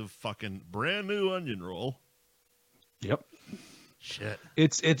massive fucking brand new onion roll. Yep. Shit.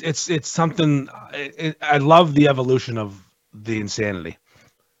 It's something. I love the evolution of the insanity.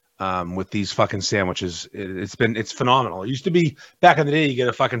 With these fucking sandwiches, it's phenomenal. It used to be back in the day, you get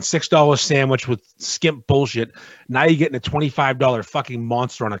a fucking $6 sandwich with skimp bullshit. Now you're getting a $25 fucking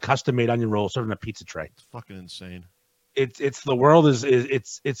monster on a custom made onion roll served in a pizza tray. It's fucking insane. It's the world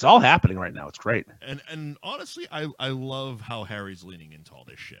it's all happening right now. It's great. And honestly, I love how Harry's leaning into all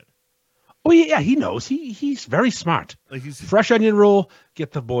this shit. Oh yeah, he knows. He's very smart. Like he's fresh onion roll.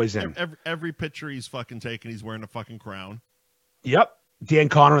 Get the boys in. Every picture he's fucking taking, he's wearing a fucking crown. Yep. Dan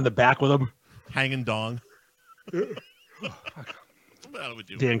Connor in the back with him. Hanging dong.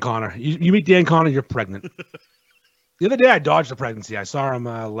 Dan Connor. You meet Dan Connor, you're pregnant. The other day I dodged a pregnancy. I saw him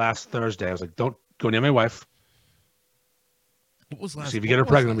last Thursday. I was like, don't go near my wife. What was last? See if you get her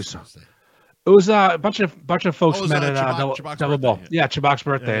pregnant. It was a bunch of folks met at Double Ball. Yeah, Chibok's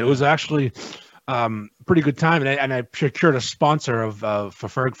birthday. Yeah. It was actually pretty good time. And I secured a sponsor for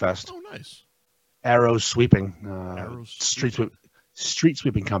Fergfest. Oh, nice. Arrows Sweeping. Street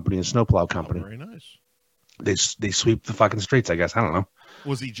sweeping company and snowplow company. Oh, very nice. They sweep the fucking streets, I guess. I don't know.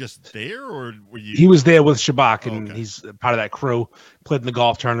 Was he just there, or were you? He was there with Shabak, and he's part of that crew. Played in the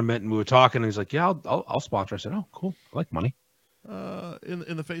golf tournament, and we were talking. And he's like, "Yeah, I'll sponsor." I said, "Oh, cool. I like money."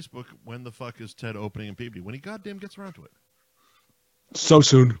 In the Facebook, when the fuck is Ted opening in Peabody? When he goddamn gets around to it? So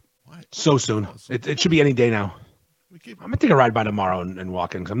soon. What? So soon. It should be any day now. I'm gonna take a ride by tomorrow and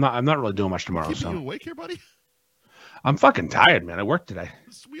walk in because I'm not really doing much tomorrow. Keeping you awake here, buddy? I'm fucking tired, man. I worked today.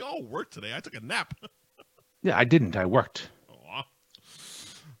 We all worked today. I took a nap. Yeah, I didn't. I worked.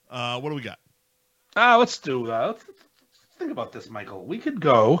 What do we got? Let's think about this, Michael. We could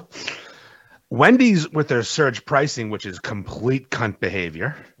go Wendy's with their surge pricing, which is complete cunt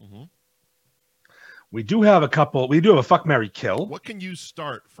behavior. Mm-hmm. We do have a fuck, marry, kill. What can you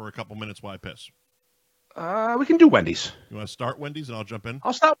start for a couple minutes while I piss? We can do Wendy's. You want to start Wendy's and I'll jump in?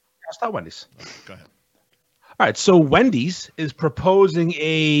 I'll start Wendy's. Okay, go ahead. All right, so Wendy's is proposing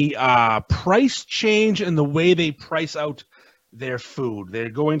a price change in the way they price out their food. They're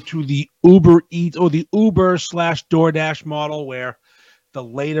going to the Uber Eats or the Uber/DoorDash model, where the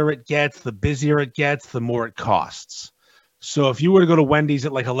later it gets, the busier it gets, the more it costs. So if you were to go to Wendy's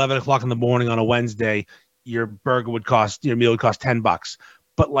at like 11 o'clock in the morning on a Wednesday, your meal would cost $10.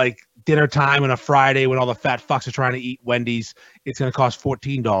 But like dinner time on a Friday when all the fat fucks are trying to eat Wendy's, it's going to cost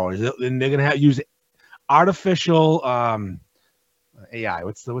 $14. And they're going to use artificial AI.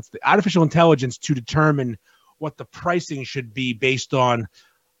 What's the artificial intelligence to determine what the pricing should be based on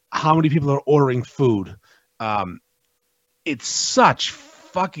how many people are ordering food. It's such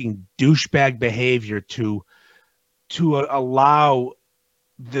fucking douchebag behavior to allow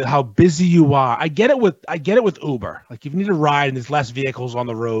how busy you are. I get it with Uber. Like if you need a ride and there's less vehicles on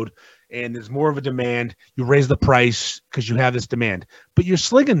the road and there's more of a demand, you raise the price because you have this demand. But you're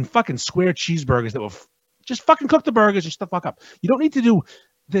slinging fucking square cheeseburgers that will just fucking cook the burgers and shut the fuck up. You don't need to do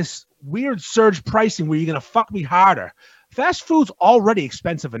this weird surge pricing where you're gonna fuck me harder. Fast food's already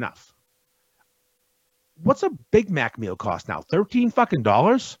expensive enough. What's a Big Mac meal cost now? $13 fucking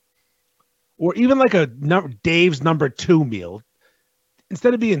dollars? Or even like a Dave's number 2 meal.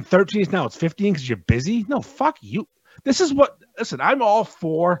 Instead of being 13, now it's 15 because you're busy. No, fuck you. Listen, I'm all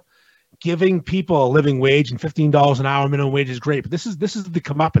for giving people a living wage, and $15 an hour minimum wage is great. But this is the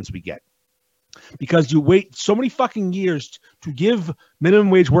comeuppance we get. Because you wait so many fucking years to give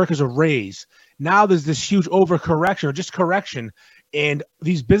minimum wage workers a raise. Now there's this huge overcorrection or just correction, and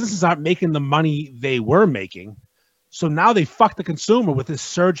these businesses aren't making the money they were making. So now they fuck the consumer with this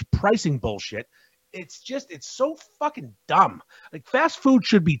surge pricing bullshit. It's so fucking dumb. Like fast food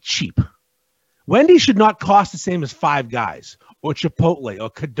should be cheap. Wendy's should not cost the same as Five Guys or Chipotle or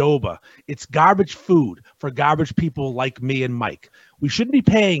Qdoba. It's garbage food for garbage people like me and Mike. We shouldn't be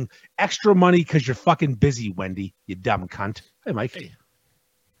paying extra money because you're fucking busy, Wendy, you dumb cunt. Hey, Mike. Hey.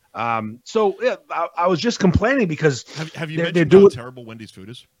 So yeah, I was just complaining because have you mentioned how terrible Wendy's food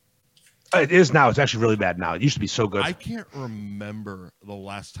is? It is now. It's actually really bad now. It used to be so good. I can't remember the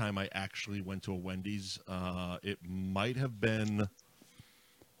last time I actually went to a Wendy's. It might have been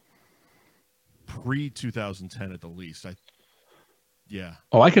pre-2010 at the least. Yeah.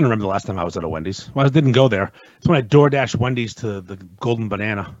 Oh, I can remember the last time I was at a Wendy's. Well, I didn't go there. It's when I DoorDashed Wendy's to the Golden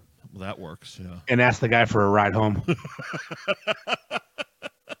Banana. Well, that works, yeah. And asked the guy for a ride home.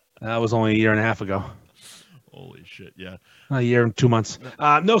 That was only a year and a half ago. Holy shit, yeah. A year and 2 months.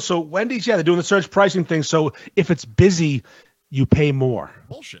 No, so Wendy's, yeah, they're doing the surge pricing thing. So if it's busy, you pay more.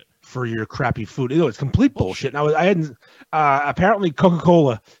 Bullshit. For your crappy food. It's complete bullshit. Now, I hadn't, apparently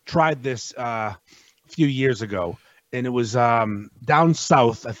Coca-Cola tried this a few years ago, and it was down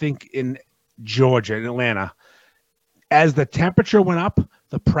south, I think in Georgia, in Atlanta. As the temperature went up,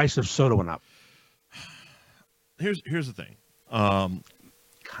 the price of soda went up. Here's the thing.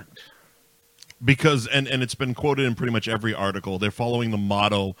 Because and it's been quoted in pretty much every article. They're following the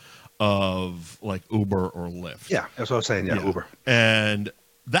motto of like Uber or Lyft. Yeah, that's what I was saying. Yeah, Uber. And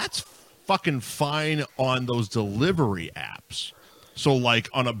that's fucking fine on those delivery apps. So like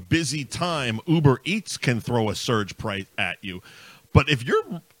on a busy time, Uber Eats can throw a surge price at you. But if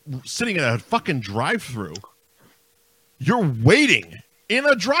you're sitting at a fucking drive-through, you're waiting in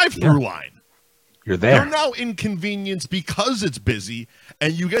a drive-through line. You're there. You're now inconvenienced because it's busy,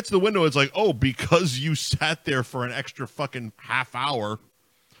 and you get to the window, it's like, oh, because you sat there for an extra fucking half hour,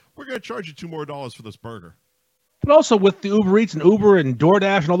 we're going to charge you $2 more for this burger. But also with the Uber Eats and Uber and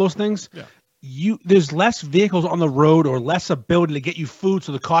DoorDash and all those things, there's less vehicles on the road or less ability to get you food,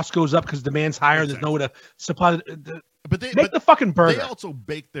 so the cost goes up because demand's higher. Exactly. There's nowhere to supply. But the fucking burger. They also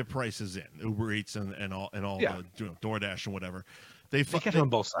bake their prices in Uber Eats and all DoorDash and whatever. They get on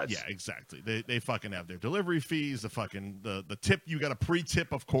both sides. Yeah, exactly. They fucking have their delivery fees, the tip. You got a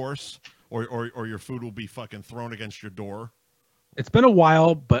pre-tip, of course, or your food will be fucking thrown against your door. It's been a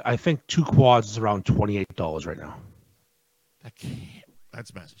while, but I think 2 quads is around $28 right now.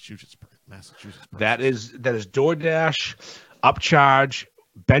 That's Massachusetts. That is DoorDash, upcharge,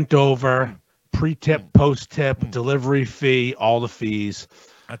 bent over, pre-tip, post-tip, delivery fee, all the fees.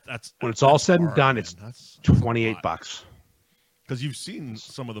 When it's all said and done, it's $28. Because you've seen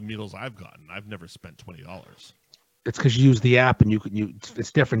some of the meals I've gotten. I've never spent $20. It's because you use the app and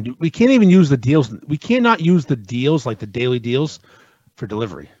it's different. We can't even use the deals. We cannot use the deals, like the daily deals, for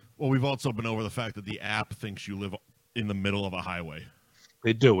delivery. Well, we've also been over the fact that the app thinks you live in the middle of a highway.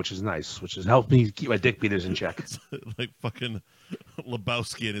 They do, which is nice, which has helped me keep my dick beaters in check. Like fucking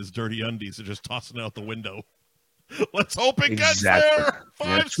Lebowski and his dirty undies are just tossing it out the window. Let's hope it gets there.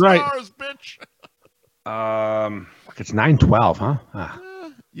 5 stars, bitch. It's 9:12, huh?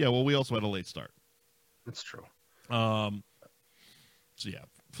 Yeah, well, we also had a late start. That's true.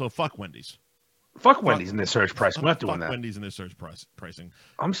 So fuck Wendy's. Fuck Wendy's in their surge pricing. We're not doing that. Fuck Wendy's in their surge pricing.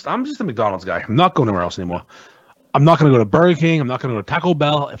 I'm just a McDonald's guy. I'm not going anywhere else anymore. I'm not going to go to Burger King. I'm not going to go to Taco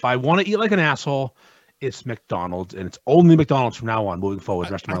Bell. If I want to eat like an asshole, it's McDonald's, and it's only McDonald's from now on, moving forward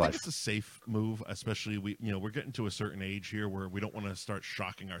the rest of my life. I think it's a safe move, especially we're getting to a certain age here where we don't want to start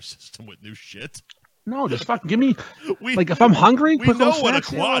shocking our system with new shit. No, just fucking give me if I'm hungry, we know what a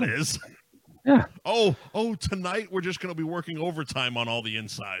quad is. Yeah. Oh, tonight we're just going to be working overtime on all the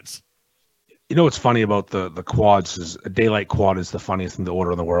insides. You know what's funny about the quads is a daylight quad is the funniest thing to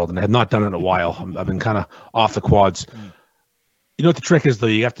order in the world, and I have not done it in a while. I've been kind of off the quads. You know what the trick is, though?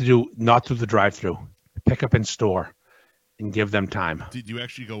 You have to do not through the drive-through, pick up in store. and give them time. Did you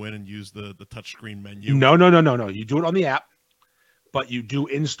actually go in and use the touchscreen menu? No. You do it on the app, but you do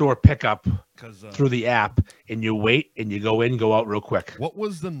in-store pickup through the app, and you wait, and you go in, go out real quick. What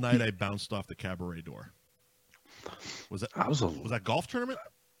was the night I bounced off the cabaret door? Was that golf tournament?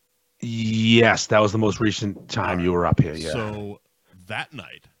 Yes, that was the most recent time you were up here. Yeah. So that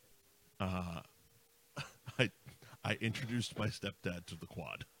night, I introduced my stepdad to the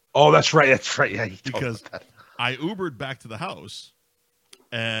quad. Oh, that's right. Yeah, because I Ubered back to the house,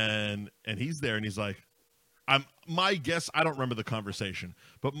 and he's there, and he's like, my guess, I don't remember the conversation,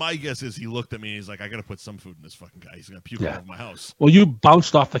 but my guess is he looked at me and he's like, I got to put some food in this fucking guy. He's going to puke all over my house. Well, you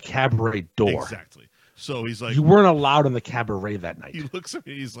bounced off the cabaret door. Exactly. So he's like, you weren't allowed in the cabaret that night. He looks at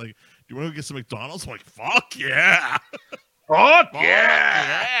me. He's like, do you want to go get some McDonald's? I'm like, fuck yeah. Fuck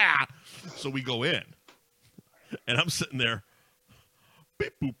yeah. So we go in, and I'm sitting there,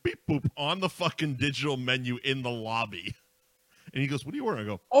 beep, boop, beep, boop, on the fucking digital menu in the lobby. And he goes, what do you order? I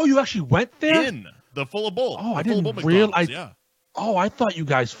go, oh, you actually went there? In the full of bowl. Oh, I didn't realize. Yeah. Oh, I thought you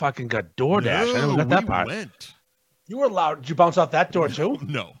guys fucking got DoorDash. No, I never got that part. Went. You were allowed. Did you bounce out that door too?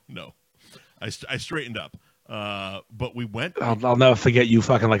 No. I straightened up. But we went. I'll never forget you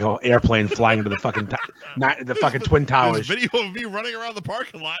fucking like an airplane flying into the fucking the fucking Twin Towers. There's video of me running around the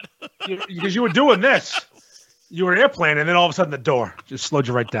parking lot. Because you were doing this. You were airplane, and then all of a sudden the door just slowed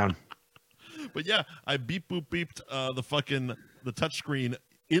you right down. But yeah, I beeped the touchscreen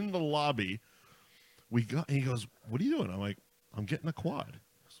in the lobby. And he goes, what are you doing? I'm like, I'm getting a quad.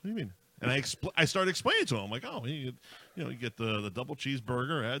 What do you mean? And I started explaining to him, like, oh, you get the double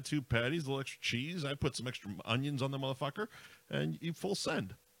cheeseburger, add 2 patties, a little extra cheese. I put some extra onions on the motherfucker, and you full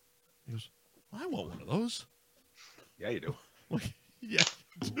send. He goes, I want one of those. Yeah, you do. Like, yeah.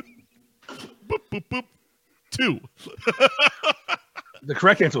 Boop, boop, boop. 2. The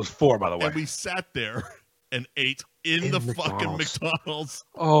correct answer was 4, by the way. And we sat there and ate in the fucking McDonald's.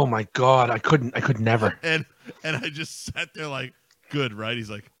 Oh my God, I could never. And I just sat there like, good, right? He's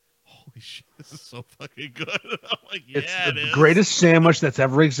like, holy shit, this is so fucking good. I'm like, yeah, it's the greatest sandwich that's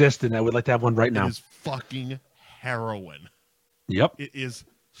ever existed. And I would like to have one right now. It is fucking heroin. Yep. It is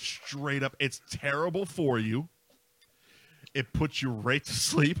straight up. It's terrible for you. It puts you right to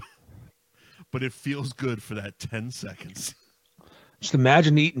sleep, but it feels good for that 10 seconds. Just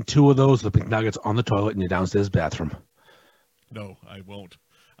imagine eating 2 of those with McNuggets on the toilet in your downstairs bathroom. No, I won't.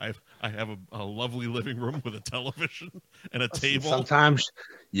 I have a lovely living room with a television and a table. Sometimes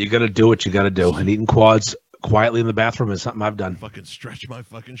you got to do what you got to do. And eating quads quietly in the bathroom is something I've done. Fucking stretch my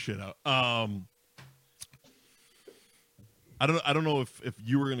fucking shit out. I don't know if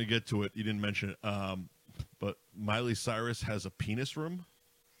you were going to get to it. You didn't mention it. But Miley Cyrus has a penis room.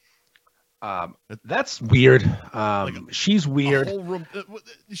 That's weird. She's weird. A whole room.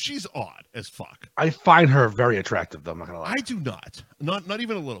 She's odd as fuck. I find her very attractive, though. I'm not gonna lie. I do not. Not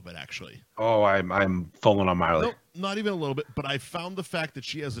even a little bit, actually. Oh, I'm falling on Miley. No, not even a little bit. But I found the fact that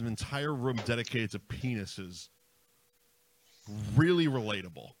she has an entire room dedicated to penises really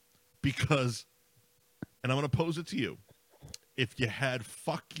relatable. Because, and I'm going to pose it to you. If you had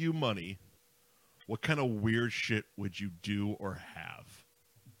fuck you money, what kind of weird shit would you do or have?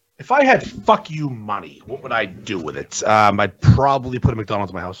 If I had fuck you money, what would I do with it? I'd probably put a McDonald's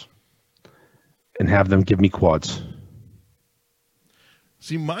in my house and have them give me quads.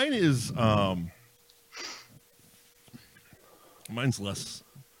 See, mine is mine's less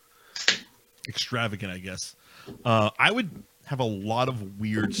extravagant, I guess. I would have a lot of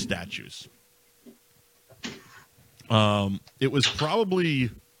weird statues. It was probably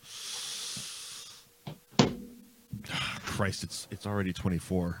Christ, it's already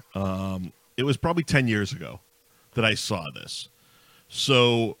 24. It was probably 10 years ago that I saw this.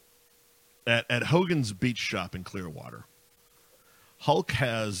 So at Hogan's Beach Shop in Clearwater, Hulk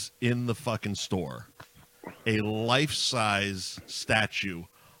has in the fucking store a life-size statue,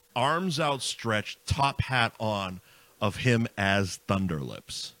 arms outstretched, top hat on, of him as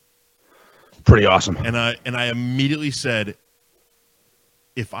Thunderlips. Pretty awesome. And I immediately said,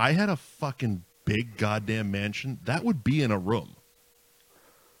 if I had a fucking big goddamn mansion, that would be in a room.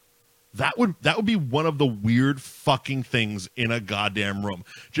 That would be one of the weird fucking things in a goddamn room.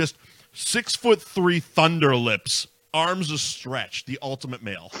 Just 6'3" Thunderlips, arms are stretched, the ultimate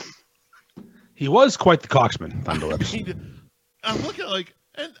male. He was quite the coxman, Thunderlips. I'm looking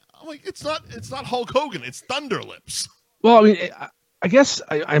and I'm like, it's not Hulk Hogan, it's Thunderlips. Well, I mean, I guess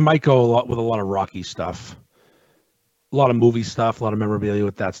I might go a lot of Rocky stuff. A lot of movie stuff, a lot of memorabilia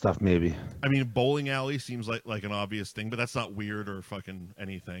with that stuff, maybe. I mean, bowling alley seems like an obvious thing, but that's not weird or fucking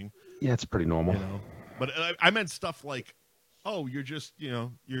anything. Yeah, it's pretty normal. You know? But I meant stuff like oh, you're just,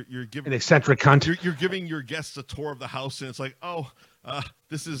 you're giving An eccentric cunt. You're giving your guests a tour of the house, and it's like,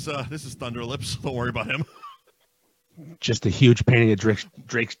 this is Thunder Lips. Don't worry about him. Just a huge painting of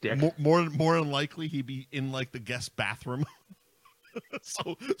Drake's dick. More than likely, he'd be in like the guest bathroom.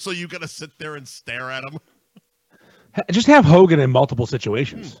 so you gotta sit there and stare at him. Just have Hogan in multiple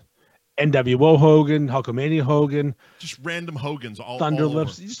situations. NWO Hogan, Hulkamania Hogan, just random Hogans all Thunder all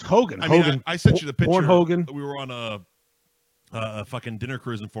Lips. over. Just Hogan. I Hogan. mean, I sent you the picture. Born Hogan. We were on a fucking dinner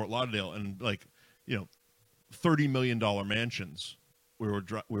cruise in Fort Lauderdale, and like $30 million mansions. We were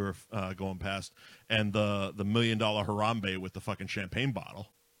going past, and the $1 million Harambe with the fucking champagne bottle.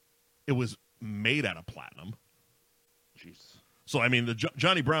 It was made out of platinum. Jesus. So I mean, the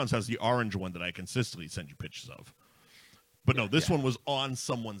Johnny Brown's has the orange one that I consistently send you pictures of. But no, this one was on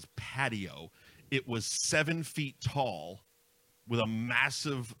someone's patio. It was 7 feet tall with a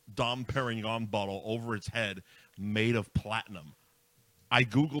massive Dom Perignon bottle over its head made of platinum. I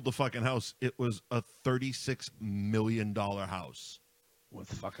Googled the fucking house. It was a $36 million house. With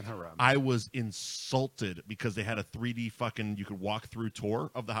fucking Haram. I was insulted because they had a 3D fucking, you could walk through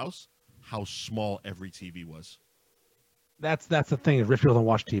tour of the house, how small every TV was. That's the thing. Rich people don't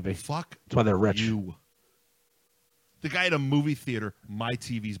watch TV. Fuck. That's why they're rich. You. The guy at a movie theater, my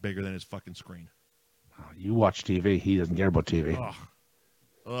TV's bigger than his fucking screen. Oh, you watch TV. He doesn't care about TV.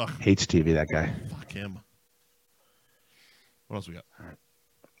 Ugh. Hates TV, that guy. Fuck him. What else we got? All right.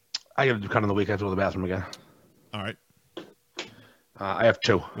 I got to do kind of the week. I have to go to the bathroom again. All right. I have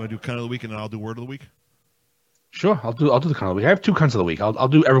two. You want to do kind of the week and then I'll do word of the week? Sure. I'll do the kind of the week. I have two cunts of the week. I'll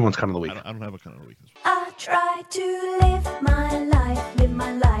do everyone's kind of the week. I don't have a kind of the week. I try to live my life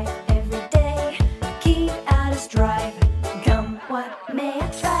every day. Keep out of strife, come what may. I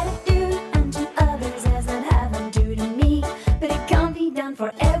try to do unto others as I'd have them do to me. But it can't be done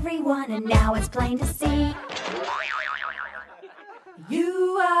for everyone, and now it's plain to see.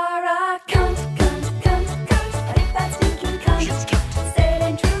 You are a cunt, a big fat stinking cunt. Say it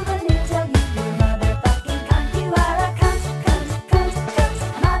ain't true, but he'll tell you you're a motherfucking cunt. You are a cunt,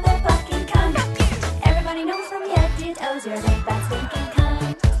 motherfucking cunt. Everybody knows from your head to toes you're a big fat stinking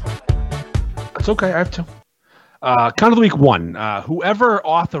cunt. It's okay. I have two. Kind of the week one. Whoever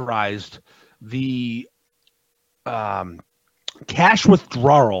authorized the cash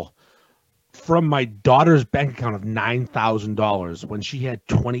withdrawal from my daughter's bank account of $9,000 when she had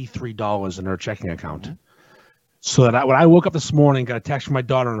 $23 in her checking account. Mm-hmm. So that when I woke up this morning, got a text from my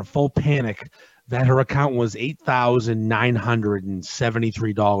daughter in a full panic that her account was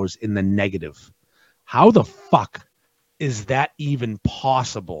 $8,973 in the negative. How the fuck is that even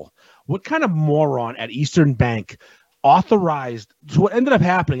possible? What kind of moron at Eastern Bank authorized? So what ended up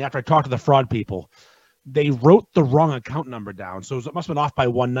happening after I talked to the fraud people, they wrote the wrong account number down. So it must have been off by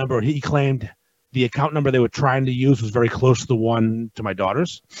one number. He claimed the account number they were trying to use was very close to the one to my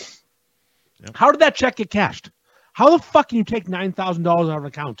daughter's. Yep. How did that check get cashed? How the fuck can you take $9,000 out of an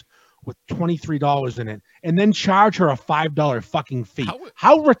account with $23 in it and then charge her a $5 fucking fee?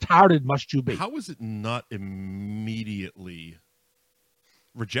 How retarded must you be? How is it not immediately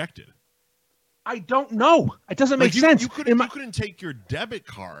rejected? I don't know. It doesn't make sense. You couldn't take your debit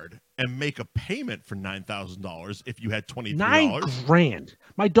card and make a payment for $9,000 if you had $23. $9,000.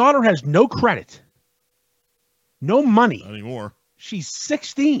 My daughter has no credit, no money. Not anymore. She's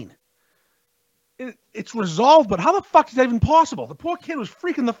 16. It's resolved, but how the fuck is that even possible? The poor kid was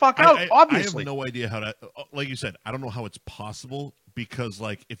freaking the fuck out, obviously. I have no idea how to, like you said, I don't know how it's possible because,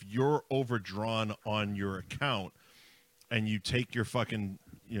 like, if you're overdrawn on your account and you take your fucking,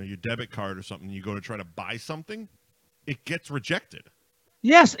 your debit card or something, you go to try to buy something, it gets rejected.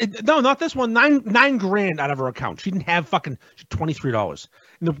 Yes. No, not this one. $9,000 out of her account. She didn't have fucking $23.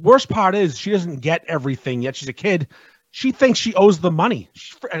 And the worst part is she doesn't get everything yet. She's a kid. She thinks she owes the money.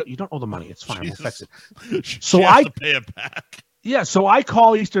 You don't owe the money. It's fine. We'll fix it. She has to pay it back. Yeah, so I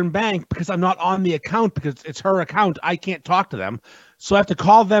call Eastern Bank because I'm not on the account because it's her account. I can't talk to them. So I have to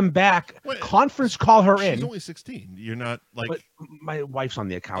call them back, conference call her in. She's only 16. You're not like... But my wife's on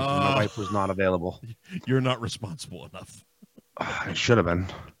the account and my wife was not available. You're not responsible enough. I should have been.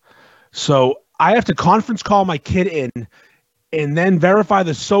 So I have to conference call my kid in and then verify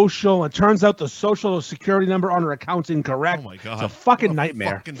the social. It turns out the social security number on her account's incorrect. Oh, my God. It's a fucking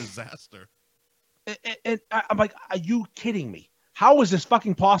nightmare. Fucking disaster. And I'm like, are you kidding me? How is this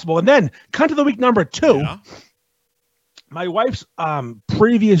fucking possible? And then, cunt of the week number 2, yeah. My wife's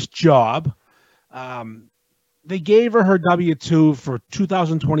previous job, they gave her W-2 for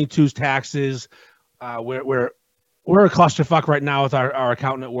 2022's taxes. We're a clusterfuck right now with our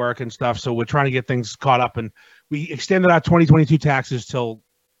accountant at work and stuff, so we're trying to get things caught up, and we extended our 2022 taxes till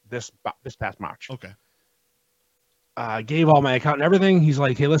this past March. Okay. gave all my account and everything. He's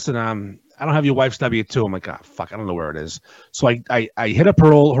like, hey, listen, I don't have your wife's W-2. I'm like, oh, fuck, I don't know where it is. So I hit up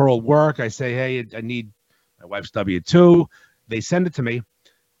her old work. I say, hey, I need my wife's W-2. They send it to me.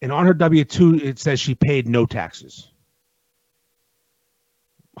 And on her W-2, it says she paid no taxes.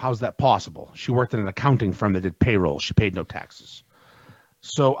 How's that possible? She worked in an accounting firm that did payroll. She paid no taxes.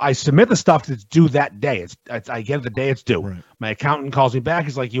 So I submit the stuff that's due that day. I get it the day it's due. Right. My accountant calls me back.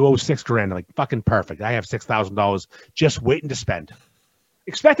 He's like, you owe $6,000. I'm like, fucking perfect. I have $6,000 just waiting to spend.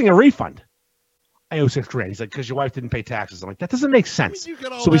 Expecting a refund. I owe $6,000. He's like, because your wife didn't pay taxes. I'm like, that doesn't make sense. You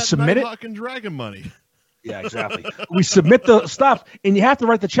got all So we that submit it. Nighthawk and Dragon money. Yeah, exactly. We submit the stuff, and you have to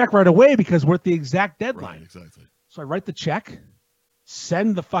write the check right away because we're at the exact deadline. Right, exactly. So I write the check,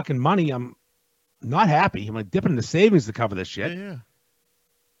 send the fucking money. I'm not happy. I'm like dipping into savings to cover this shit. Yeah.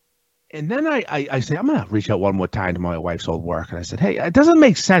 And then I say, I'm going to reach out one more time to my wife's old work. And I said, hey, it doesn't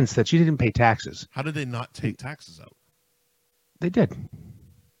make sense that she didn't pay taxes. How did they not take taxes out? They did.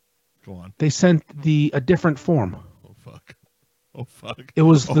 Go on. They sent a different form. Oh, fuck. Oh, fuck. It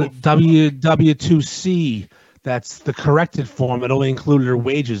was Oh, the fuck. W2C. That's the corrected form. It only included her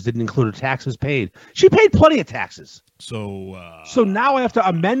wages, didn't include her taxes paid. She paid plenty of taxes. So now I have to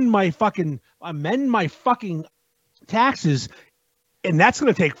amend my fucking taxes, and that's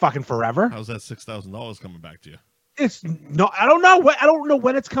going to take fucking forever. how's that $6,000 coming back to you? It's no, I don't know. I don't know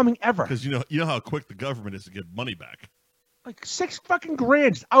when it's coming ever. Because you know how quick the government is to give money back. Like $6 fucking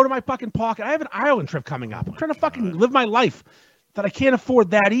grand just out of my fucking pocket. I have an Ireland trip coming up. I'm trying to fucking live my life that I can't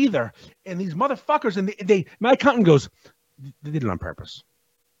afford that either. And these motherfuckers, and my accountant goes, they did it on purpose.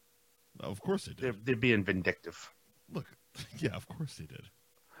 Of course they did. They're being vindictive. Look, yeah, of course they did.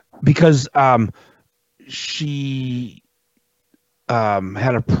 Because she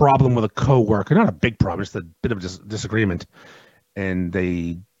had a problem with a coworker, not a big problem, just a bit of disagreement, and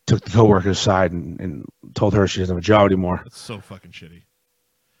they took the coworker's side and told her she doesn't have a job anymore. That's so fucking shitty.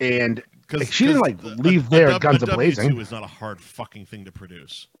 And she didn't leave there guns a-blazing. W-2 is not a hard fucking thing to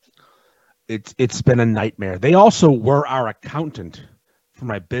produce. It's been a nightmare. They also were our accountant for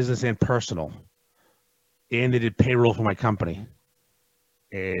my business and personal, and they did payroll for my company.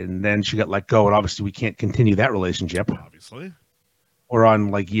 And then she got let go, and obviously we can't continue that relationship. Obviously. We're on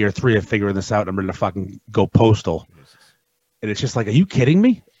like year 3 of figuring this out. I'm ready to fucking go postal. Jesus. And it's just like, are you kidding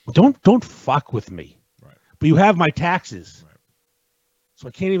me? Don't fuck with me. Right. But you have my taxes. Right. So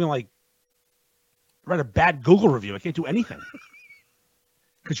I can't even like write a bad Google review. I can't do anything.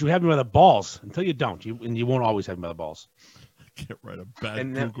 Because you have me by the balls. Until you don't. You won't always have me by the balls. Can't write a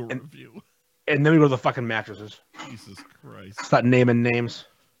bad Google review. And then we go to the fucking mattresses. Jesus Christ. Start naming names.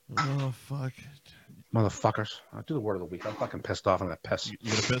 Oh, fuck. Motherfuckers. I'll do the word of the week. I'm fucking pissed off. I'm going to piss. You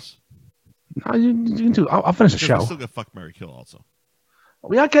gonna piss? No, you can do. I'll finish the Because show. we still got fuck, marry, kill also.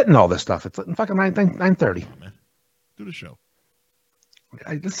 We are getting all this stuff. It's like fucking 9:30. Oh, man. Do the show.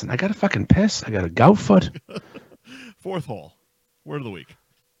 Listen, I got to fucking piss. I got a gout foot. Fourth hole. Word of the week.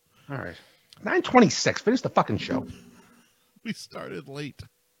 All right. 9:26. Finish the fucking show. We started late.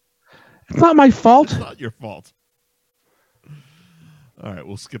 It's not my fault. It's not your fault. All right,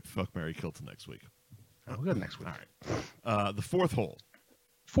 we'll skip fuck, marry, kill to next week. Oh, we'll go next week. All right. The fourth hole.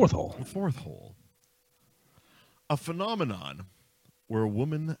 Fourth hole. The fourth hole. A phenomenon where a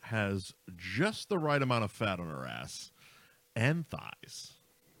woman has just the right amount of fat on her ass and thighs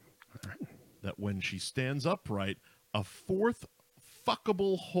that when she stands upright, a fourth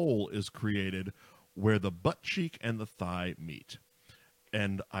fuckable hole is created where the butt cheek and the thigh meet.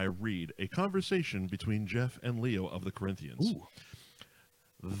 And I read a conversation between Jeff and Leo of the Corinthians. Ooh.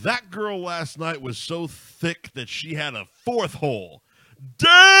 That girl last night was so thick that she had a fourth hole.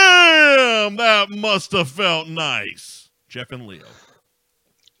 Damn, that must have felt nice. Jeff and Leo.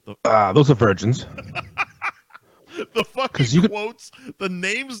 Those are virgins. The fucking you could- quotes, the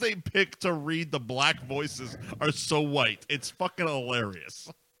names they pick to read the black voices are so white. It's fucking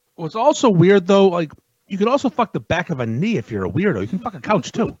hilarious. What's also weird, though, like, you could also fuck the back of a knee if you're a weirdo. You can fuck a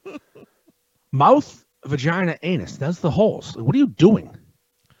couch, too. Mouth, vagina, anus. That's the holes. What are you doing?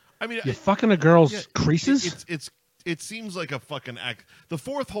 I mean, You're fucking a girl's creases? It seems like a fucking the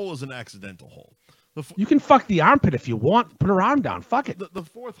fourth hole is an accidental hole. You can fuck the armpit if you want. Put her arm down. Fuck it. The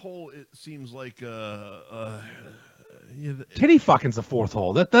fourth hole, it seems like Titty fucking's the fourth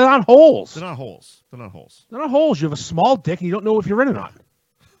hole. They're not holes. they're not holes. They're not holes. They're not holes. You have a small dick and you don't know if you're in or not.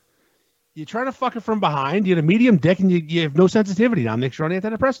 You're trying to fuck it from behind. You have a medium dick and you have no sensitivity now. Make sure on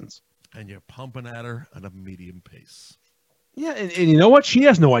antidepressants. And you're pumping at her at a medium pace. Yeah, and you know what? She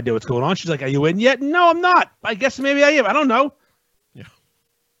has no idea what's going on. She's like, are you in yet? No, I'm not. I guess maybe I am. I don't know. Yeah.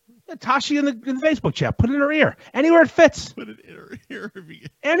 Tashi in the Facebook chat. Put it in her ear. Anywhere it fits. Put it in her ear.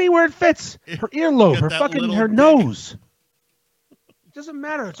 Anywhere it fits. Her earlobe, Got her that fucking, little her dick. nose. It doesn't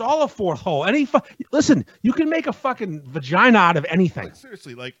matter. It's all a fourth hole. Listen, you can make a fucking vagina out of anything. Like,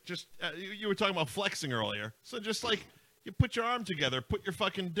 seriously, like, just, you were talking about flexing earlier. So just, like, you put your arm together, put your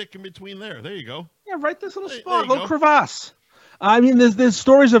fucking dick in between there. There you go. Yeah, right this little There spot, you little go. crevasse. I mean, there's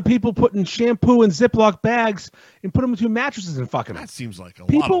stories of people putting shampoo in Ziploc bags and put them between mattresses and fucking them. That seems like a lot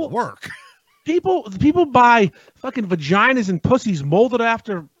People- of work. People buy fucking vaginas and pussies molded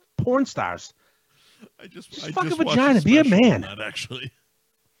after porn stars. I just fuck a watched vagina, be a special on man. that, actually.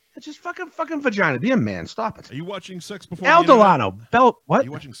 It's just fucking vagina. Be a man. Stop it. Are you watching Sex Before Al the Internet? Delano. Bell. Are What?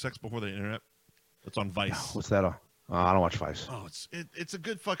 you watching Sex Before the Internet? It's on Vice. What's that? I don't watch Vice. Oh, it's a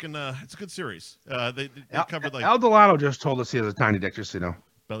good fucking it's a good series. They covered like Al Delano just told us he has a tiny dick, just so you know.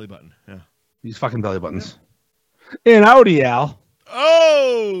 belly button. Yeah. These fucking belly buttons. And Audi, Al.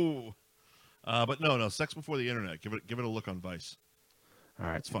 Oh. But no, Sex Before the Internet. Give it a look on Vice. All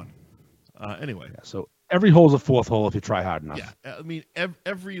right. It's fun. Anyway. Yeah, so every hole's a fourth hole if you try hard enough. Yeah. I mean,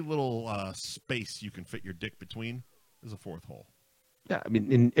 every little space you can fit your dick between is a fourth hole. Yeah, I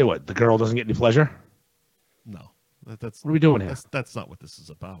mean, what? The girl doesn't get any pleasure? No. That's What are we doing here? That's not what this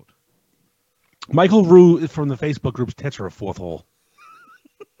is about. Michael Rue from the Facebook group's tits are a fourth hole.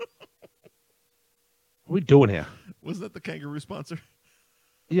 What are we doing here? Was that the kangaroo sponsor?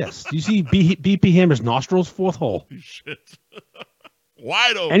 Yes. Do you see BP Hammer's nostrils? Fourth hole. Shit.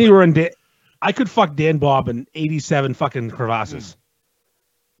 Wide open. Anywhere in I could fuck Dan Bob in 87 fucking crevasses.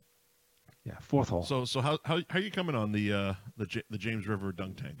 Yeah, fourth hole. So how are you coming on the James River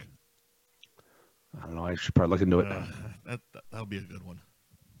dunk tank? I don't know. I should probably look into it. That'll be a good one.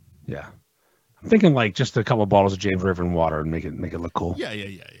 Yeah. I'm thinking like just a couple of bottles of James River and water and make it look cool. Yeah.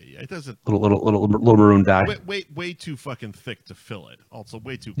 It doesn't Little maroon dye. way too fucking thick to fill it. Also,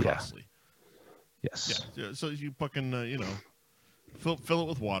 way too Yeah. costly. Yes. Yeah. So you fucking fill it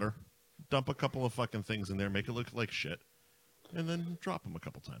with water, dump a couple of fucking things in there, make it look like shit, and then drop them a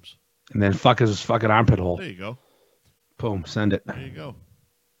couple times. And then fuck his fucking armpit hole. There you go. Boom. Send it. There you go.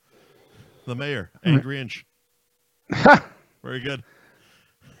 The mayor, Angry Inch. Very good.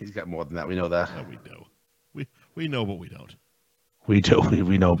 He's got more than that. We know that. Yeah, we do. We know, but we don't. We do.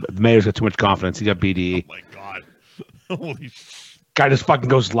 We know. The mayor's got too much confidence. He got BDE. Oh my God. Holy shit. Guy just fucking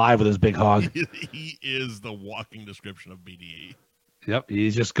goes live with his big hog. He is the walking description of BDE. Yep. He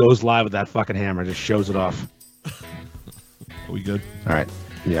just goes live with that fucking hammer. Just shows it off. Are we good? All right.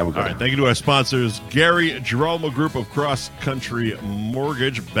 Yeah, we're good. All right. Thank you to our sponsors, Gary Girolamo Group of Cross Country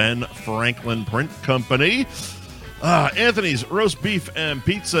Mortgage, Ben Franklin Print Company, Anthony's Roast Beef and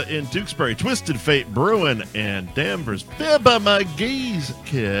Pizza in Tewksbury, Twisted Fate Brewing and Danvers, Fibba McGee's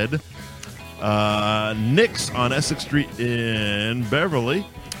Kid, Nick's on Essex Street in Beverly,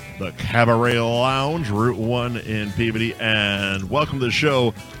 the Cabaret Lounge, Route 1 in Peabody, and welcome to the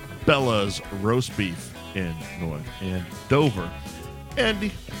show, Bella's Roast Beef in North Andover.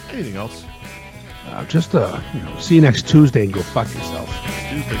 Andy, anything else? Just see you next Tuesday and go fuck yourself.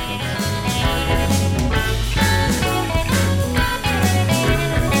 Tuesday.